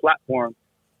and a platform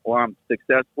where I'm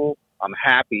successful, I'm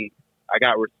happy, I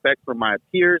got respect for my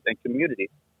peers and community.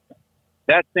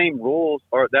 That same rules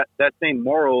or that same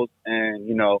morals and,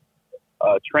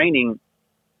 training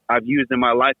I've used in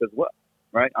my life as well,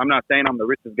 right? I'm not saying I'm the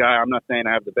richest guy. I'm not saying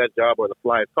I have the best job or the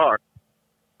flyest car.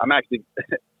 I'm actually,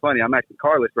 funny, I'm actually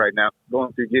carless right now,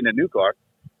 going through getting a new car.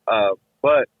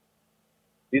 But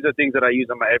these are things that I use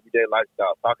in my everyday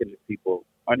lifestyle, talking to people,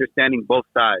 understanding both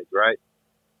sides, right?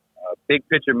 Big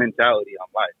picture mentality on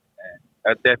life. And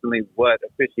that's definitely what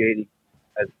officiating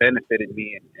has benefited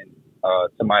me and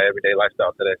to my everyday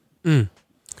lifestyle today.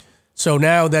 So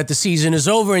now that the season is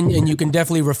over and you can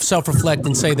definitely self-reflect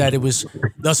and say that it was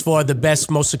thus far the best,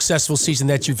 most successful season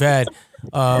that you've had,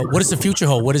 what does the future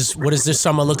hold? What is this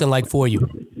summer looking like for you?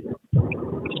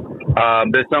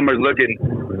 This summer's looking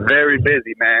very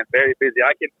busy, man. Very busy.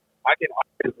 I can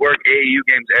always work AAU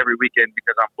games every weekend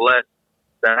because I'm blessed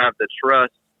to have the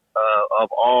trust of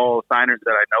all signers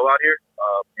that I know out here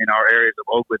in our areas of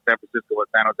Oakland, San Francisco, and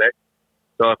San Jose.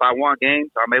 So if I want games,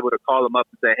 I'm able to call him up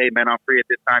and say, hey, man, I'm free at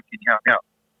this time. Can you help me out?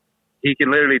 He can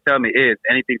literally tell me,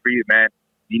 anything for you, man.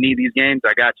 You need these games?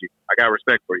 I got you. I got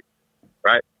respect for you,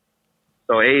 right?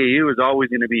 So AAU is always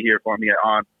going to be here for me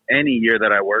on any year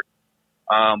that I work.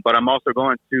 But I'm also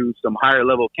going to some higher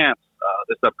level camps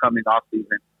this upcoming off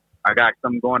season. I got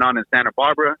some going on in Santa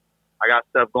Barbara. I got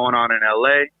stuff going on in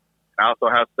LA. I also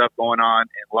have stuff going on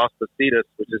in Las Positas,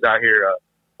 which is out here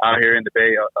in the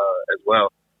Bay as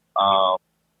well.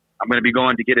 I'm going to be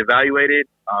going to get evaluated.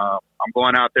 I'm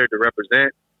going out there to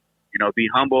represent, be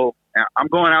humble. And I'm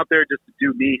going out there just to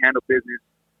do me, handle business.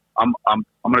 I'm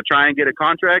going to try and get a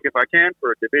contract if I can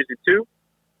for Division II.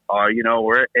 Or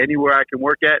anywhere I can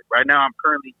work at. Right now, I'm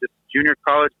currently just junior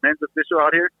college men's official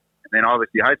out here, and then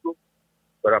obviously high school.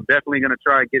 But I'm definitely going to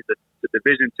try and get the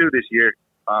Division II this year.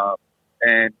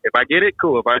 And if I get it,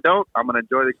 cool. If I don't, I'm going to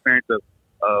enjoy the experience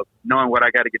of knowing what I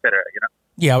got to get better at,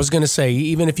 Yeah, I was going to say,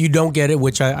 even if you don't get it,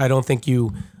 which I don't think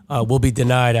you will be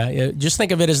denied, just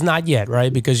think of it as not yet,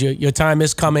 right? Because your time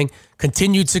is coming.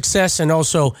 Continued success, and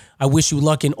also I wish you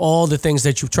luck in all the things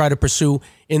that you try to pursue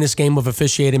in this game of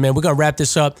officiating, man. We're going to wrap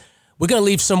this up. We're going to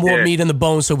leave some more meat in the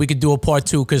bone so we could do a part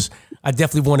 2 because I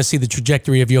definitely want to see the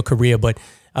trajectory of your career. But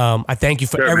I thank you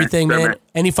for everything, man.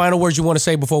 Any final words you want to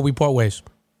say before we part ways?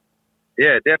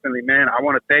 Yeah, definitely, man. I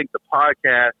want to thank the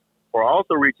podcast for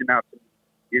also reaching out to me,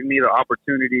 giving me the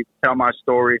opportunity to tell my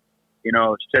story,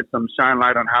 shed some shine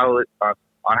light on how it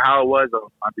was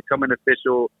on becoming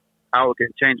official, how it can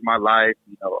change my life,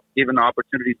 giving the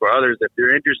opportunity for others. If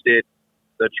they're interested,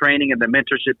 the training and the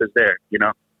mentorship is there,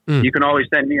 You can always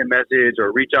send me a message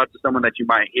or reach out to someone that you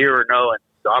might hear or know, and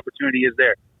the opportunity is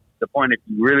there. The point if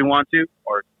you really want to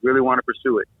or really want to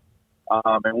pursue it.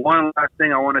 And one last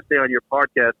thing I want to say on your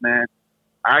podcast, man,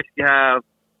 I actually have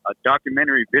a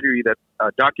documentary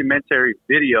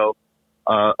video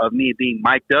of me being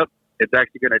mic'd up. It's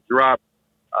actually going to drop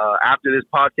after this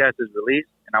podcast is released,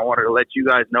 and I wanted to let you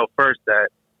guys know first that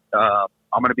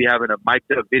I'm going to be having a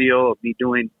mic'd up video of me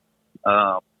doing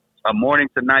a morning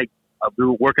to night.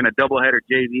 We're working a doubleheader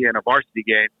JV and a varsity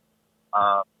game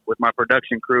with my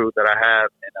production crew that I have,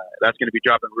 and that's going to be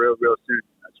dropping real soon.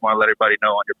 I just want to let everybody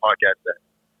know on your podcast that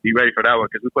be ready for that one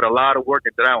because we put a lot of work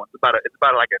into that one. It's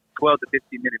about like a 12 to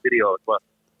 15 minute video as well.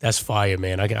 That's fire,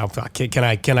 man. Can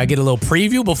I get a little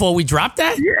preview before we drop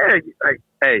that? Yeah.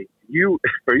 You'll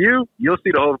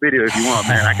see the whole video if you want,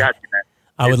 man. I got you, man.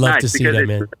 I would love to see that,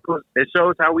 man. It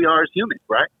shows how we are as humans,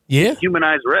 right? Yeah.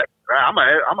 Humanized rep. Right? I'm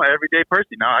an everyday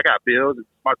person now. I got bills and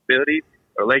responsibilities,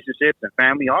 relationships and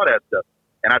family, all that stuff.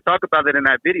 And I talk about it in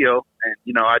that video.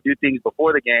 And I do things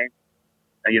before the game.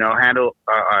 And,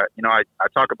 I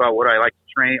talk about what I like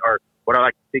to train or what I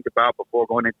like to think about before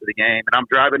going into the game. And I'm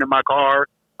driving in my car.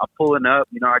 I'm pulling up.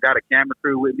 I got a camera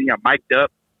crew with me. I'm mic'd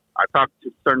up. I talk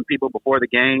to certain people before the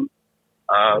game.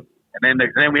 And then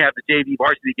we have the JV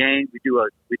varsity game. We do a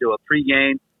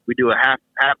pregame. We do a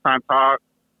halftime talk,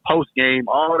 post game.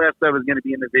 All of that stuff is going to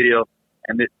be in the video,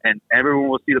 and everyone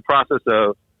will see the process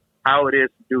of how it is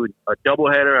to do a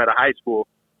doubleheader at a high school,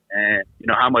 and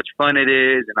how much fun it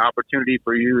is, and opportunity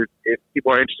for you if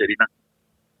people are interested.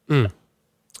 I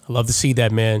love to see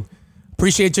that, man.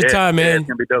 Appreciate your time, man. It's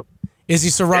gonna be dope. Izzy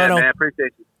Serrano. Yeah, man,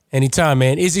 appreciate you. Anytime,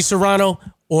 man. Izzy Serrano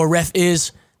or Ref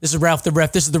Is. This is Ralph the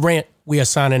Ref. This is The Rant. We are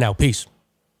signing out. Peace.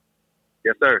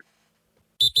 Yes, sir.